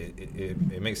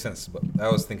it makes sense. But I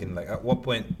was thinking, like, at what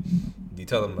point do you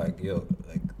tell them, like, yo,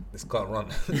 like, this can't run?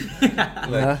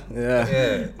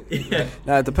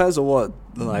 Now it depends on what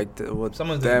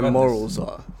their morals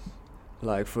are.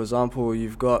 Like, for example,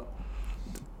 you've got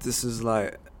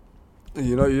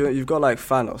you've got like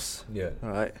Thanos,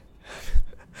 right?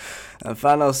 And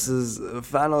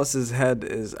Thanos's head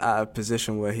is at a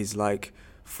position where he's like,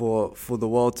 for the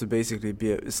world to basically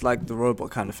be it's like the robot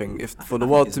kind of thing. For the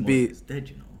world to be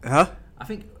dead, I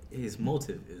think his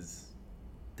motive is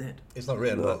dead. It's not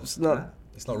written well. It's not.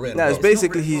 It's not written. No, well. it's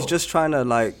basically he's just trying to,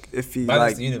 like, if he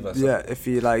balance like the universe. If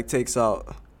he like takes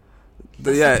out.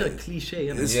 That's such a cliche.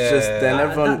 Isn't It's it? just then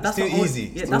everyone. That's too easy.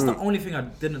 That's the only thing I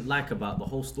didn't like about the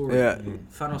whole story.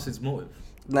 Thanos' motive.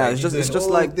 Nah, it's just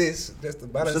like this. Just the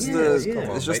balance.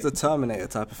 It's just the Terminator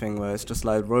type of thing where it's just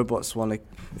like robots want to.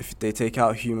 If they take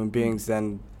out human beings,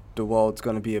 then the world's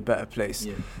going to be a better place.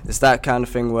 It's that kind of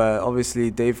thing where obviously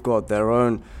they've got their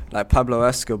own, like Pablo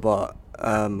Escobar.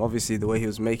 Obviously the way he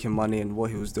was making money and what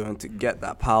he was doing to get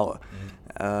that power,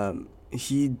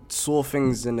 he saw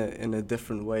things in a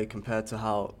different way compared to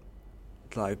how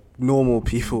like normal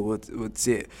people would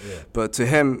see it. But to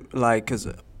him, like, 'cause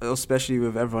especially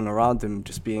with everyone around him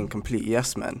just being complete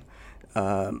yes men,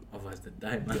 otherwise they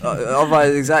die, man.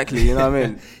 Otherwise, exactly, you know what I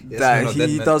mean? That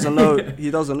he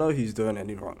doesn't know he's doing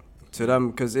any wrong to them,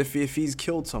 because if he's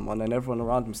killed someone and everyone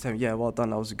around him is saying, yeah, well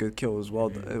done, that was a good kill, it was well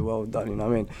done, you know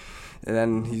what I mean? And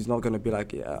then he's not going to be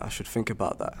like, yeah, I should think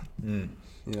about that.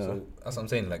 So that's what I'm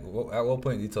saying. Like, at what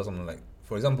point do you tell someone, like,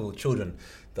 for example, children.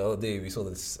 The other day we saw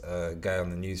this guy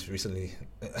on the news recently,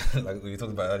 like we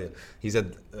talked about earlier. He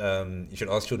said you should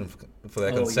ask children for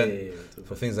their consent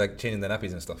for things like changing their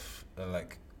nappies and stuff.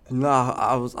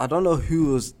 I don't know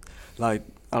who was like.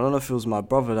 I don't know if it was my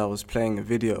brother that was playing a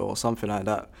video or something like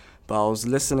that. But I was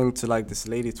listening to like this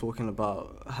lady talking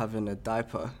about having a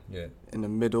diaper in the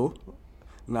middle.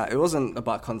 Nah, it wasn't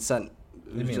about consent.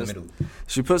 It was just, in the middle?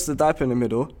 She puts the diaper in the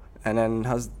middle and then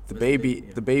has the baby.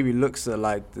 The baby looks at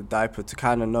like the diaper to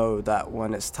kind of know that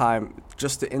when it's time,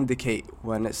 just to indicate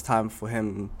when it's time for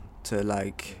him to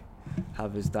like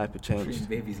have his diaper changed. Training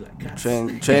babies like cats.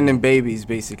 Training babies,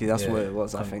 basically. That's what it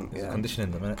was. I think. Yeah.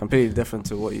 Conditioning them, innit? Completely different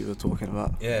to what you were talking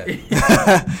about. Yeah.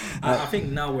 I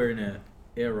think now we're in an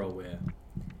era where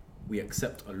we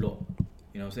accept a lot.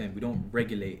 You know what I'm saying? We don't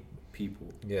regulate people.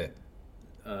 Yeah.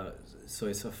 So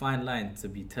it's a fine line to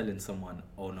be telling someone,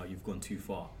 "Oh no, you've gone too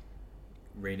far.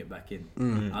 Rein it back in."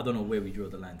 Mm. I don't know where we draw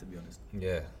the line, to be honest.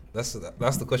 Yeah, that's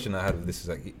the question I had with this. Is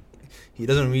like he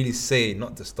doesn't really say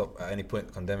not to stop at any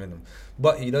point condemning them,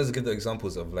 but he does give the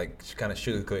examples of like kind of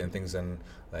sugarcoating things and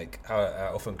like how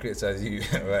I often criticize you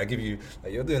or I give you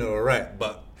like you're doing it all right,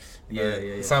 but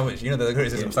sandwich, you know the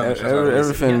criticism sandwich.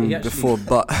 Everything actually, before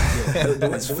but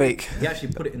it's fake. He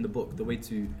actually put it in the book, the way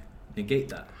to negate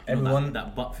that.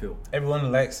 That but feel.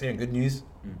 Everyone likes hearing good news.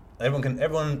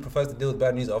 Everyone prefers to deal with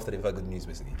bad news after they've heard good news,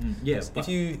 basically. Yeah. If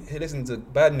you listen to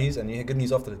bad news and you hear good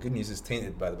news after, the good news is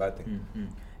tainted by the bad thing.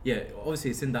 Yeah,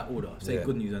 obviously it's in that order. Say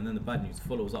good news and then the bad news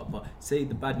follows up. But say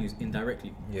the bad news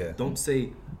indirectly. Yeah. Don't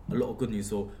say a lot of good news.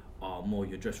 So, Mo,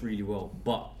 you're dressed really well.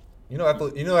 But I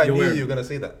knew you were gonna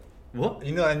say that. What?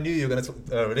 I knew you were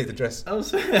gonna relate to dress. Oh,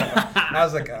 sorry. I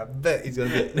was like, I bet he's gonna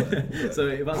be it. So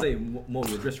if I say, Mo,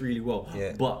 you're dressed really well.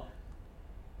 Yeah. But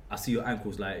I see your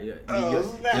ankles like your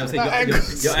ankles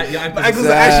ankles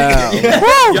are actually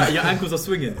your ankles are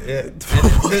swinging. Yeah.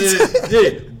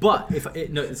 But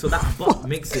so that but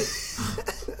makes it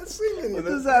swinging. What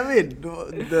does that mean?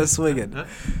 They're swinging.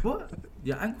 What?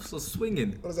 Your ankles are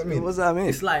swinging. What does that mean? What does that mean?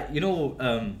 It's like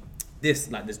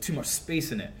this like there's too much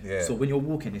space in it. Yeah. So when you're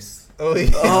walking, it's Oh yeah.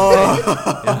 You know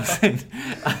what I'm saying?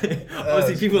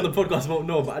 Obviously, people on the podcast won't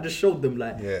know, but I just showed them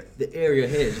like the area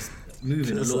here just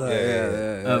moving a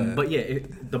lot. But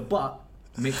the butt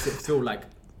makes it feel like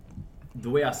the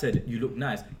way I said you look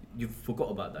nice. You forgot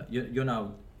about that. You're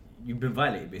now you've been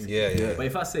violated basically. Yeah. But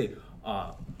if I say,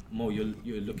 Mo,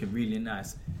 you're looking really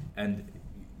nice, and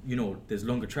there's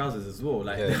longer trousers as well.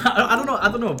 Like I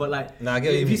don't know, but like I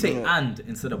get if you say and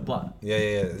instead of but. Yeah.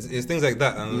 It's things like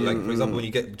that, and like for example, when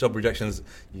you get job rejections,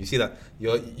 you see that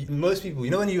most people,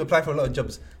 when you apply for a lot of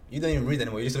jobs, you don't even read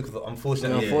anymore. You just look for the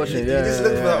unfortunately. You just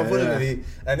look for that unfortunately,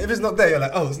 and if it's not there, you're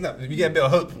like, oh snap! You get a bit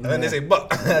of hope, and then they say but.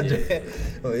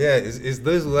 Well, it's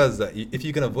those words that if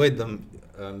you can avoid them,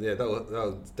 that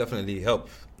will definitely help.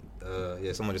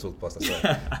 Someone just walked past. That's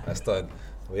why I started.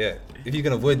 Well, if you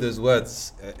can avoid those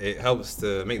words, it helps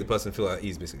to make the person feel at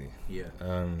ease, basically. Yeah.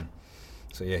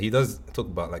 So he does talk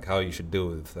about like how you should deal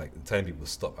with like telling people to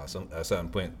stop at a certain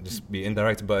point. Just be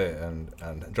indirect about it and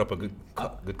drop a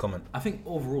good comment. I think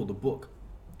overall the book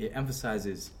it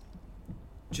emphasizes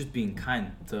just being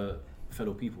kind to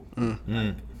fellow people.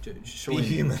 Like, showing, be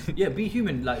human. Yeah, be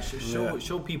human. Like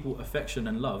show people affection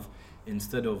and love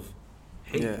instead of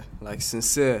hate. Yeah, like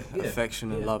sincere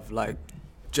affection and love. Like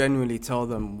genuinely tell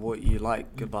them what you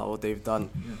like about what they've done,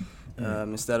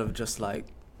 instead of just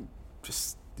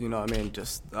you know what I mean.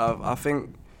 Just I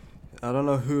think I don't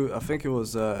know who. I think it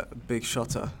was Big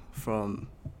Shotter from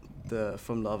the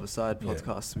Other Side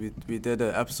podcast. We did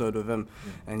an episode with him,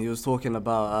 and he was talking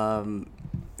about.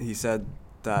 He said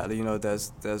that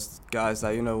there's guys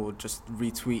that will just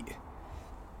retweet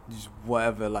just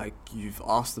whatever like you've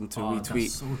asked them to retweet,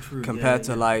 that's so true. compared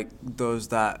to like those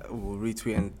that will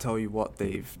retweet and tell you what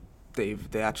they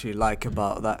actually like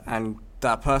about that, and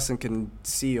that person can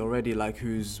see already like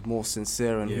who's more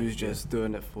sincere and who's just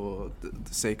doing it for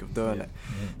the sake of doing it.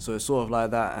 So it's sort of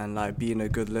like that, and like being a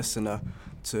good listener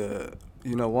to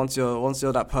once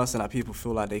you're that person that people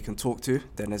feel like they can talk to,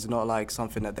 then it's not like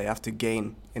something that they have to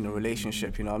gain in a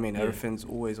relationship. You know what I mean? Everything's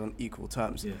always on equal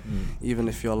terms. Even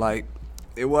if you're like,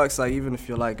 it works like even if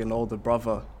you're like an older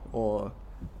brother or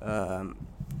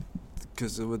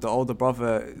because with the older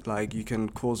brother, like you can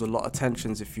cause a lot of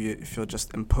tensions if you're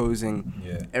just imposing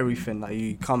everything. Like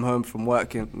you come home from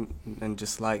work and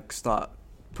just like start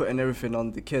putting everything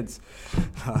on the kids,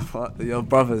 your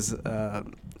brothers.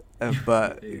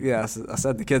 But I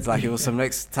said the kids like it was some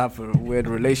next type of weird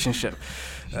relationship.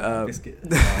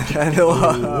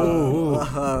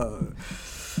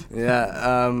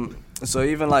 So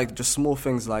even like just small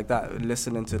things like that,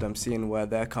 listening to them, seeing where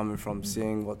they're coming from,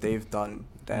 seeing what they've done,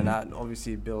 then that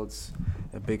obviously builds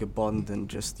a bigger bond than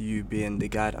just you being the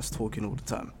guy that's talking all the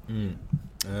time.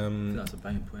 That's a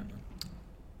banging point, man.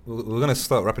 We're gonna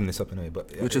start wrapping this up anyway,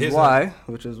 but Which is why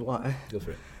go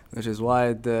for it. Which is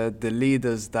why the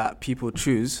leaders that people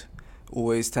choose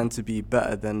always tend to be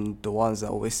better than the ones that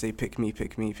always say pick me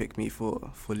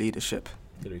for leadership.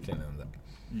 Hillary Clinton on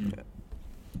that.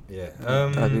 Yeah.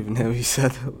 I didn't even hear what you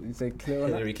said. You say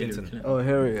Hillary Clinton. Oh,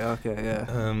 Hillary. Okay,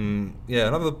 yeah. Yeah.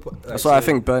 Another. That's why I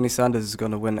think Bernie Sanders is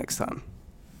gonna win next time.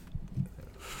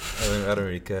 I don't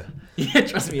really care. Yeah,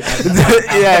 trust me.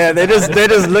 Yeah. They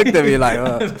just looked at me like,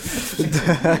 oh.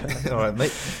 All right,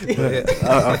 mate.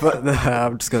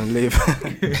 I'm just gonna leave.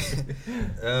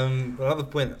 Another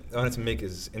point I wanted to make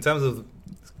is in terms of,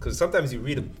 because sometimes you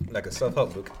read a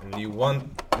self-help book and you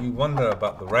wonder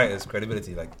about the writer's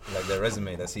credibility, like their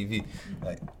resume, their CV,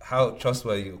 like how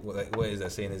trustworthy what is they're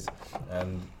saying is.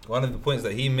 And one of the points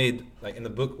that he made like in the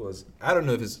book was, I don't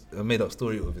know if it's a made-up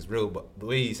story or if it's real, but the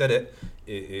way he said it,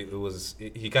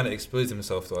 he kind of exposed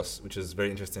himself to us, which is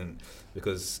very interesting,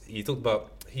 because he talked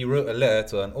about, he wrote a letter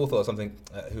to an author or something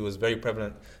who was very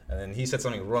prevalent, and then he said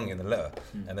something wrong in the letter,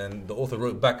 and then the author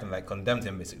wrote back and like condemned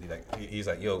him basically, like he's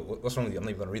like, yo, what's wrong with you? I'm not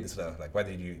even gonna read this letter. Like, why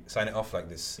did you sign it off like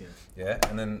this? Yeah.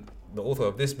 And then the author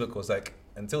of this book was like,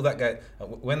 until that guy,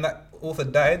 when that author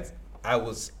died, I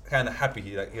was kind of happy.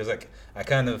 He was like, I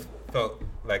kind of felt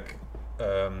like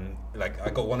I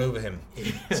got one over him.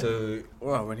 So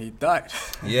well, when he died.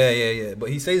 Yeah. But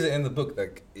he says it in the book,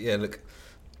 like, yeah, look,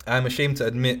 I'm ashamed to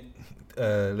admit,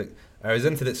 look, I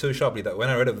resented it so sharply that when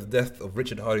I read of the death of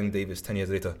Richard Harding Davis 10 years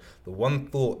later, the one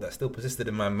thought that still persisted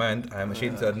in my mind, I am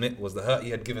ashamed to admit, was the hurt he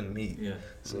had given me. Yeah.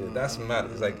 So that's mad.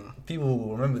 It's like, people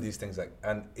will remember these things, like,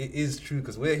 and it is true,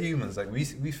 because we're humans. Like, we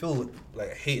feel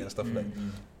like hate and stuff.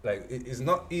 Like it's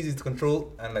not easy to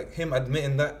control, and like him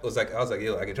admitting that was like, I was like,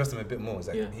 yo, I can trust him a bit more. It's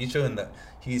like he's showing that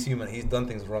he's human, he's done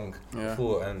things wrong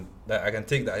before, and that I can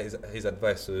take that his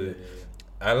advice. So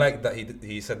I like that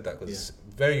he said that, because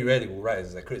very rarely will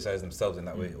writers like criticize themselves in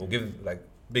that way or give like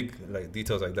big like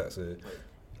details like that. So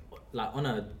like on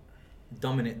a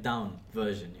dumbing it down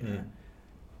version, you know,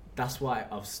 that's why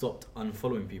I've stopped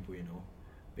unfollowing people, you know,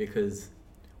 because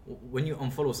when you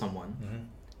unfollow someone,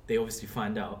 they obviously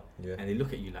find out and they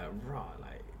look at you like, rah,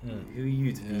 like who are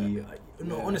you to be?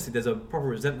 No, honestly, there's a proper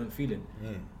resentment feeling,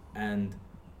 and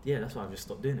that's why I've just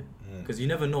stopped doing it, because you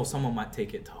never know, someone might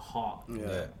take it to heart.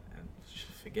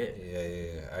 Forget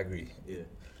it. I agree.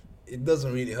 It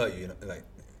doesn't really hurt you, like.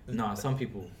 No, some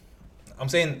people. I'm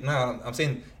saying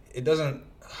it doesn't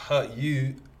hurt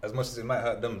you as much as it might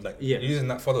hurt them. Like you're using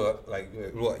that follower, like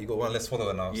what, you got one less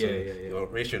follower now, so your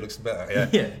ratio looks better.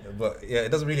 But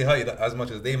it doesn't really hurt you that as much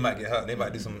as they might get hurt. They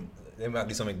might do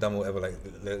something dumb or whatever. Like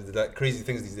like crazy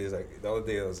things these days. Like the other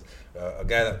day, there was a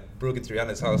guy that broke into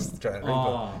Rihanna's house trying to rape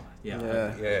her.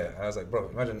 And I was like, bro,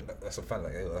 imagine that's a fan.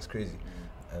 Like, that's crazy.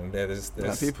 And there's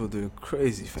people do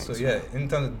crazy things. So in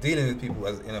terms of dealing with people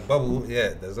as in a bubble,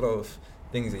 there's a lot of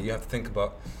things that you have to think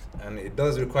about, and it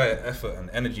does require effort and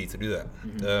energy to do that.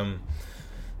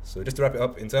 So just to wrap it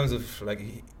up, in terms of like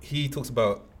he talks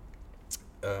about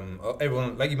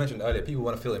everyone, like you mentioned earlier, people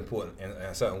want to feel important in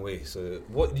a certain way. So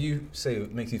what do you say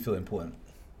makes you feel important?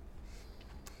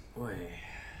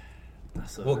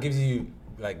 What gives you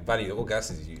like value? What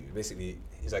gasses you? Basically,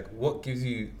 it's like, what gives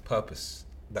you purpose?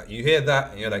 That you hear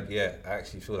that and you're like, I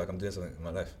actually feel like I'm doing something in my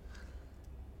life.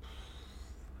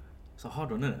 It's a hard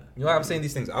one, isn't it? You know why I'm saying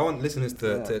these things? I want listeners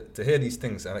to hear these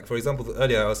things. And like, for example,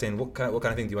 earlier I was saying, what kind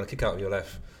of thing do you want to kick out of your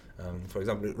life? For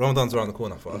example, Ramadan's around the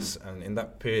corner for us, and in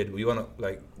that period we want to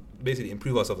like basically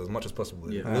improve ourselves as much as possible.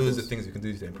 Those are the things we can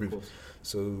do to improve.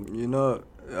 So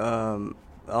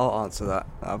I'll answer that.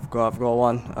 I've got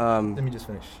one. Let me just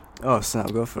finish. Oh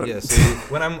snap! Go for it. Yeah. So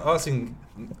when I'm asking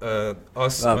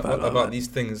us about these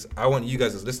things, I want you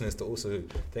guys as listeners to also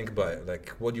think about it. Like,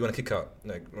 what do you want to kick out?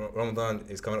 Like, Ramadan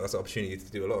is coming as an opportunity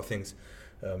to do a lot of things,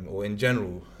 or in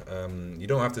general, you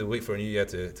don't have to wait for a new year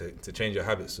to change your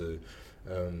habits. So,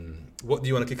 what do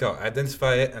you want to kick out?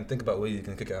 Identify it and think about where you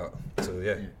can kick it out. So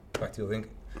back to your thing.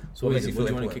 So what do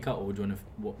you want to kick out, or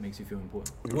what makes you feel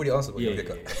important? We've already answered what you want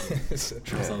to kick out.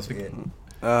 Sounds good.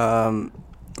 I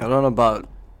don't know about.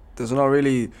 There's not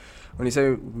really, when you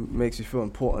say makes you feel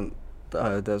important,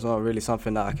 there's not really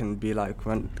something that I can be like,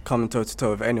 when coming toe to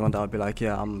toe with anyone, that I'll be like,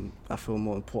 I feel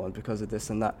more important because of this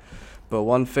and that. But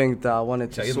one thing that I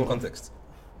wanted to give them context.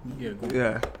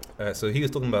 So he was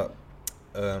talking about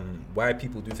why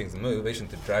people do things, the motivation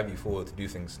to drive you forward to do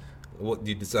things. What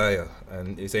do you desire?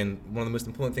 And he's saying one of the most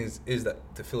important things is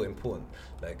that to feel important.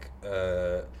 Like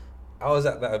I was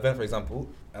at that event, for example,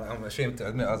 and I'm ashamed to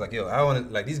admit, I was like, yo, I want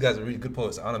to, like, these guys are really good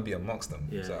poets. I want to be amongst them.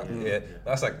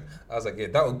 That's like, I was like, yeah,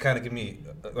 that would kind of give me,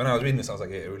 when I was reading this, I was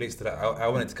like, yeah, it relates to that. I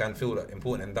wanted to kind of feel that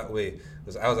important in that way.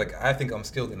 Because I was like, I think I'm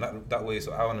skilled in that way,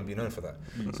 so I want to be known for that.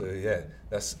 So yeah,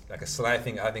 that's like a sly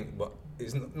thing, I think, but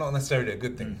it's not necessarily a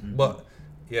good thing. But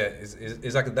yeah,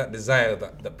 it's like that desire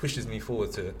that pushes me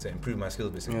forward to improve my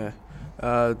skills, basically.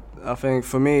 Yeah. I think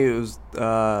for me, it was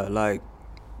like,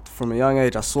 from a young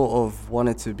age, I sort of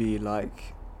wanted to be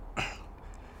like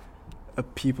a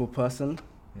people person,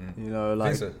 you know,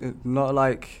 like not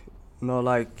like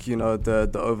you know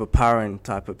the overpowering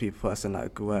type of people person,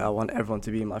 like where I want everyone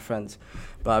to be my friends,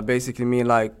 but I basically mean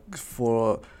like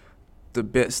for the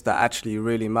bits that actually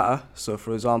really matter. So,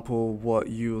 for example, what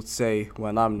you would say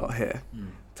when I'm not here,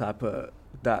 type of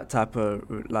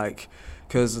like,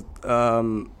 because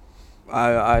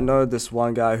I know this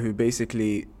one guy who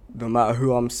basically, no matter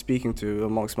who I'm speaking to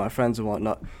amongst my friends and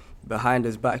whatnot, behind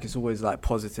his back it's always like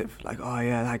positive, like, oh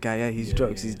yeah, that guy, yeah, he's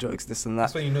jokes, this and that.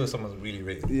 That's when you know someone's really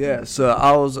rated. Yeah, so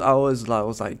I was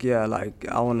like, yeah, like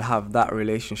I want to have that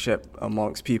relationship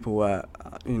amongst people where,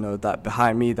 you know, that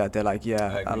behind me, that they're like,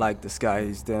 yeah, I like this guy,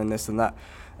 he's doing this and that.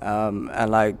 And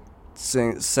like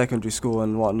secondary school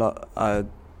and whatnot,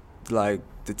 like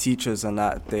the teachers and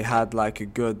that, they had like a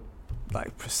good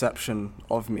like perception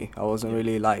of me. I wasn't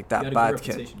really like that bad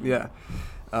kid. Yeah.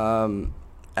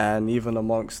 And even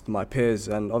amongst my peers,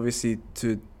 and obviously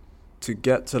to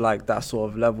get to like that sort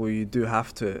of level, you do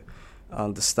have to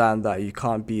understand that you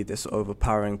can't be this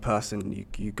overpowering person.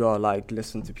 You gotta like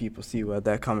listen to people, see where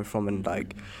they're coming from, and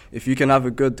like if you can have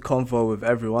a good convo with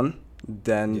everyone,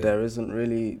 then there isn't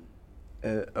really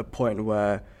a point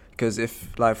where, because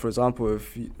if like, for example,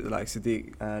 if like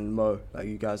Sadiq and Mo, like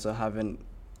you guys are having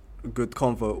a good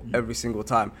convo every single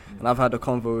time, and I've had a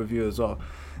convo with you as well,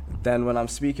 then when I'm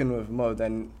speaking with Mo,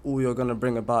 then all you're gonna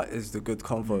bring about is the good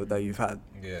convo that you've had.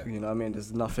 Yeah. You know what I mean?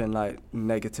 There's nothing like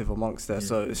negative amongst there.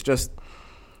 So it's just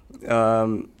like,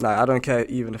 I don't care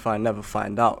even if I never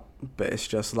find out, but it's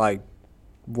just like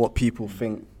what people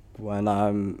think when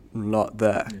I'm not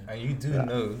there. And you do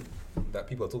know that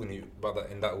people are talking to you about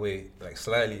that in that way, like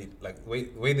slightly, like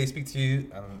way they speak to you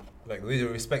and like the way they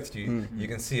respect you, you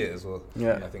can see it as well.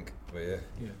 Yeah, I think. But yeah.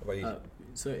 What about you?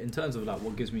 So in terms of like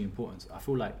what gives me importance, I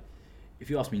feel like if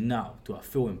you ask me now, do I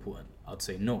feel important? I'd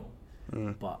say no.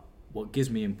 But what gives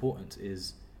me importance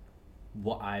is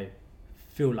what I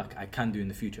feel like I can do in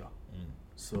the future.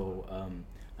 So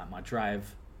like my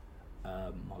drive,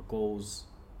 my goals,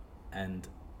 and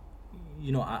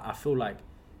you know, I feel like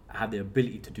I have the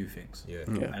ability to do things.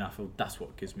 And I feel that's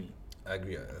what gives me. I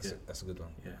agree. That's a good one.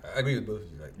 Yeah. I agree with both of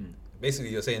you. Like basically,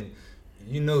 you're saying,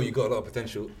 you know, you got a lot of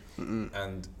potential,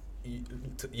 and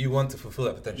you want to fulfill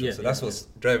that potential. So that's what's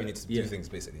driving you to do things,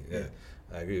 basically.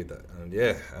 I agree with that. And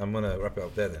I'm gonna wrap it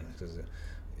up there then, because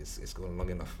it's going long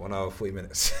enough. 1 hour 40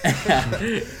 minutes.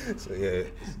 So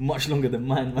much longer than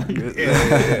mine, man.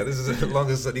 This is the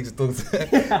longest I need to talk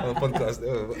on a podcast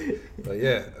ever. But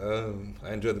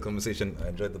I enjoyed the conversation. I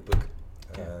enjoyed the book.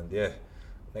 And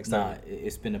next time.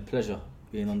 It's been a pleasure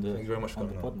being on the. Thank you very much for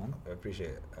coming on, man. I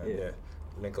appreciate it. And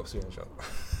link up soon,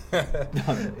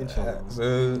 inshallah. Inshallah.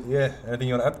 So anything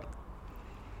you want to add?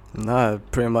 No, I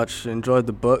pretty much enjoyed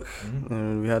the book,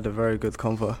 and we had a very good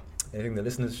convo. Anything the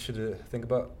listeners should think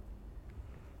about?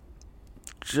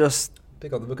 Just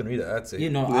pick up the book and read it, I'd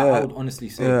say. I would honestly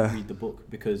say read the book,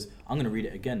 because I'm going to read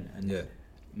it again and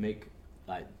make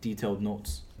like detailed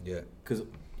notes. Because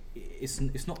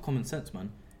it's not common sense,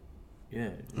 man.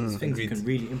 It's things you can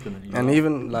really implement. And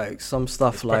even like some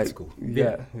stuff, it's like practical.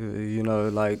 You know,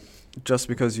 like just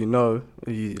because you know,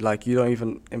 you don't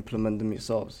even implement them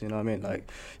yourselves. You know what I mean? Like,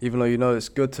 even though you know it's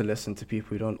good to listen to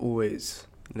people, you don't always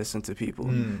listen to people.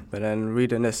 But then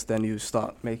reading this, then you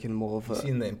start making more of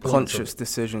a conscious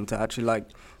decision to actually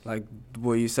like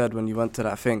what you said when you went to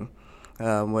that thing.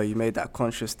 Where you made that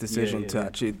conscious decision to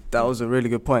actually, that was a really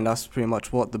good point. That's pretty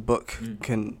much what the book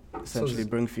can essentially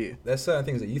bring for you. There's certain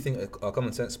things that you think are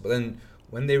common sense, but then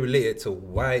when they relate it to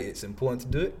why it's important to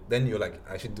do it, then you're like,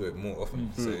 I should do it more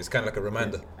often. So it's kind of like a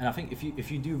reminder. And I think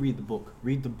if you do read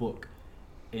the book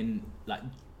in like,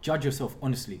 judge yourself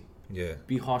honestly.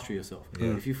 Be harsh with yourself.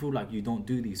 If you feel like you don't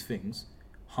do these things,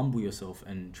 humble yourself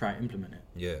and try to implement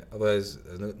it. Otherwise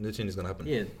no change is going to happen.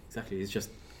 Exactly. It's just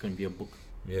going to be a book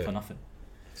for nothing.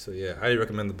 So highly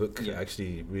recommend the book. I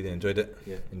actually really enjoyed it.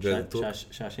 Enjoyed the talk.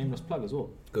 Should I shameless plug as well?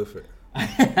 Go for it.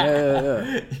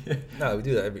 No, we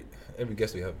do that every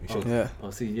guest we have. We should. Oh,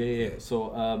 see,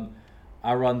 So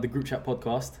I run the Group Chat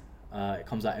podcast. It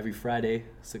comes out every Friday,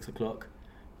 6:00.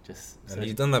 And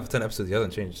he's done that for 10 episodes. He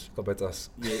hasn't changed compared to us.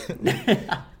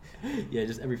 Yeah,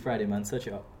 just every Friday, man. Search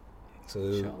it out. So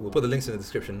we'll put the links in the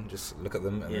description. Just look at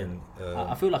them. And then,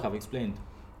 I feel like I've explained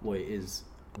what it is.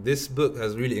 This book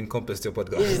has really encompassed your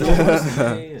podcast.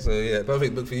 Yeah. So yeah,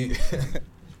 perfect book for you.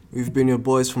 We've been your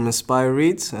boys from Inspyre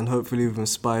Reads, and hopefully we've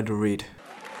inspired to read.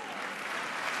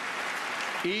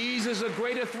 Ease is a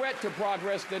greater threat to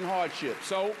progress than hardship.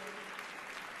 So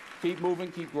keep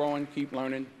moving, keep growing, keep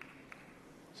learning.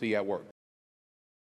 See you at work.